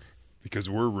 Because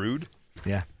we're rude?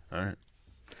 Yeah. All right.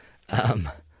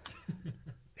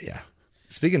 Yeah.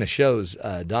 Speaking of shows,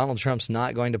 Donald Trump's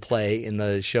not going to play in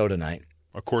the show tonight.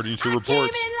 According to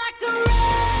reports.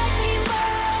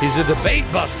 He's a debate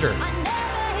buster.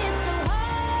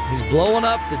 He's blowing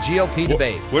up the GOP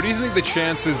debate. What do you think the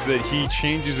chances that he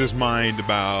changes his mind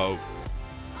about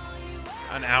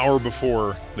an hour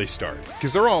before they start?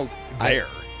 Because they're all there.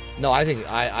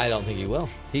 I don't think he will.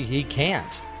 He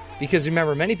can't. Because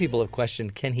remember, many people have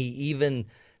questioned, can he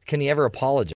ever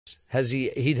apologize?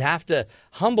 He'd have to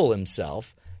humble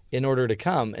himself in order to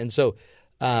come. And so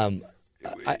I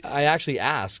actually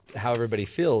asked how everybody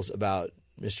feels about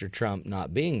Mr. Trump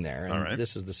not being there. And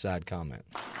this is the sad comment.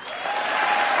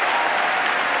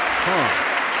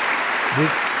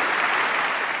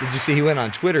 Did you see he went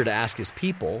on Twitter to ask his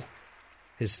people,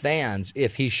 his fans,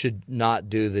 if he should not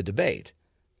do the debate?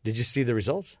 Did you see the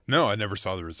results? No, I never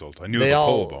saw the result. I knew the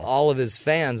poll though. All of his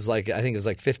fans, I think it was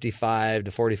 55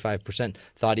 to 45%,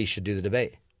 thought he should do the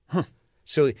debate. Huh.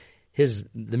 So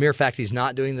the mere fact he's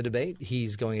not doing the debate,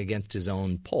 he's going against his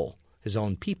own poll, his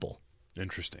own people.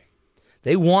 Interesting.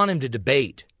 They want him to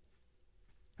debate.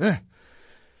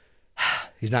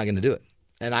 He's not going to do it.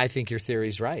 And I think your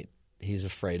theory's right. He's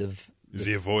afraid of. Is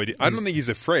he avoiding? I don't think he's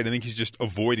afraid. I think he's just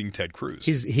avoiding Ted Cruz.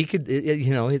 He's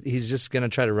just going to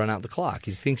try to run out the clock.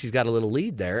 He thinks he's got a little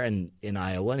lead there in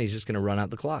Iowa, and he's just going to run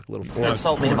out the clock. A little forward.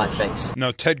 Insult me to my face.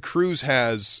 Now, Ted Cruz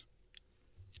has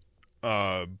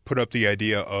put up the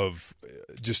idea of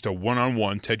just a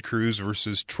one-on-one Ted Cruz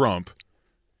versus Trump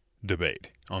debate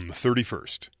on the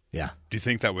 31st. Yeah. Do you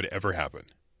think that would ever happen?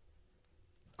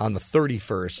 On the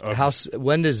 31st.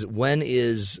 When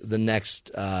is the next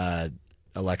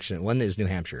election? When is New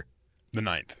Hampshire? The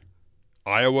 9th.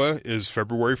 Iowa is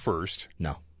February 1st.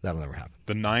 No, that'll never happen.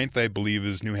 The 9th, I believe,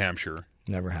 is New Hampshire.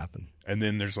 Never happen. And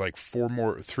then there's 3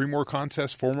 more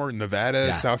contests, 4 more,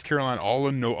 Nevada, South Carolina, all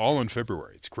in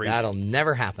February. It's crazy. That'll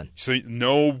never happen. So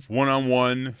no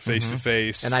one-on-one,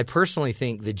 face-to-face. And I personally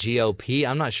think the GOP,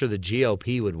 I'm not sure the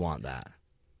GOP would want that.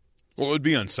 Well, it would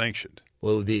be unsanctioned.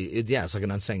 Well, it's like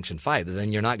an unsanctioned fight, but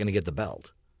then you're not going to get the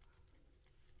belt.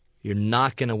 You're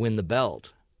not going to win the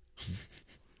belt.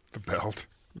 The belt.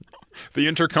 The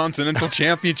Intercontinental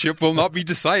Championship will not be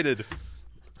decided.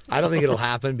 I don't think it'll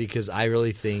happen because I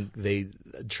really think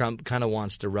Trump kind of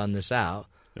wants to run this out.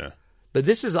 Yeah. But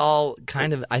this is all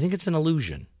I think it's an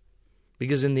illusion.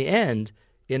 Because in the end,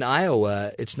 in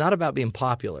Iowa, it's not about being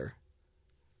popular.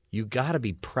 You got to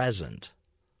be present.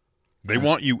 They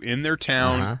want you in their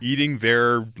town eating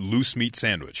their loose meat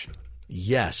sandwich.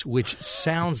 Yes, which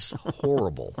sounds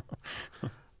horrible.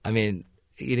 I mean,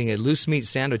 eating a loose meat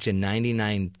sandwich in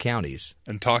 99 counties.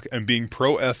 And being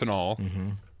pro-ethanol. Mm-hmm.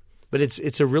 But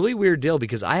it's a really weird deal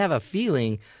because I have a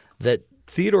feeling that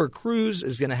Theodore Cruz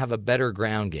is going to have a better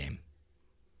ground game.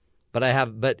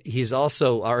 But he's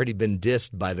also already been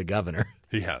dissed by the governor.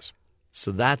 He has.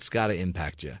 So that's got to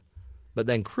impact you. But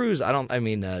then Cruz, Trump,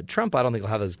 I don't think will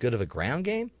have as good of a ground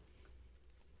game.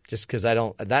 Just because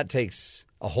that takes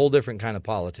a whole different kind of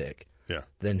politic. Yeah.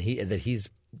 Than he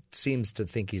seems to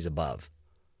think he's above.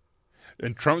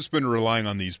 And Trump's been relying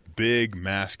on these big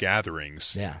mass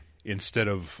gatherings. Yeah. Instead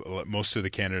of most of the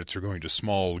candidates are going to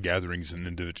small gatherings in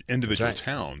individual right.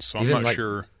 towns. So I'm not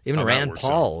sure. Even how Rand that works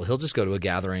Paul, out. he'll just go to a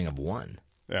gathering of one.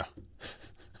 Yeah.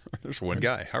 There's one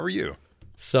guy. How are you?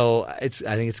 So I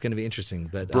think it's going to be interesting.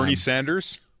 But Bernie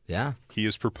Sanders, yeah, he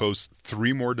has proposed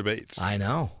 3 more debates. I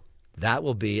know. That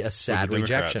will be a sad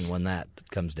rejection when that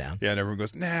comes down. Yeah, and everyone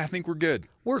goes, nah, I think we're good.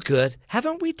 We're good.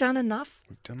 Haven't we done enough?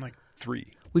 We've done like 3.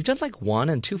 We've done like 1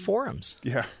 and 2 forums.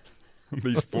 Yeah.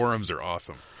 These forums are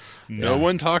awesome. No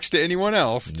one talks to anyone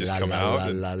else. Just come out.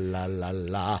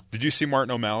 Did you see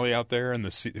Martin O'Malley out there and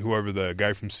whoever the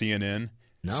guy from CNN?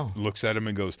 No. Looks at him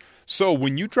and goes, so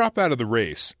when you drop out of the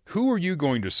race, who are you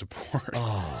going to support?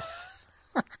 Oh.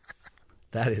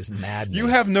 That is madness. You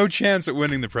have no chance at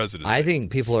winning the presidency. I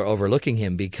think people are overlooking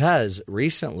him because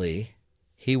recently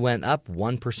he went up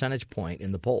 1 percentage point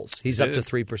in the polls. He's up to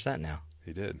 3% now.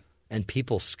 He did. And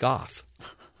people scoff.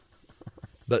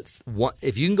 But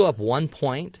if you can go up 1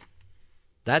 point,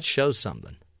 that shows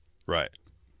something. Right.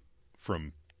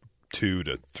 From 2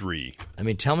 to 3. I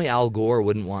mean, tell me Al Gore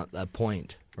wouldn't want a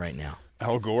point right now.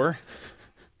 Al Gore?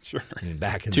 Sure. I mean,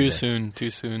 back in Too the day.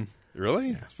 soon. Really?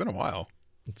 Yeah. It's been a while.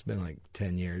 It's been like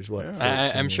 10 years. What?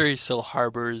 Yeah. I'm sure he still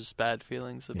harbors bad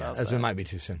feelings about that. It might be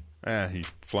too soon.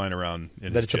 He's flying around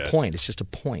in But his it's jet. a point. It's just a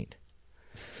point.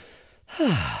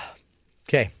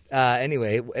 Okay.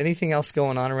 Anyway, anything else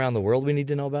going on around the world we need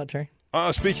to know about, Terry?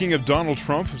 Speaking of Donald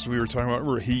Trump, as we were talking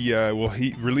about,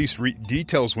 he released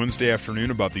details Wednesday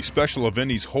afternoon about the special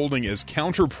event he's holding as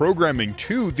counter-programming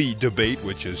to the debate,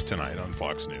 which is tonight on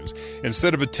Fox News.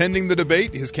 Instead of attending the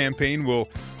debate, his campaign will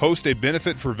host a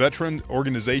benefit for veteran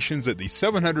organizations at the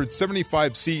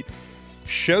 775-seat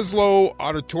Sheslow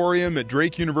Auditorium at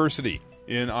Drake University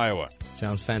in Iowa.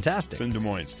 Sounds fantastic. It's in Des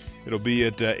Moines. It'll be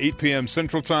at 8 p.m.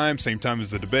 Central Time, same time as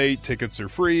the debate. Tickets are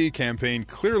free. Campaign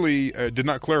clearly did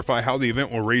not clarify how the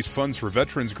event will raise funds for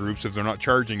veterans groups if they're not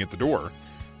charging at the door.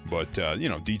 But,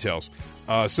 details.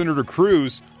 Senator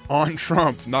Cruz on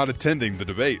Trump not attending the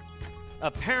debate.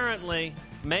 Apparently,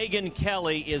 Megyn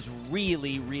Kelly is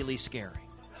really, really scary.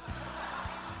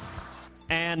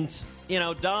 And,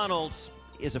 Donald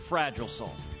is a fragile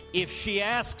soul. If she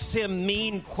asks him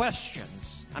mean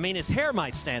questions, his hair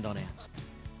might stand on end.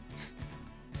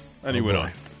 And he went on.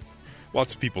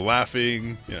 Lots of people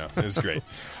laughing. It was great.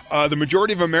 The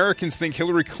majority of Americans think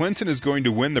Hillary Clinton is going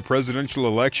to win the presidential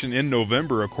election in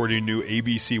November, according to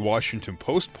ABC Washington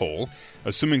Post poll.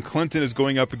 Assuming Clinton is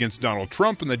going up against Donald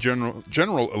Trump in the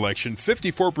general election,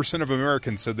 54% of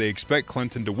Americans said they expect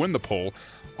Clinton to win the poll.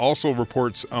 Also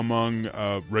reports among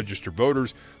registered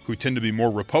voters who tend to be more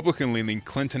Republican-leaning,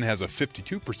 Clinton has a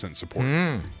 52%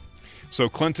 support. So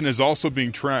Clinton is also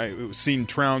being seen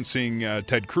trouncing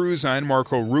Ted Cruz and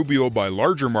Marco Rubio by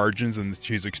larger margins than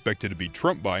she's expected to beat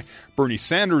Trump by. Bernie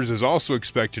Sanders is also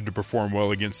expected to perform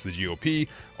well against the GOP,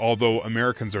 although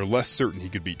Americans are less certain he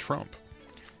could beat Trump.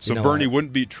 So Bernie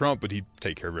wouldn't beat Trump, but he'd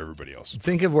take care of everybody else.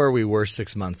 Think of where we were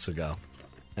 6 months ago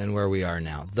and where we are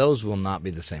now. Those will not be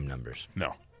the same numbers.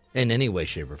 No. In any way,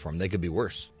 shape, or form. They could be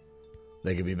worse.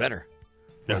 They could be better.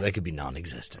 Or they could be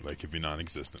non-existent. They could be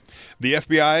non-existent. The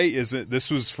FBI this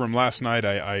was from last night.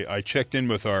 I checked in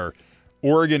with our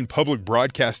Oregon Public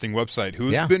Broadcasting website, who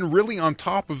has been really on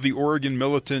top of the Oregon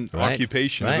militant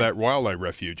occupation of that wildlife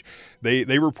refuge.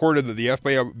 They reported that the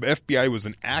FBI was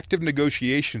in active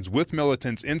negotiations with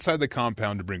militants inside the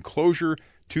compound to bring closure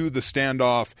to the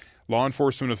standoff. Law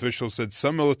enforcement officials said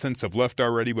some militants have left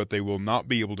already, but they will not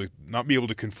be able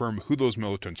to confirm who those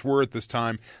militants were at this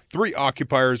time. 3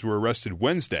 occupiers were arrested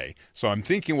Wednesday. So I'm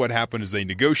thinking what happened is they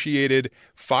negotiated.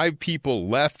 5 people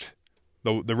left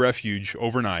the refuge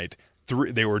overnight.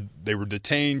 3 they were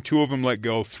detained. 2 of them let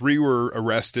go. 3 were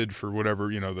arrested for whatever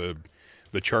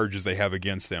the charges they have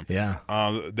against them. Yeah.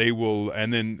 They will,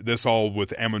 and then this all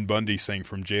with Ammon Bundy saying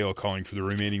from jail, calling for the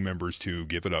remaining members to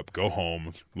give it up, go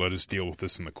home, let us deal with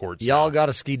this in the courts. Y'all got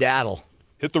to skedaddle.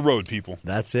 Hit the road, people.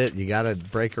 That's it. You got to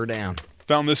break her down.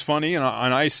 Found this funny, and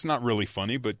on ICE, not really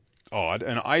funny, but odd.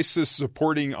 An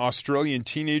ISIS-supporting Australian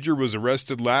teenager was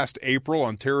arrested last April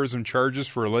on terrorism charges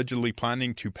for allegedly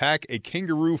planning to pack a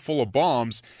kangaroo full of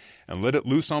bombs and let it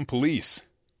loose on police.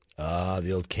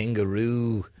 The old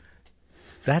kangaroo.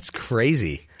 That's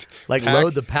crazy. Like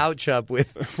load the pouch up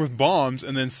with bombs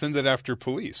and then send it after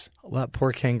police. Well, that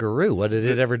poor kangaroo. What did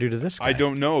it ever do to this guy? I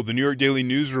don't know. The New York Daily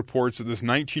News reports that this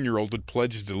 19-year-old had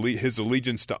pledged his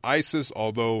allegiance to ISIS,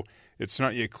 although it's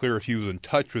not yet clear if he was in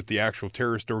touch with the actual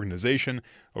terrorist organization.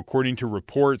 According to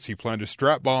reports, he planned to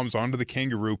strap bombs onto the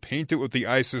kangaroo, paint it with the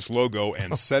ISIS logo,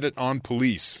 and set it on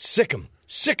police. Sick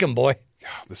him, boy.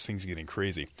 God, this thing's getting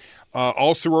crazy.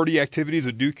 All sorority activities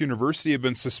at Duke University have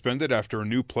been suspended after a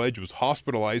new pledge was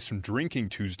hospitalized from drinking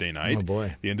Tuesday night. Oh,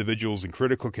 boy. The individual is in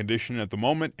critical condition at the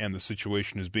moment, and the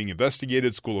situation is being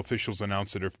investigated. School officials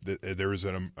announced that if there is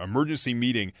an emergency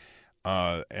meeting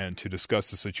and to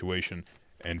discuss the situation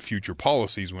and future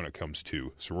policies when it comes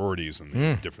to sororities and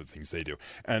the different things they do.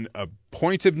 And a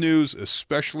point of news,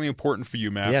 especially important for you,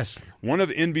 Matt. Yes. One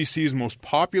of NBC's most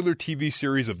popular TV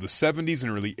series of the 70s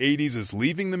and early 80s is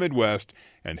leaving the Midwest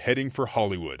and heading for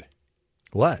Hollywood.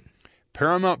 What?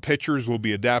 Paramount Pictures will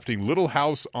be adapting Little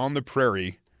House on the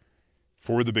Prairie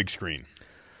for the big screen.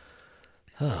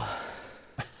 Oh.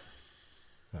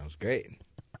 That was great.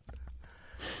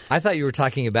 I thought you were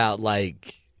talking about,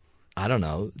 like, I don't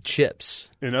know, Chips.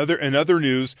 In other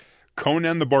news,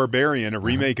 Conan the Barbarian, a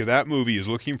remake of that movie, is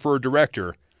looking for a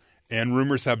director, and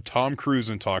rumors have Tom Cruise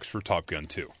in talks for Top Gun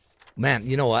 2. Man,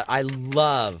 you know what? I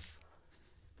love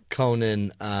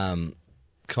Conan,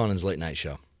 Conan's late night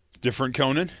show. Different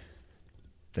Conan?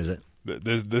 Is it?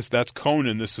 That's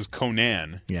Conan. This is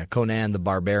Conan. Yeah, Conan the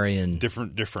Barbarian.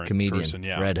 Different comedian. person.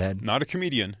 Yeah, redhead, not a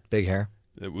comedian. Big hair.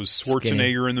 It was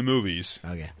Schwarzenegger in the movies.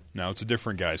 Okay. Now it's a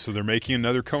different guy. So they're making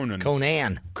another Conan.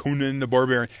 Conan the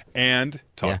Barbarian. And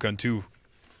Top Gun 2.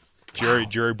 Jerry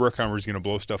Bruckheimer is going to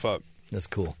blow stuff up. That's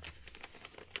cool.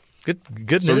 Good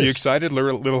news. So are you excited?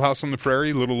 Little House on the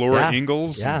Prairie? Little Laura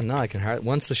Ingalls? Yeah, no, I can hardly.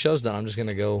 Once the show's done, I'm just going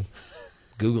to go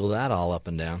Google that all up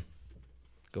and down.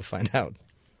 Go find out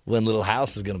when Little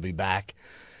House is going to be back.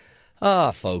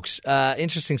 Folks,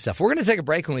 interesting stuff. We're going to take a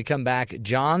break. When we come back,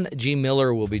 John G.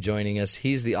 Miller will be joining us.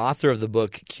 He's the author of the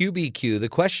book QBQ, The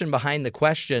Question Behind the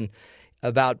Question,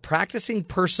 about practicing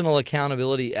personal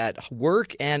accountability at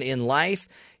work and in life.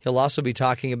 He'll also be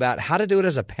talking about how to do it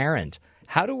as a parent.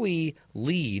 How do we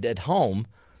lead at home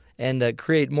and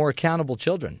create more accountable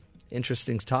children?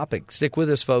 Interesting topic. Stick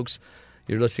with us, folks.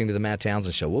 You're listening to The Matt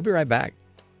Townsend Show. We'll be right back.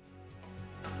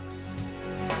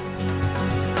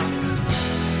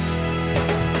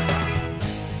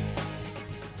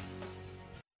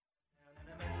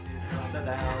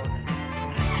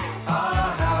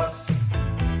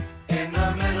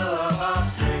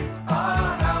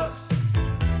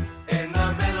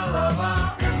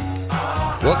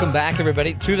 Welcome back,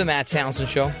 everybody, to the Matt Townsend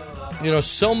Show. You know,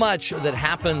 so much that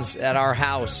happens at our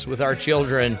house with our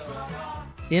children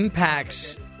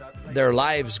impacts their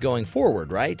lives going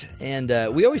forward, right? And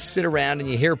we always sit around and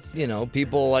you hear,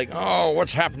 people like, oh,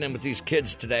 what's happening with these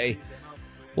kids today?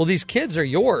 Well, these kids are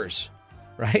yours,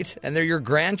 right? And they're your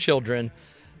grandchildren.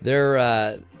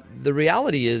 They're the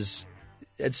reality is,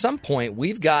 at some point,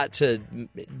 we've got to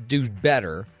do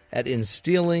better at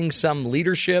instilling some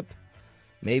leadership,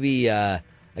 maybe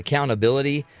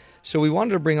accountability. So we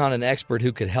wanted to bring on an expert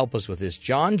who could help us with this.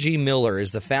 John G. Miller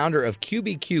is the founder of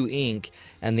QBQ Inc.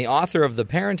 and the author of the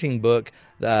parenting book,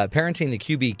 Parenting the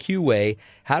QBQ Way,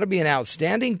 How to Be an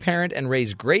Outstanding Parent and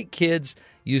Raise Great Kids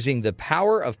Using the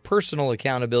Power of Personal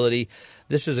Accountability.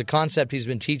 This is a concept he's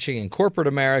been teaching in corporate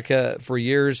America for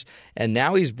years, and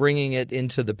now he's bringing it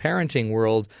into the parenting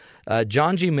world.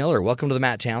 John G. Miller, welcome to the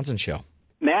Matt Townsend Show.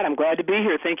 Matt, I'm glad to be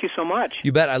here. Thank you so much.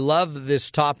 You bet. I love this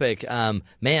topic.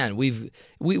 Man,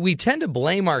 we tend to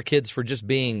blame our kids for just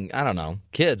being, I don't know,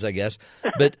 kids, I guess.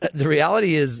 But the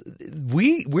reality is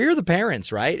we're the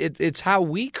parents, right? It's how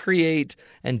we create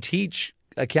and teach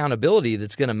accountability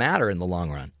that's going to matter in the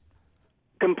long run.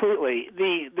 Completely.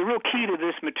 The real key to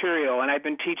this material, and I've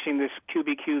been teaching this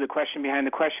QBQ, the question behind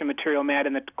the question material, Matt,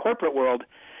 in the corporate world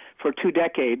for 2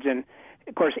 decades. And,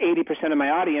 of course, 80% of my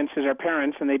audience is our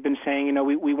parents, and they've been saying, you know,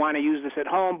 we want to use this at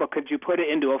home, but could you put it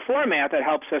into a format that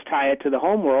helps us tie it to the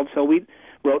home world? So we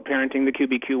wrote Parenting the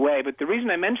QBQ Way. But the reason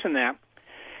I mention that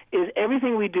is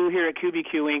everything we do here at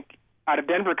QBQ Inc. out of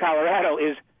Denver, Colorado,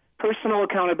 is personal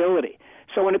accountability.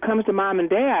 So when it comes to mom and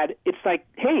dad, it's like,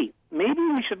 hey, maybe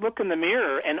we should look in the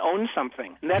mirror and own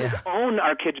something. And that is own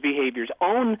our kids' behaviors,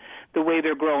 own the way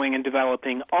they're growing and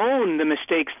developing, own the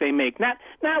mistakes they make. Not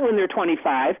when they're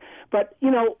 25, but, you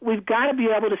know, we've got to be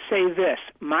able to say this.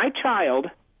 My child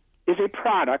is a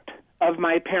product of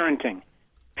my parenting,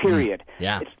 period.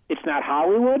 It's not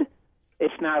Hollywood.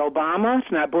 It's not Obama.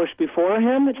 It's not Bush before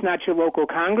him. It's not your local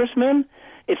congressman.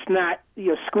 It's not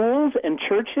your schools and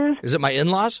churches. Is it my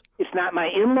in-laws? It's not my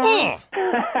in-laws.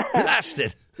 Oh,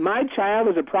 blasted. My child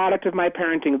is a product of my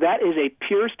parenting. That is a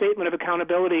pure statement of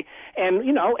accountability. And,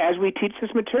 you know, as we teach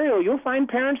this material, you'll find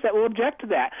parents that will object to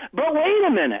that. But wait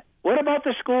a minute. What about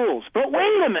the schools? But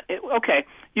wait a minute. Okay,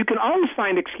 you can always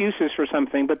find excuses for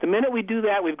something, but the minute we do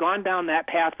that, we've gone down that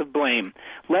path of blame.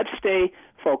 Let's stay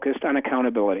focused on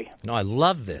accountability. No, I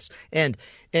love this. And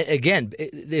again,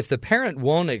 if the parent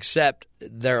won't accept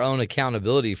their own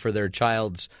accountability for their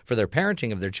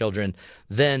parenting of their children,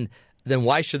 then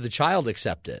why should the child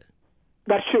accept it?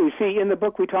 That's true. See, in the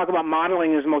book we talk about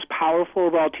modeling is the most powerful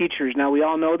of all teachers. Now, we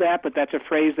all know that, but that's a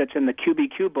phrase that's in the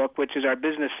QBQ book, which is our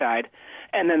business side,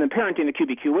 and then the Parenting the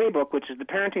QBQ Way book, which is the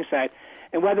parenting side.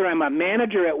 And whether I'm a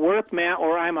manager at work, Matt,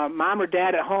 or I'm a mom or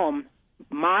dad at home,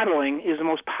 modeling is the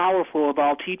most powerful of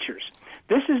all teachers.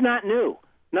 This is not new.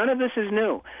 None of this is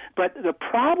new. But the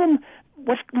problem,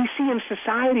 what we see in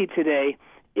society today,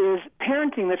 is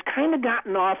parenting that's kind of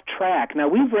gotten off track. Now,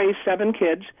 we've raised 7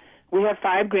 kids. We have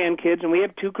 5 grandkids, and we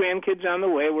have 2 grandkids on the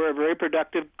way. We're a very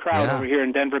productive crowd over here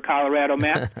in Denver, Colorado,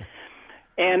 Matt.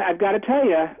 And I've got to tell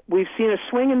you, we've seen a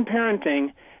swing in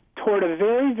parenting toward a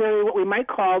very, very, what we might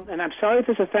call, and I'm sorry if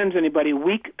this offends anybody,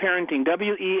 weak parenting,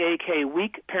 W-E-A-K,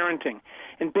 weak parenting.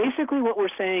 And basically what we're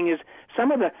saying is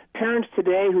some of the parents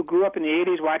today who grew up in the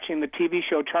 80s watching the TV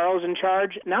show Charles in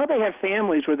Charge, now they have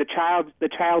families where the child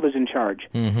is in charge.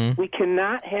 Mm-hmm. We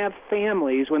cannot have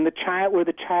families where the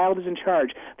child is in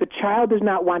charge. The child does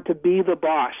not want to be the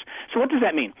boss. So what does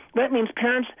that mean? That means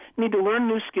parents need to learn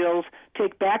new skills,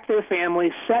 take back their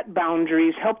family, set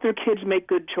boundaries, help their kids make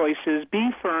good choices, be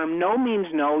firm. No means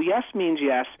no, yes means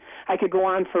yes. I could go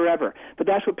on forever. But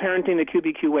that's what Parenting the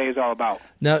QBQ Way is all about.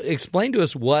 Now, explain to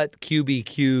us what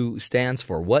QBQ stands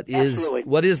for. What is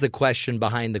the question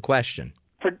behind the question?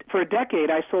 For a decade,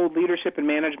 I sold leadership and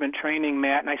management training,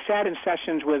 Matt, and I sat in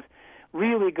sessions with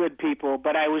really good people,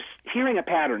 but I was hearing a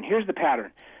pattern. Here's the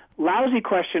pattern. Lousy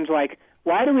questions like,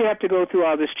 why do we have to go through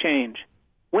all this change?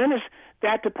 When is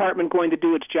that department going to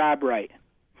do its job right?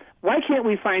 Why can't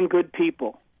we find good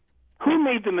people? Who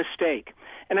made the mistake?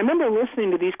 And I remember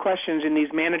listening to these questions in these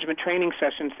management training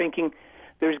sessions thinking,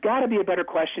 there's got to be a better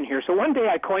question here. So one day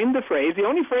I coined the phrase, the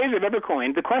only phrase I've ever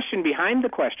coined, the question behind the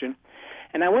question,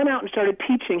 and I went out and started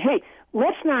teaching, hey,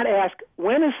 let's not ask,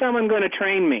 when is someone going to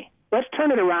train me? Let's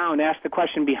turn it around, ask the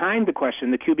question behind the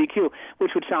question, the QBQ,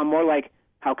 which would sound more like,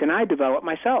 how can I develop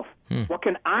myself? What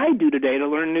can I do today to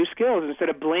learn new skills instead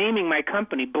of blaming my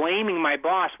company, blaming my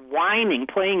boss, whining,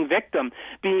 playing victim,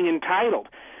 being entitled?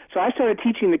 So I started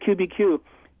teaching the QBQ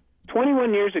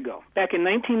 21 years ago, back in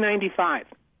 1995.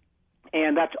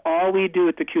 And that's all we do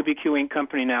at the QBQ Inc.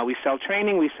 company now. We sell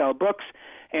training, we sell books,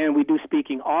 and we do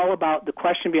speaking all about the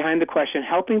question behind the question,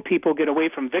 helping people get away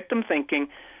from victim thinking,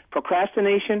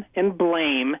 procrastination, and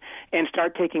blame, and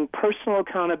start taking personal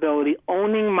accountability,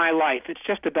 owning my life. It's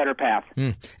just a better path.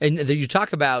 And you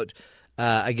talk about,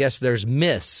 I guess there's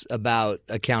myths about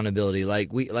accountability. Like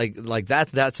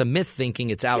that's a myth thinking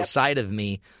it's outside of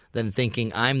me than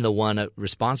thinking I'm the one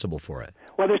responsible for it.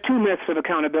 Well, there's 2 myths of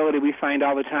accountability we find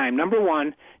all the time. Number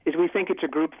one is we think it's a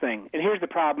group thing. And here's the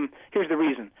problem. Here's the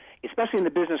reason. Especially in the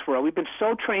business world, we've been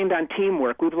so trained on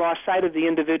teamwork, we've lost sight of the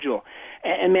individual.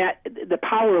 And Matt, the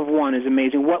power of one is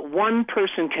amazing. What one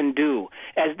person can do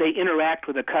as they interact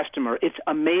with a customer, it's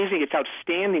amazing. It's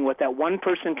outstanding what that one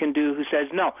person can do who says,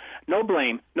 no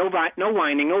blame, no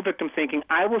whining, no victim thinking.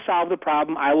 I will solve the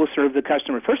problem. I will serve the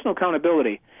customer. Personal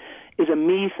accountability is a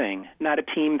me thing, not a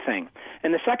team thing.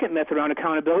 And the second myth around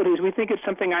accountability is we think it's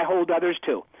something I hold others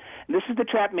to. And this is the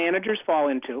trap managers fall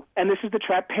into, and this is the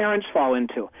trap parents fall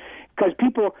into. Because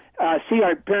people see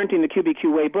our Parenting the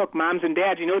QBQ Way book, moms and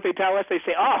dads, you know what they tell us? They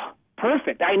say, oh,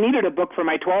 perfect, I needed a book for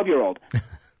my 12-year-old.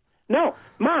 No,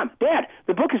 Mom, Dad,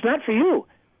 the book is not for you.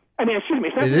 I mean, excuse me.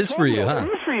 It is for you, huh?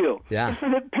 It is for you. Yeah. It's for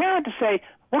the parent to say,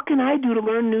 what can I do to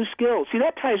learn new skills? See,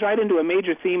 that ties right into a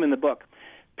major theme in the book.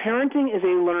 Parenting is a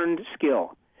learned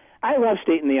skill. I love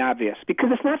stating the obvious because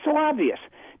it's not so obvious.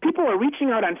 People are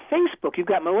reaching out on Facebook. You've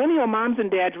got millennial moms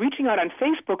and dads reaching out on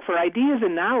Facebook for ideas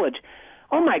and knowledge.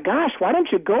 Oh, my gosh, why don't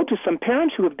you go to some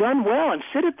parents who have done well and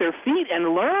sit at their feet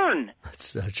and learn? That's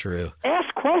so true.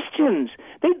 Ask questions.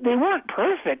 They weren't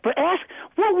perfect, but ask,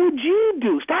 what would you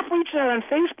do? Stop reaching out on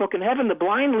Facebook and having the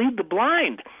blind lead the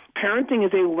blind. Parenting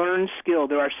is a learned skill.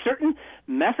 There are certain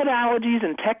methodologies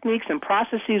and techniques and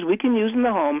processes we can use in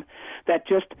the home that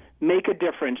just make a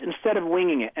difference instead of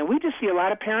winging it. And we just see a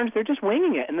lot of parents, they're just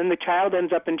winging it, and then the child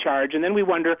ends up in charge, and then we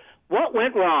wonder, what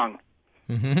went wrong?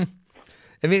 Mm-hmm.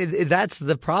 I mean, that's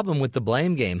the problem with the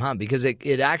blame game, huh? Because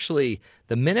it actually,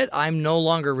 the minute I'm no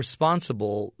longer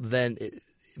responsible then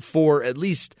for at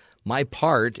least my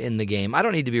part in the game, I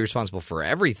don't need to be responsible for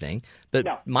everything, but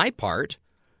my part,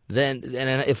 then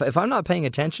and if I'm not paying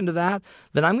attention to that,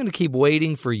 then I'm going to keep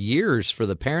waiting for years for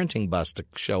the parenting bus to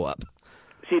show up.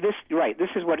 See, this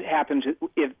is what happens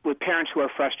with parents who are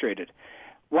frustrated.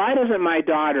 Why doesn't my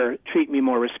daughter treat me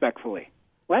more respectfully?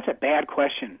 Well, that's a bad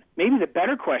question. Maybe the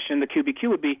better question, the QBQ,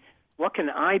 would be, what can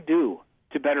I do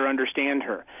to better understand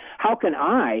her? How can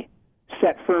I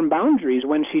set firm boundaries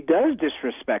when she does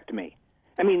disrespect me?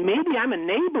 I mean, maybe I'm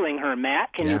enabling her,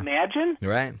 Matt. Can you imagine?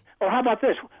 Right. Or how about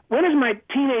this? When is my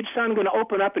teenage son going to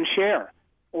open up and share?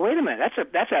 Well, wait a minute.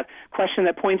 That's a question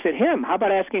that points at him. How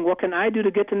about asking, what can I do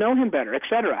to get to know him better, et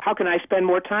cetera? How can I spend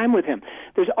more time with him?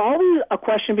 There's always a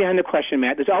question behind the question,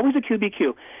 Matt. There's always a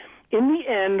QBQ. In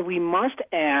the end, we must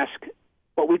ask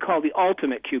what we call the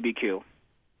ultimate QBQ,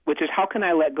 which is how can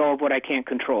I let go of what I can't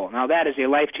control? Now, that is a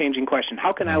life-changing question.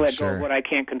 How can I let go of what I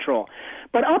can't control?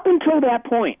 But up until that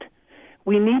point,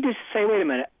 we need to say, wait a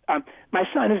minute, my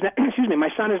son is not, my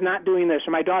son is not doing this,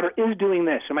 or my daughter is doing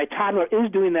this, or my toddler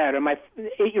is doing that, or my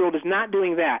 8-year-old is not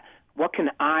doing that. What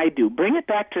can I do? Bring it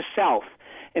back to self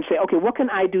and say, okay, what can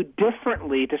I do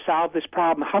differently to solve this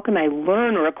problem? How can I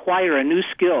learn or acquire a new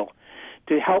skill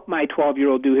to help my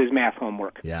 12-year-old do his math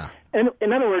homework? Yeah. And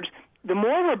in other words, the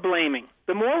more we're blaming,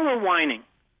 the more we're whining,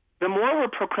 the more we're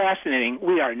procrastinating,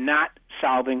 we are not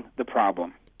solving the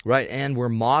problem. Right, and we're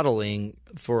modeling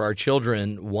for our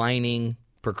children whining,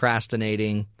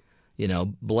 procrastinating,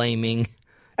 blaming,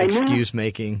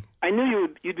 excuse-making. I knew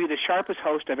you'd be the sharpest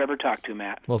host I've ever talked to,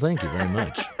 Matt. Well, thank you very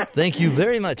much. Thank you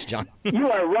very much, John. You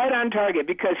are right on target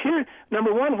because here,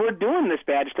 number one, we're doing this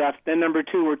bad stuff. Then number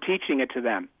two, we're teaching it to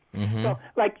them. Mm-hmm. So,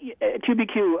 like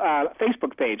QBQ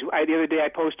Facebook page, the other day I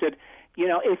posted,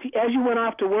 if as you went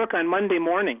off to work on Monday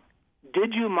morning,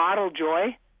 did you model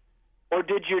joy, or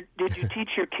did you teach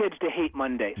your kids to hate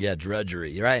Mondays? Yeah,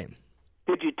 drudgery, right?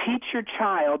 Did you teach your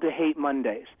child to hate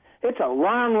Mondays? It's a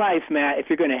long life, Matt, if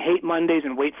you're going to hate Mondays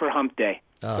and wait for hump day.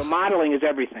 So modeling is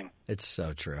everything. It's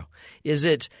so true. Is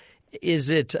it?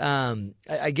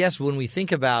 I guess when we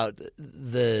think about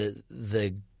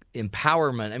the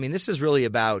empowerment, I mean, this is really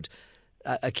about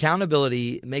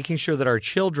accountability, making sure that our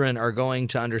children are going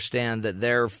to understand that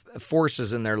they're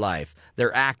forces in their life.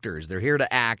 They're actors. They're here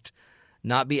to act,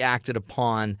 not be acted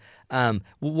upon.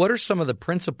 What are some of the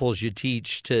principles you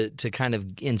teach to kind of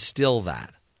instill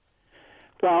that?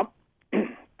 Well,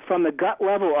 from the gut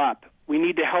level up, we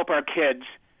need to help our kids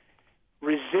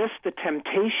resist the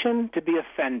temptation to be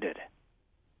offended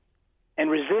and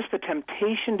resist the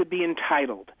temptation to be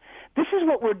entitled. This is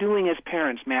what we're doing as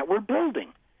parents, Matt. We're building.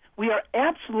 We are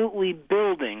absolutely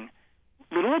building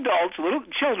little adults, little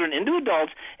children into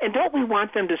adults, and don't we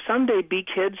want them to someday be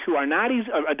kids who are not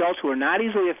adults who are not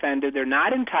easily offended, they're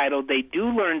not entitled, they do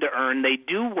learn to earn, they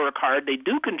do work hard, they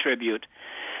do contribute.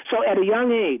 So at a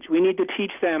young age, we need to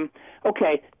teach them,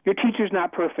 okay, your teacher's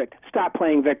not perfect. Stop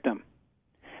playing victim.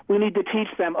 We need to teach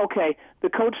them, okay, the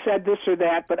coach said this or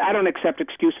that, but I don't accept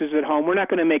excuses at home. We're not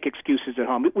going to make excuses at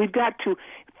home. We've got to,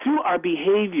 through our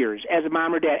behaviors as a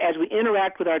mom or dad, as we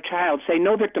interact with our child, say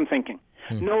no victim thinking,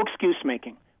 no excuse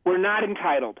making. We're not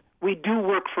entitled. We do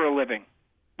work for a living.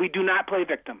 We do not play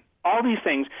victim. All these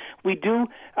things. We do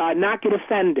not get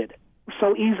offended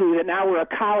so easily that now we're a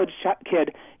college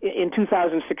kid in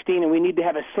 2016 and we need to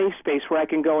have a safe space where I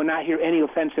can go and not hear any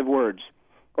offensive words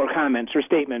or comments or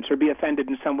statements or be offended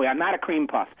in some way. I'm not a cream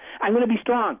puff. I'm going to be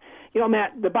strong.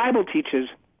 Matt, the Bible teaches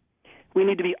we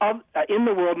need to be in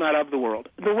the world, not of the world.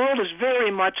 The world is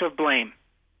very much of blame.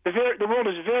 The world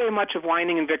is very much of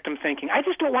whining and victim thinking. I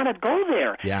just don't want to go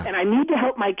there. Yeah. And I need to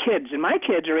help my kids. And my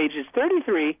kids are ages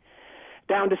 33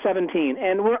 down to 17.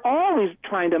 And we're always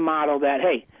trying to model that,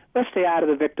 hey, let's stay out of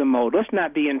the victim mode. Let's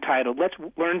not be entitled. Let's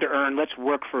learn to earn. Let's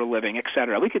work for a living, et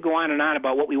cetera. We could go on and on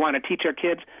about what we want to teach our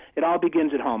kids. It all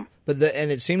begins at home.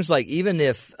 And it seems like even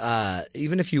if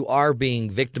you are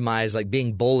being victimized, like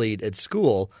being bullied at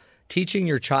school, teaching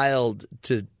your child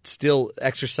to still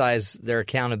exercise their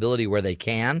accountability where they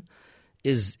can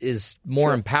is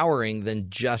more empowering than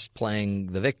just playing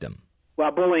the victim. Well,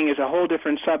 bullying is a whole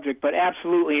different subject, but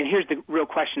absolutely, and here's the real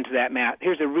question to that, Matt.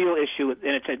 Here's a real issue, and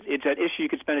it's an issue you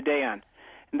could spend a day on,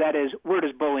 and that is, where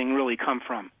does bullying really come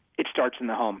from? It starts in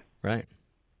the home. Right.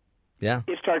 Yeah.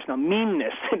 It starts in the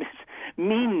meanness.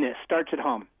 Meanness starts at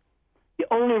home. The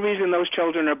only reason those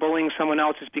children are bullying someone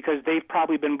else is because they've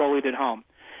probably been bullied at home.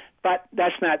 But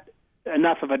that's not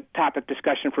enough of a topic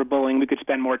discussion for bullying. We could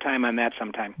spend more time on that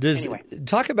sometime. Anyway.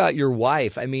 Talk about your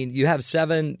wife. I mean, you have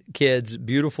 7 kids,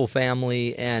 beautiful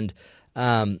family, and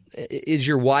is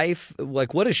your wife,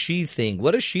 like, what does she think?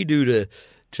 What does she do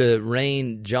to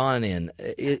rein John in?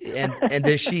 And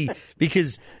does she,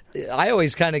 because I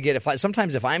always kind of get,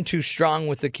 sometimes if I'm too strong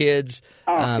with the kids,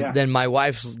 then my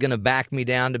wife's going to back me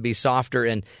down to be softer.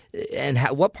 And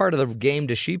what part of the game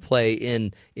does she play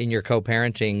in your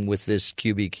co-parenting with this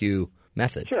QBQ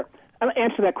method? Sure. I'll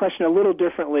answer that question a little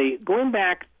differently. Going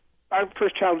back, our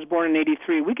first child was born in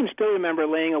 83. We can still remember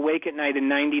laying awake at night in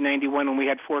 90, 91 when we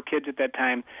had 4 kids at that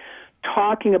time,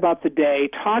 talking about the day,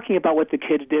 talking about what the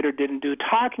kids did or didn't do,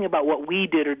 talking about what we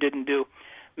did or didn't do.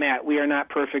 Matt, we are not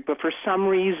perfect, but for some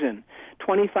reason,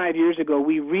 25 years ago,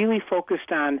 we really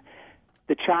focused on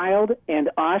the child and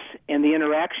us and the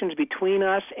interactions between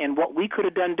us and what we could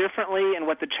have done differently and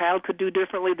what the child could do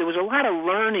differently. There was a lot of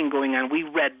learning going on. We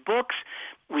read books.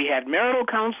 We had marital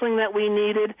counseling that we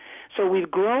needed. So we've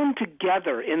grown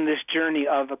together in this journey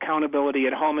of accountability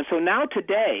at home. And so now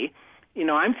today,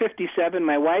 I'm 57.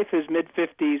 My wife is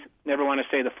mid-50s. Never want to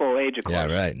say the full age, of course. Yeah,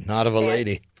 right. Not of a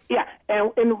lady. Yeah,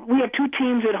 and we have 2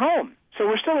 teens at home. So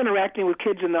we're still interacting with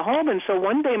kids in the home, and so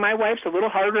one day my wife's a little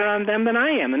harder on them than I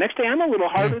am. The next day I'm a little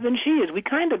harder than she is. We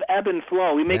kind of ebb and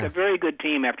flow. We make a very good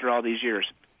team after all these years.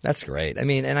 That's great. I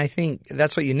mean, and I think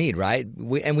that's what you need, right?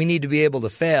 We need to be able to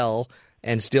fail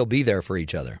and still be there for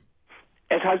each other.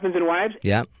 As husbands and wives?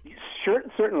 Yeah. Sure,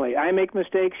 certainly. I make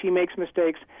mistakes. She makes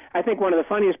mistakes. I think one of the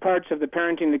funniest parts of the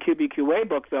Parenting the QBQ Way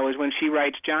book, though, is when she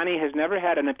writes, Johnny has never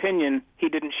had an opinion he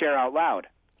didn't share out loud.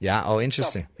 Yeah. Oh,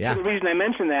 interesting. Yeah. So the reason I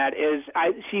mention that is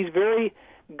she's very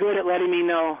good at letting me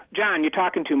know, John, you're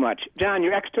talking too much. John,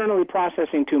 you're externally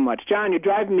processing too much. John, you're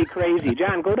driving me crazy.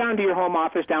 John, go down to your home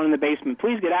office down in the basement.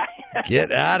 Please get out.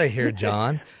 Get out of here,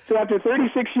 John. So after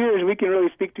 36 years, we can really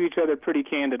speak to each other pretty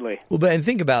candidly. Well, but and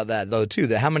think about that, though, too,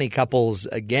 that how many couples,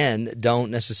 again,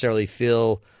 don't necessarily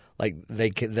feel like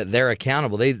that they're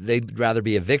accountable. They'd rather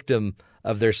be a victim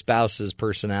of their spouse's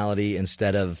personality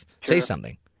instead of say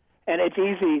something. And it's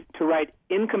easy to write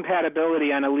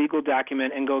incompatibility on a legal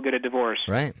document and go get a divorce.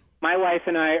 Right. My wife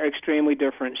and I are extremely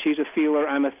different. She's a feeler,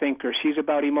 I'm a thinker. She's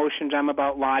about emotions, I'm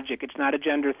about logic. It's not a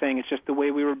gender thing. It's just the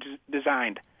way we were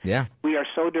designed. Yeah. We are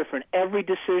so different. Every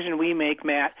decision we make,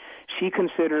 Matt, she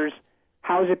considers,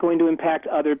 how is it going to impact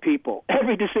other people?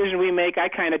 Every decision we make, I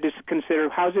kind of just consider,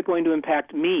 how is it going to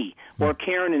impact me or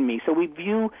Karen and me? So we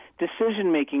view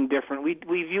decision-making different. We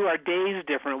view our days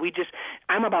different.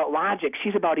 I'm about logic.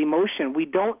 She's about emotion. We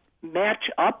don't match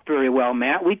up very well,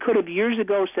 Matt. We could have years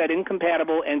ago said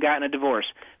incompatible and gotten a divorce.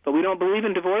 But we don't believe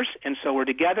in divorce, and so we're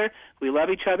together, we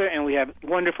love each other, and we have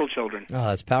wonderful children. Oh,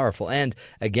 that's powerful. And,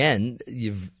 again,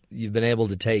 you've been able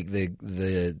to take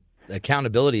the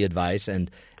accountability advice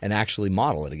and actually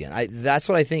model it again. That's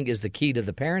what I think is the key to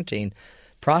the parenting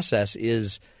process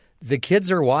is the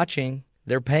kids are watching,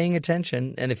 they're paying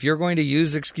attention, and if you're going to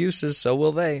use excuses, so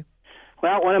will they.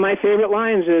 Well, one of my favorite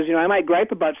lines is, I might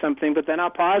gripe about something, but then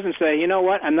I'll pause and say, you know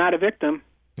what, I'm not a victim.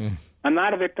 I'm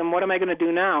not a victim. What am I going to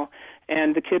do now?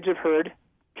 And the kids have heard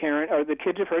Karen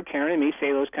and me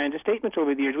say those kinds of statements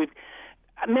over the years.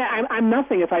 I'm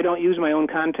nothing if I don't use my own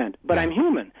content, but I'm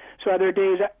human. So are there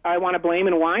days I want to blame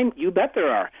and whine? You bet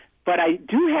there are. But I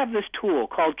do have this tool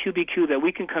called QBQ that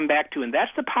we can come back to, and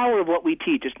that's the power of what we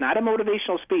teach. It's not a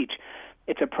motivational speech.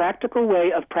 It's a practical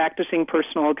way of practicing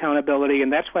personal accountability,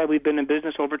 and that's why we've been in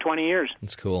business over 20 years.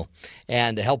 That's cool.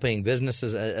 And helping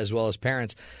businesses as well as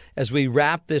parents. As we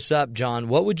wrap this up, John,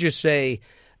 what would you say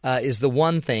is the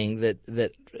one thing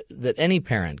that any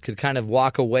parent could kind of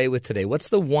walk away with today? What's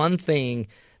the one thing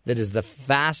that is the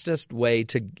fastest way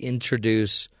to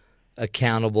introduce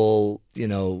accountability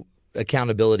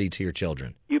to your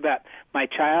children? You bet. My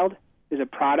child is a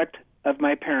product of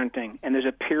my parenting, and there's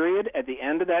a period at the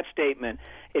end of that statement.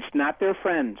 It's not their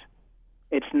friends.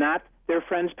 It's not their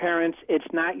friends' parents.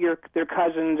 It's not their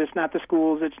cousins. It's not the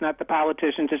schools. It's not the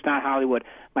politicians. It's not Hollywood.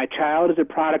 My child is a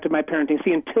product of my parenting.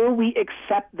 See, until we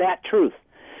accept that truth,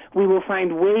 we will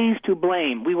find ways to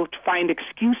blame. We will find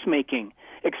excuse-making.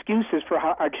 excuses for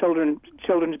our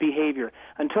children's behavior.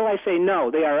 Until I say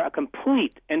no, they are a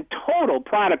complete and total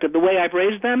product of the way I've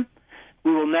raised them,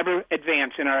 we will never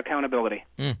advance in our accountability.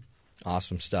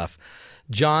 Awesome stuff.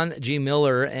 John G.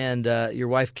 Miller and your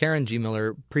wife, Karen G. Miller,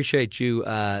 appreciate you,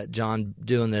 John,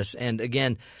 doing this. And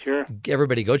again, sure.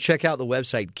 Everybody go check out the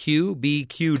website,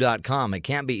 QBQ.com. It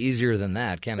can't be easier than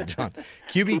that, can it, John?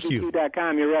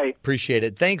 QBQ.com, you're right. Appreciate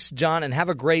it. Thanks, John, and have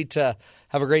a great time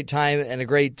and a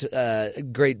great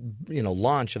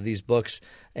launch of these books.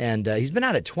 And he's been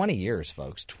at it 20 years,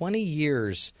 folks, 20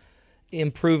 years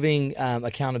improving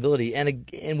accountability.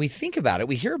 And we think about it.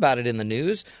 We hear about it in the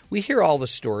news. We hear all the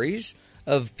stories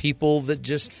of people that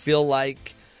just feel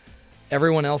like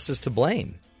everyone else is to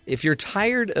blame. If you're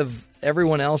tired of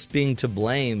everyone else being to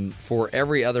blame for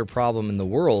every other problem in the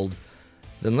world,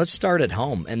 then let's start at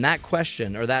home. And that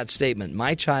question or that statement,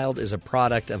 my child is a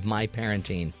product of my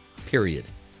parenting, period.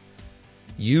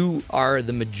 You are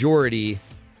the majority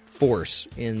force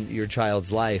in your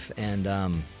child's life,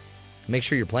 and make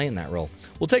sure you're playing that role.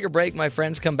 We'll take a break, my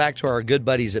friends. Come back to our good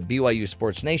buddies at BYU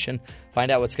Sports Nation.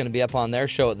 Find out what's going to be up on their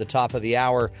show at the top of the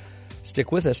hour.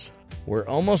 Stick with us. We're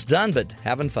almost done, but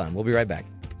having fun. We'll be right back.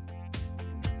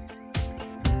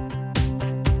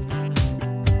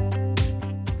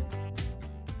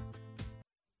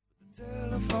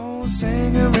 Telephone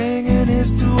singing, ringing,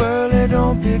 it's too early,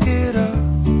 don't pick it up.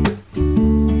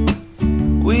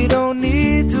 We don't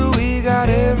need to, we got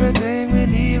everything we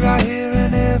need right here,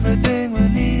 and everything we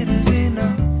need is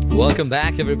enough. Welcome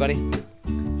back, everybody.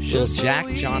 Little Jack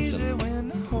Johnson.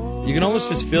 You can almost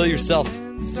just feel yourself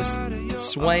just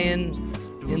swaying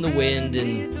in the wind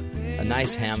in a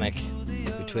nice hammock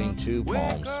between two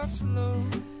palms.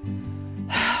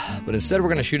 But instead, we're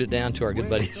going to shoot it down to our good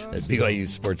buddies at BYU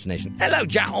Sports Nation. Hello,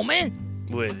 gentlemen.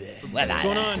 What's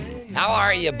going on? How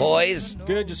are you, boys?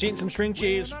 Good. Just eating some string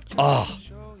cheese. Oh,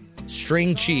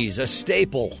 string cheese, a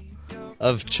staple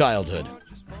of childhood.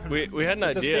 We had an idea.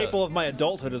 It's a staple of my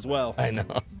adulthood as well. I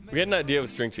know. We had an idea with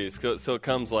string cheese. So it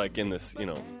comes like in this,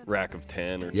 rack of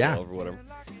 10 or 12 or whatever.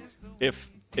 If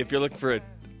you're looking for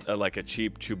a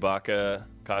cheap Chewbacca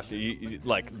costume, you,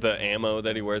 like the ammo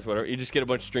that he wears, whatever, you just get a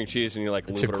bunch of string cheese and you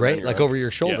it's a great, like over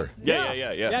your shoulder.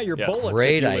 Yeah. Your bullets.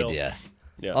 Great idea.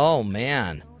 Yeah. Oh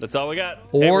man. That's all we got.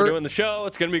 Or we're doing the show.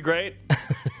 It's gonna be great.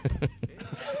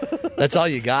 That's all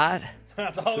you got?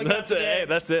 That's all we got today.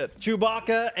 That's it.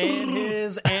 Chewbacca and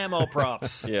his ammo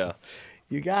props. Yeah.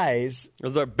 You guys. It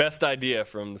was our best idea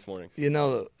from this morning.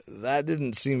 That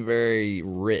didn't seem very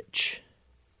rich.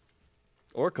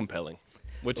 Or compelling.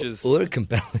 Which is... Or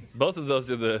compelling. Both of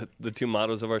those are the two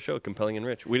mottos of our show, compelling and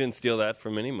rich. We didn't steal that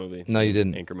from any movie. No, you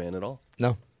didn't. Anchorman at all.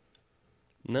 No.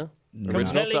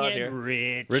 Original thought here.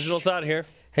 Rich. Original thought here.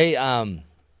 Hey,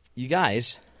 you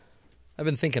guys, I've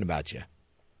been thinking about you.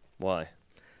 Why?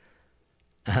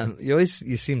 You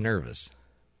seem nervous.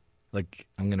 Like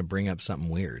I'm going to bring up something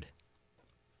weird.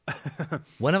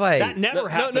 When have I? That never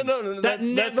happens. No. That's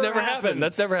never happened.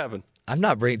 That's never happened. I'm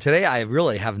not bringing today. I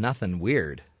really have nothing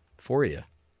weird for you.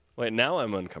 Wait, now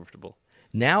I'm uncomfortable.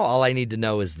 Now all I need to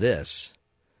know is this: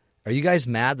 are you guys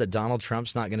mad that Donald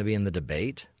Trump's not going to be in the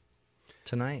debate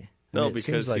tonight? No, it because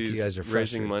seems like he's you guys are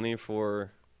raising money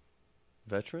for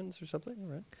veterans or something,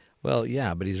 right? Well,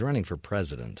 yeah, but he's running for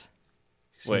president.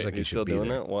 Wait, he's still doing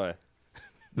that? Why?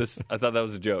 I thought that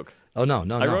was a joke. Oh, no.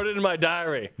 I wrote it in my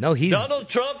diary. No, Donald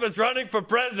Trump is running for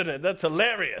president. That's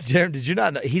hilarious. Jared, did you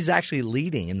not know? He's actually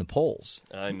leading in the polls.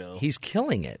 I know. He's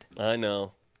killing it. I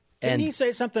know. Didn't he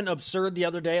say something absurd the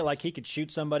other day, like he could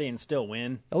shoot somebody and still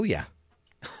win? Oh, yeah.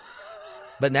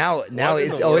 But now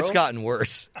it's gotten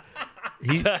worse.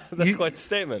 That's quite the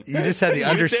statement. You just had the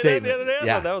understatement. Say that the other day?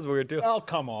 Yeah. That was weird too. Oh,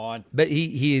 come on. But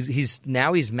he's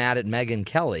mad at Megyn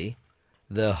Kelly,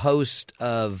 the host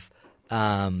of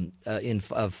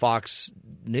Fox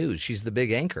News. She's the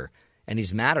big anchor, and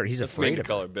he's mad at her. He's afraid of her.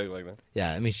 Call her big like that.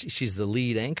 Yeah, I mean she's the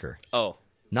lead anchor. Oh,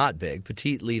 not big,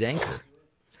 petite lead anchor.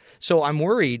 So I'm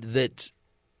worried that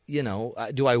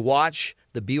do I watch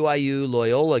the BYU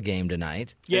Loyola game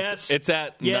tonight? Yes, it's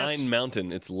at 9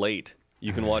 Mountain. It's late.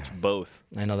 You can watch both.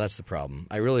 I know that's the problem.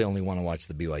 I really only want to watch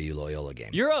the BYU Loyola game.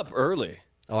 You're up early.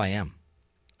 Oh, I am.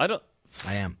 I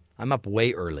am. I'm up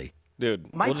way early. Dude,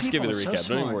 we'll just give you the recap.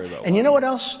 Don't even worry about it. And you know what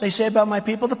else they say about my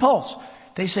people? The polls.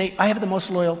 They say, I have the most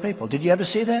loyal people. Did you ever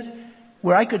see that?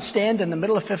 Where I could stand in the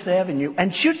middle of Fifth Avenue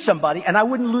and shoot somebody and I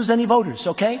wouldn't lose any voters,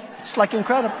 okay? It's like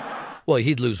incredible. Well,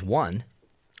 he'd lose one.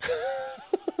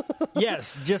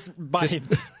 Yes, just by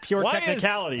pure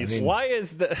technicalities. Why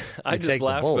is that? I just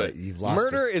laughed. Bullet, you've lost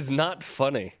murder is not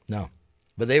funny. No.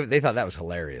 But they thought that was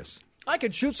hilarious. I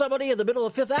could shoot somebody in the middle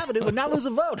of Fifth Avenue and not lose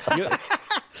a vote.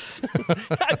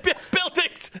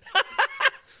 Buildings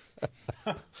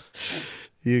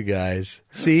You guys.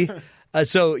 See?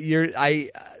 So I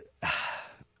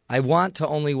want to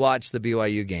only watch the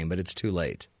BYU game, but it's too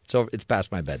late. So it's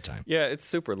past my bedtime. Yeah, it's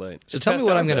super late. So tell me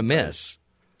what I'm going to miss.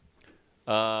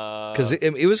 Because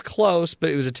it was close, but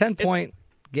it was a 10-point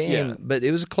game, but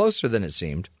it was closer than it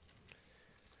seemed.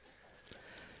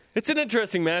 It's an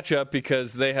interesting matchup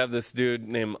because they have this dude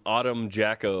named Autumn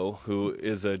Jacko, who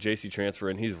is a JC transfer,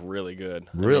 and he's really good.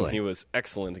 Really? He was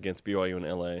excellent against BYU in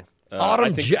L.A.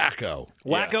 Autumn Jacko.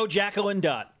 Wacko, Jacko, and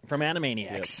Dot from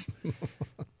Animaniacs.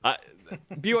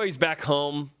 BYU's back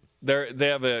home. They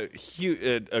have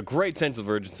a great sense of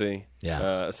urgency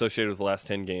associated with the last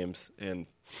 10 games, and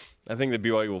I think that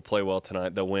BYU will play well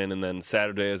tonight. They'll win, and then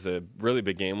Saturday is a really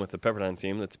big game with the Pepperdine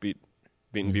team that's beaten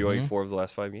BYU 4 of the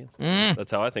last 5 games.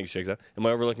 That's how I think it shakes out. Am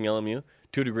I overlooking LMU?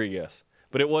 2-degree guess.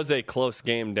 But it was a close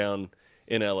game down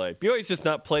in L.A. BYU's just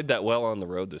not played that well on the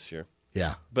road this year.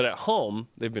 Yeah. But at home,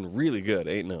 they've been really good,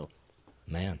 8-0.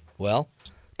 Man. Well,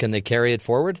 can they carry it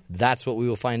forward? That's what we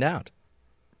will find out.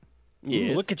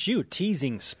 Ooh, look at you,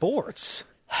 teasing sports.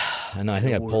 I know. I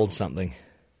think I pulled something.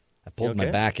 I pulled my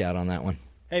back out on that one.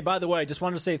 Hey, by the way, I just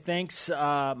wanted to say thanks.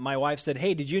 My wife said,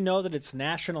 hey, did you know that it's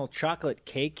National Chocolate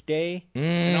Cake Day?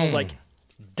 And I was like,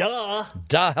 duh.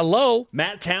 Duh, hello.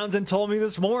 Matt Townsend told me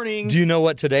this morning. Do you know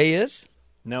what today is?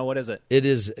 No, what is it? It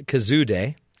is Kazoo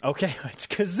Day. Okay, it's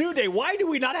Kazoo Day. Why do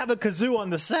we not have a kazoo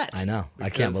on the set? I know. I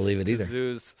can't believe it either.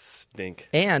 Kazoos stink.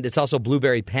 And it's also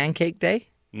Blueberry Pancake Day.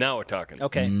 Now we're talking.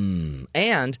 Okay.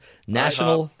 And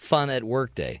National Fun at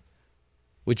Work Day,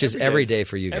 which is every day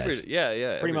for you guys.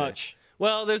 Pretty much.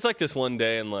 Well, there's like this one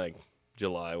day in like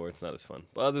July where it's not as fun.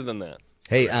 But other than that.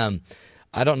 Hey,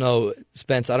 I don't know,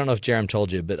 Spence, I don't know if Jerem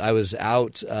told you, but I was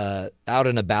out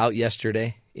and about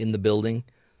yesterday in the building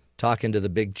talking to the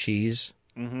Big Cheese.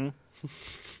 Mm-hmm.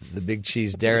 The Big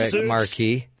Cheese, Derek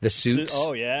Marquis. The Suits.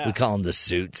 Oh, yeah. We call him the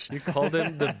Suits. You called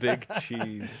him the Big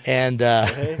Cheese. And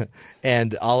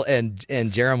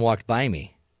Jerem walked by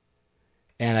me.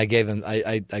 And I gave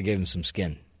him some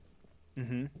skin.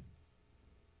 Mm-hmm.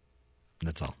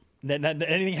 That's all.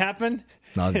 Anything happen?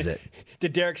 No, that's it.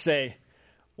 Did Derek say,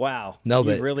 wow,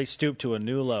 you really stooped to a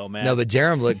new low, man? No, but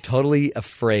Jerem looked totally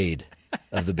afraid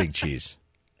of the Big Cheese.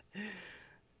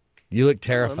 You look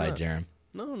terrified, Jerem.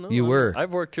 No. You were.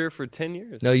 I've worked here for 10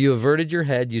 years. No, you averted your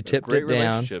head. You tipped it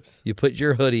down. You put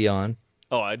your hoodie on.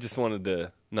 Oh, I just wanted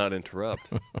to not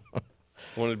interrupt. I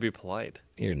wanted to be polite.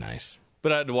 You're nice.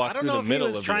 But I had to walk through the middle of I don't know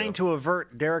if he was trying to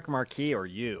avert Derek Marquis or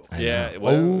you. Yeah.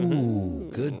 Well,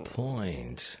 good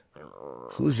point.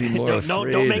 Who's he more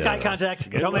afraid Don't make of? eye contact.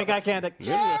 Don't make eye contact.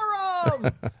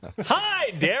 Jerem!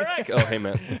 Hi, Derek! Oh, hey,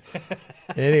 man.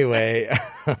 Anyway.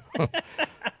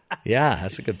 Yeah,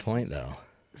 that's a good point, though.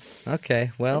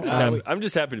 Okay, well. I'm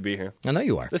just happy to be here. I know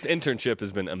you are. This internship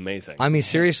has been amazing. I mean,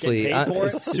 seriously. Get paid for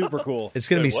it? Super cool. It's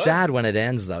going to be sad when it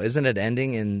ends, though. Isn't it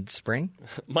ending in spring?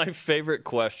 My favorite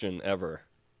question ever,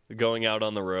 going out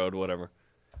on the road, whatever.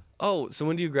 Oh, so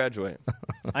when do you graduate?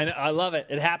 I love it.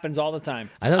 It happens all the time.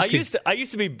 I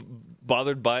used to be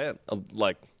bothered by it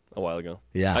like a while ago.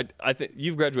 Yeah. I think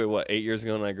you've graduated, what, 8 years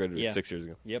ago, and I graduated 6 years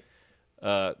ago. Yep.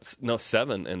 No,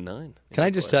 7 and 9. Can I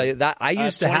just tell you that I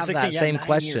used to have that same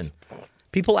question. Years.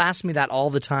 People ask me that all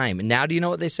the time. And now do you know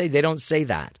what they say? They don't say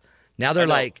that. Now they're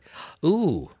like,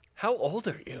 ooh. How old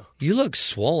are you? You look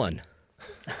swollen.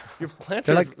 Your plantar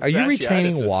They're like, are you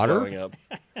retaining water?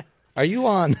 Are you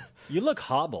on? You look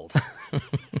hobbled.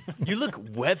 You look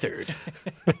weathered.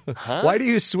 Huh? Why do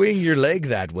you swing your leg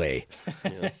that way?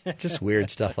 Yeah. Just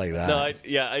weird stuff like that. No,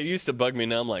 it used to bug me.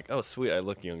 Now I'm like, oh, sweet, I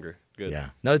look younger. Good. Yeah.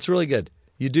 No, it's really good.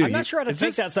 You do. I'm not sure how to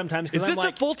take that sometimes. Is this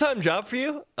a full-time job for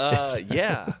you?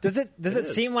 Yeah. Does it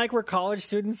seem like we're college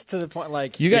students to the point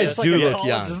like you guys do look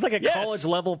young? Is this like a college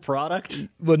level product?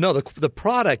 Well, no. The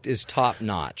product is top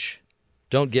notch.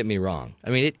 Don't get me wrong. I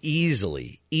mean, it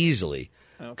easily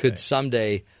could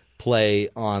someday play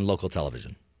on local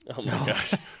television. Oh my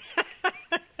gosh.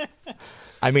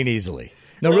 I mean, easily.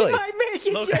 No, really.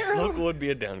 Local would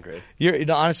be a downgrade.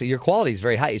 Honestly, your quality is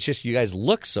very high. It's just you guys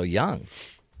look so young.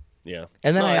 Yeah.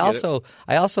 And then I also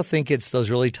think it's those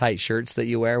really tight shirts that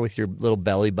you wear with your little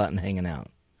belly button hanging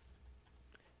out.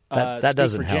 That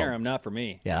doesn't help. Jerem, not for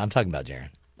me. Yeah, I'm talking about Jaren.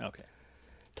 Okay.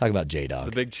 Talking about J-Dog.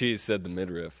 The Big Cheese said the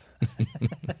midriff.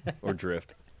 Or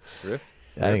drift. Drift?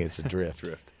 I think it's a drift.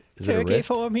 Drift. Is it a turkey rift?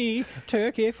 for me,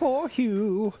 turkey for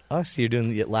you. Oh, so you're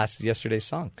doing yesterday's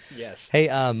song. Yes. Hey,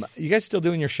 you guys still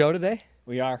doing your show today?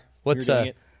 We are. What's We're doing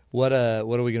it. What are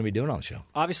we going to be doing on the show?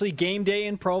 Obviously, game day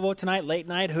in Provo tonight, late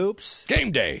night hoops.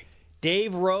 Game day.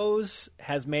 Dave Rose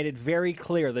has made it very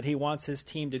clear that he wants his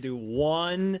team to do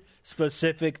one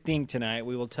specific thing tonight.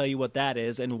 We will tell you what that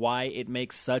is and why it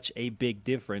makes such a big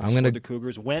difference for the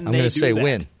Cougars when they do that. I'm going to say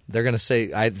win. They're going to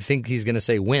say, I think he's going to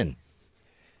say win.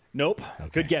 Nope. Okay.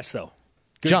 Good guess, though.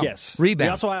 Good Jump. guess. Rebound. We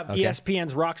also have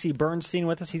ESPN's Roxy Bernstein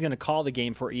with us. He's going to call the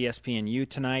game for ESPNU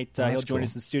tonight. He'll join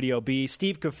us in Studio B.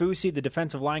 Steve Kafusi, the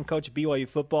defensive line coach at BYU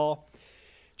football,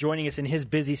 joining us in his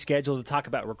busy schedule to talk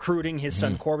about recruiting, his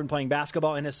son Corbin playing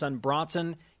basketball, and his son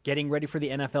Bronson getting ready for the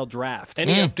NFL draft. And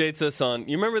he updates us on,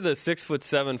 you remember the 6'7",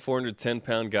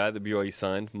 410-pound guy that BYU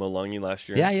signed, Molongi, last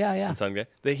year? Yeah. Guy?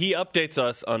 That he updates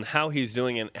us on how he's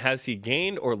doing and has he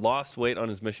gained or lost weight on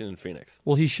his mission in Phoenix?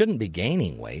 Well, he shouldn't be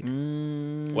gaining weight.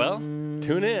 Well,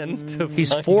 tune in.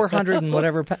 He's 400 and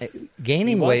whatever.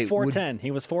 Gaining weight. He was 410. He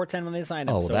was 410 when they signed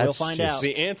him, so that's we'll find out.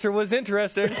 The answer was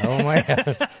interesting. Oh, my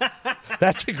God.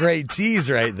 That's a great tease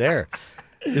right there.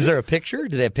 Is there a picture?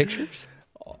 Do they have pictures?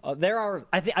 There are,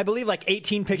 I believe, like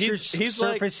 18 pictures he's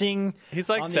surfacing. He's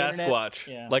like on the Sasquatch. internet.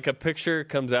 Yeah. Like a picture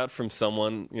comes out from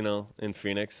someone, in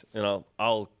Phoenix, and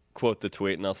I'll quote the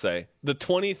tweet and I'll say, the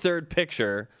 23rd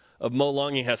picture of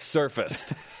Molongi has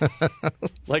surfaced.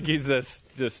 Like he's this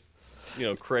just,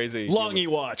 crazy. Longy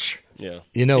watch. Yeah.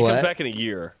 You know he what? Comes back in a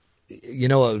year. You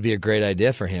know what would be a great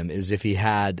idea for him is if he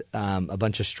had a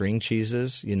bunch of string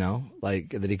cheeses, like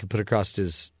that he could put across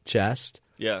his chest.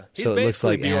 Yeah. He's so it looks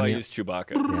like BYU's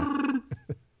Chewbacca. Yeah.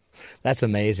 That's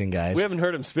amazing, guys. We haven't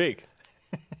heard him speak.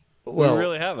 Well, we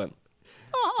really haven't.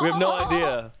 We have no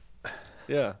idea.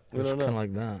 Yeah. We it's don't know. kind of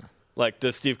like that. Like,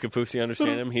 does Steve Kafusi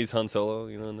understand him? He's Han Solo,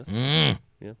 in this?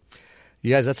 Yeah.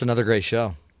 You guys, that's another great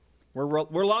show. We're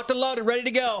locked and loaded, ready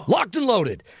to go. Locked and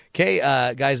loaded. Okay,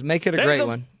 guys, make it a great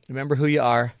one. Remember who you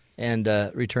are and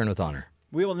return with honor.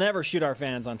 We will never shoot our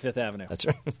fans on Fifth Avenue. That's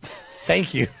right.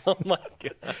 Thank you. Oh, my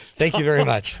God. Thank you very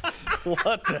much.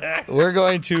 What the heck? We're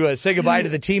going to say goodbye to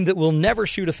the team that will never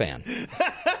shoot a fan.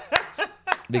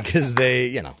 Because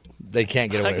they can't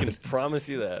get away with it. I can promise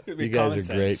you that. You guys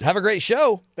are great. Have a great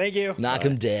show. Thank you. Knock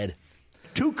them dead.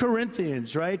 2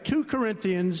 Corinthians, right? 2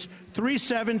 Corinthians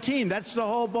 3:17. That's the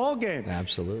whole ball game.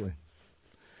 Absolutely.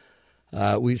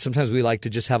 Sometimes we like to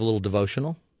just have a little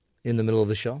devotional in the middle of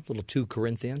the show, little 2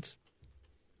 Corinthians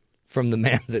from the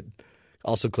man that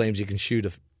also claims you can shoot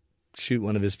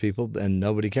one of his people and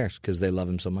nobody cares because they love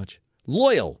him so much.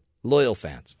 Loyal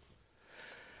fans.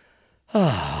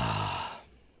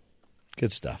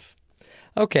 Good stuff.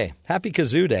 Okay, happy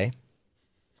Kazoo Day.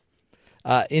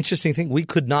 Interesting thing, we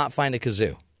could not find a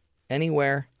kazoo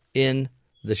anywhere in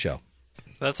the show.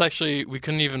 That's actually, we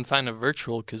couldn't even find a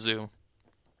virtual kazoo.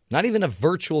 Not even a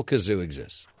virtual kazoo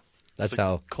exists. That's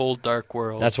how cold, dark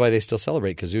world. That's why they still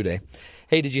celebrate Kazoo Day.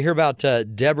 Hey, did you hear about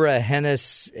Deborah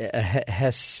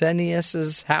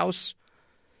Hessenius's house?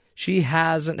 She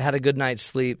hasn't had a good night's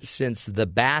sleep since the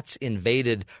bats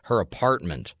invaded her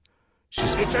apartment.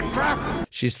 It's a trap!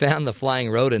 She's found the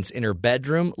flying rodents in her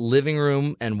bedroom, living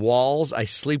room, and walls. I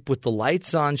sleep with the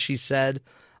lights on, she said.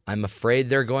 I'm afraid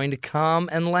they're going to come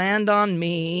and land on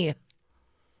me.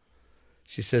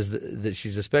 She says that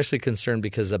she's especially concerned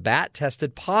because a bat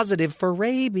tested positive for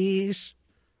rabies.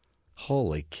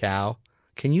 Holy cow.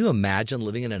 Can you imagine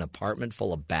living in an apartment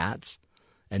full of bats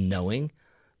and knowing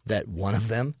that one of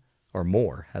them or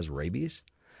more has rabies?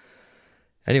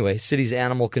 Anyway, city's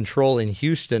animal control in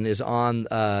Houston is on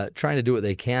trying to do what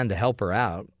they can to help her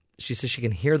out. She says she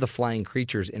can hear the flying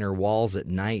creatures in her walls at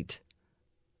night.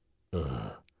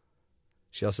 Ugh.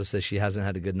 She also says she hasn't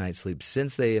had a good night's sleep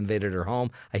since they invaded her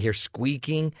home. I hear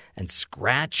squeaking and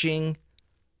scratching.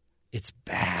 It's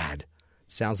bad.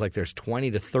 Sounds like there's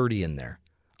 20 to 30 in there.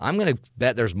 I'm going to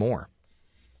bet there's more.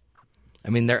 I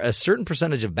mean, a certain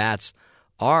percentage of bats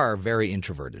are very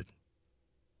introverted,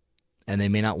 and they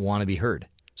may not want to be heard,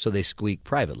 so they squeak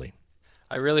privately.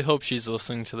 I really hope she's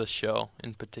listening to this show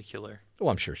in particular. Oh,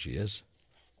 I'm sure she is.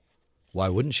 Why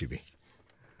wouldn't she be?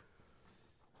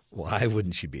 Why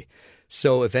wouldn't she be?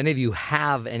 So if any of you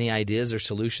have any ideas or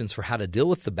solutions for how to deal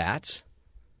with the bats,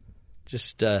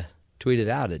 just tweet it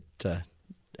out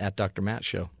at Dr. Matt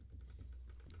Show.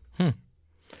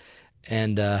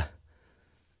 And,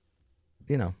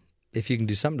 if you can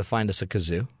do something to find us a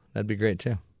kazoo, that'd be great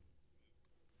too.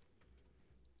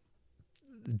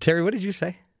 Terry, what did you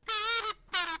say?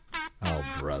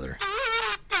 Oh, brother.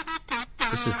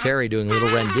 This is Terry doing a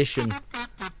little rendition.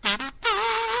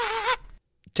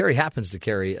 Terry happens to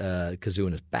carry a kazoo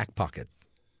in his back pocket.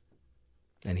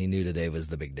 And he knew today was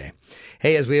the big day.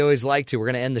 Hey, as we always like to, we're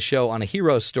going to end the show on a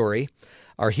hero story.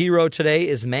 Our hero today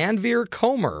is Manveer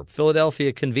Comer,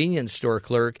 Philadelphia convenience store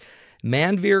clerk.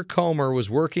 Manveer Comer was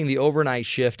working the overnight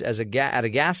shift at a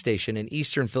gas station in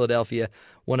eastern Philadelphia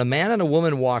when a man and a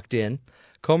woman walked in.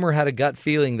 Comer had a gut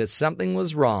feeling that something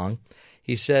was wrong.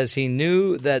 He says he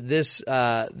knew that this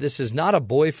is not a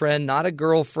boyfriend, not a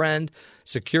girlfriend.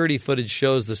 Security footage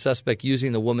shows the suspect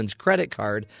using the woman's credit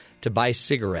card to buy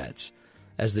cigarettes.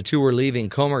 As the two were leaving,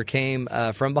 Comer came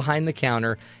from behind the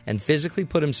counter and physically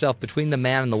put himself between the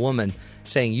man and the woman,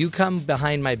 saying, "You come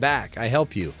behind my back. I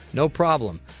help you. No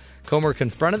problem." Comer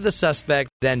confronted the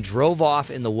suspect, then drove off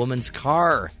in the woman's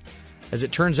car. As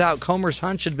it turns out, Comer's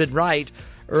hunch had been right.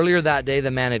 Earlier that day,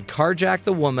 the man had carjacked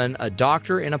the woman, a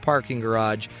doctor in a parking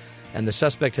garage, and the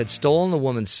suspect had stolen the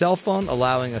woman's cell phone,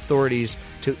 allowing authorities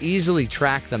to easily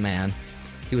track the man.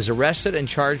 He was arrested and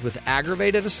charged with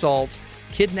aggravated assault,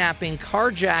 kidnapping,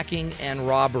 carjacking, and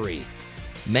robbery.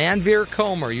 Manveer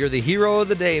Comer, you're the hero of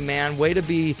the day, man. Way to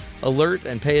be alert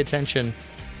and pay attention.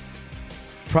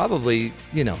 Probably,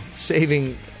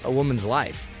 saving a woman's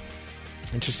life.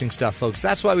 Interesting stuff, folks.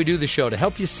 That's why we do the show, to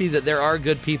help you see that there are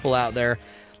good people out there.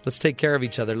 Let's take care of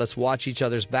each other. Let's watch each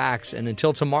other's backs. And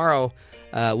until tomorrow,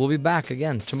 we'll be back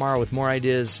again tomorrow with more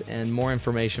ideas and more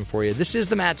information for you. This is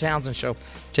the Matt Townsend Show.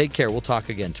 Take care. We'll talk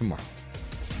again tomorrow.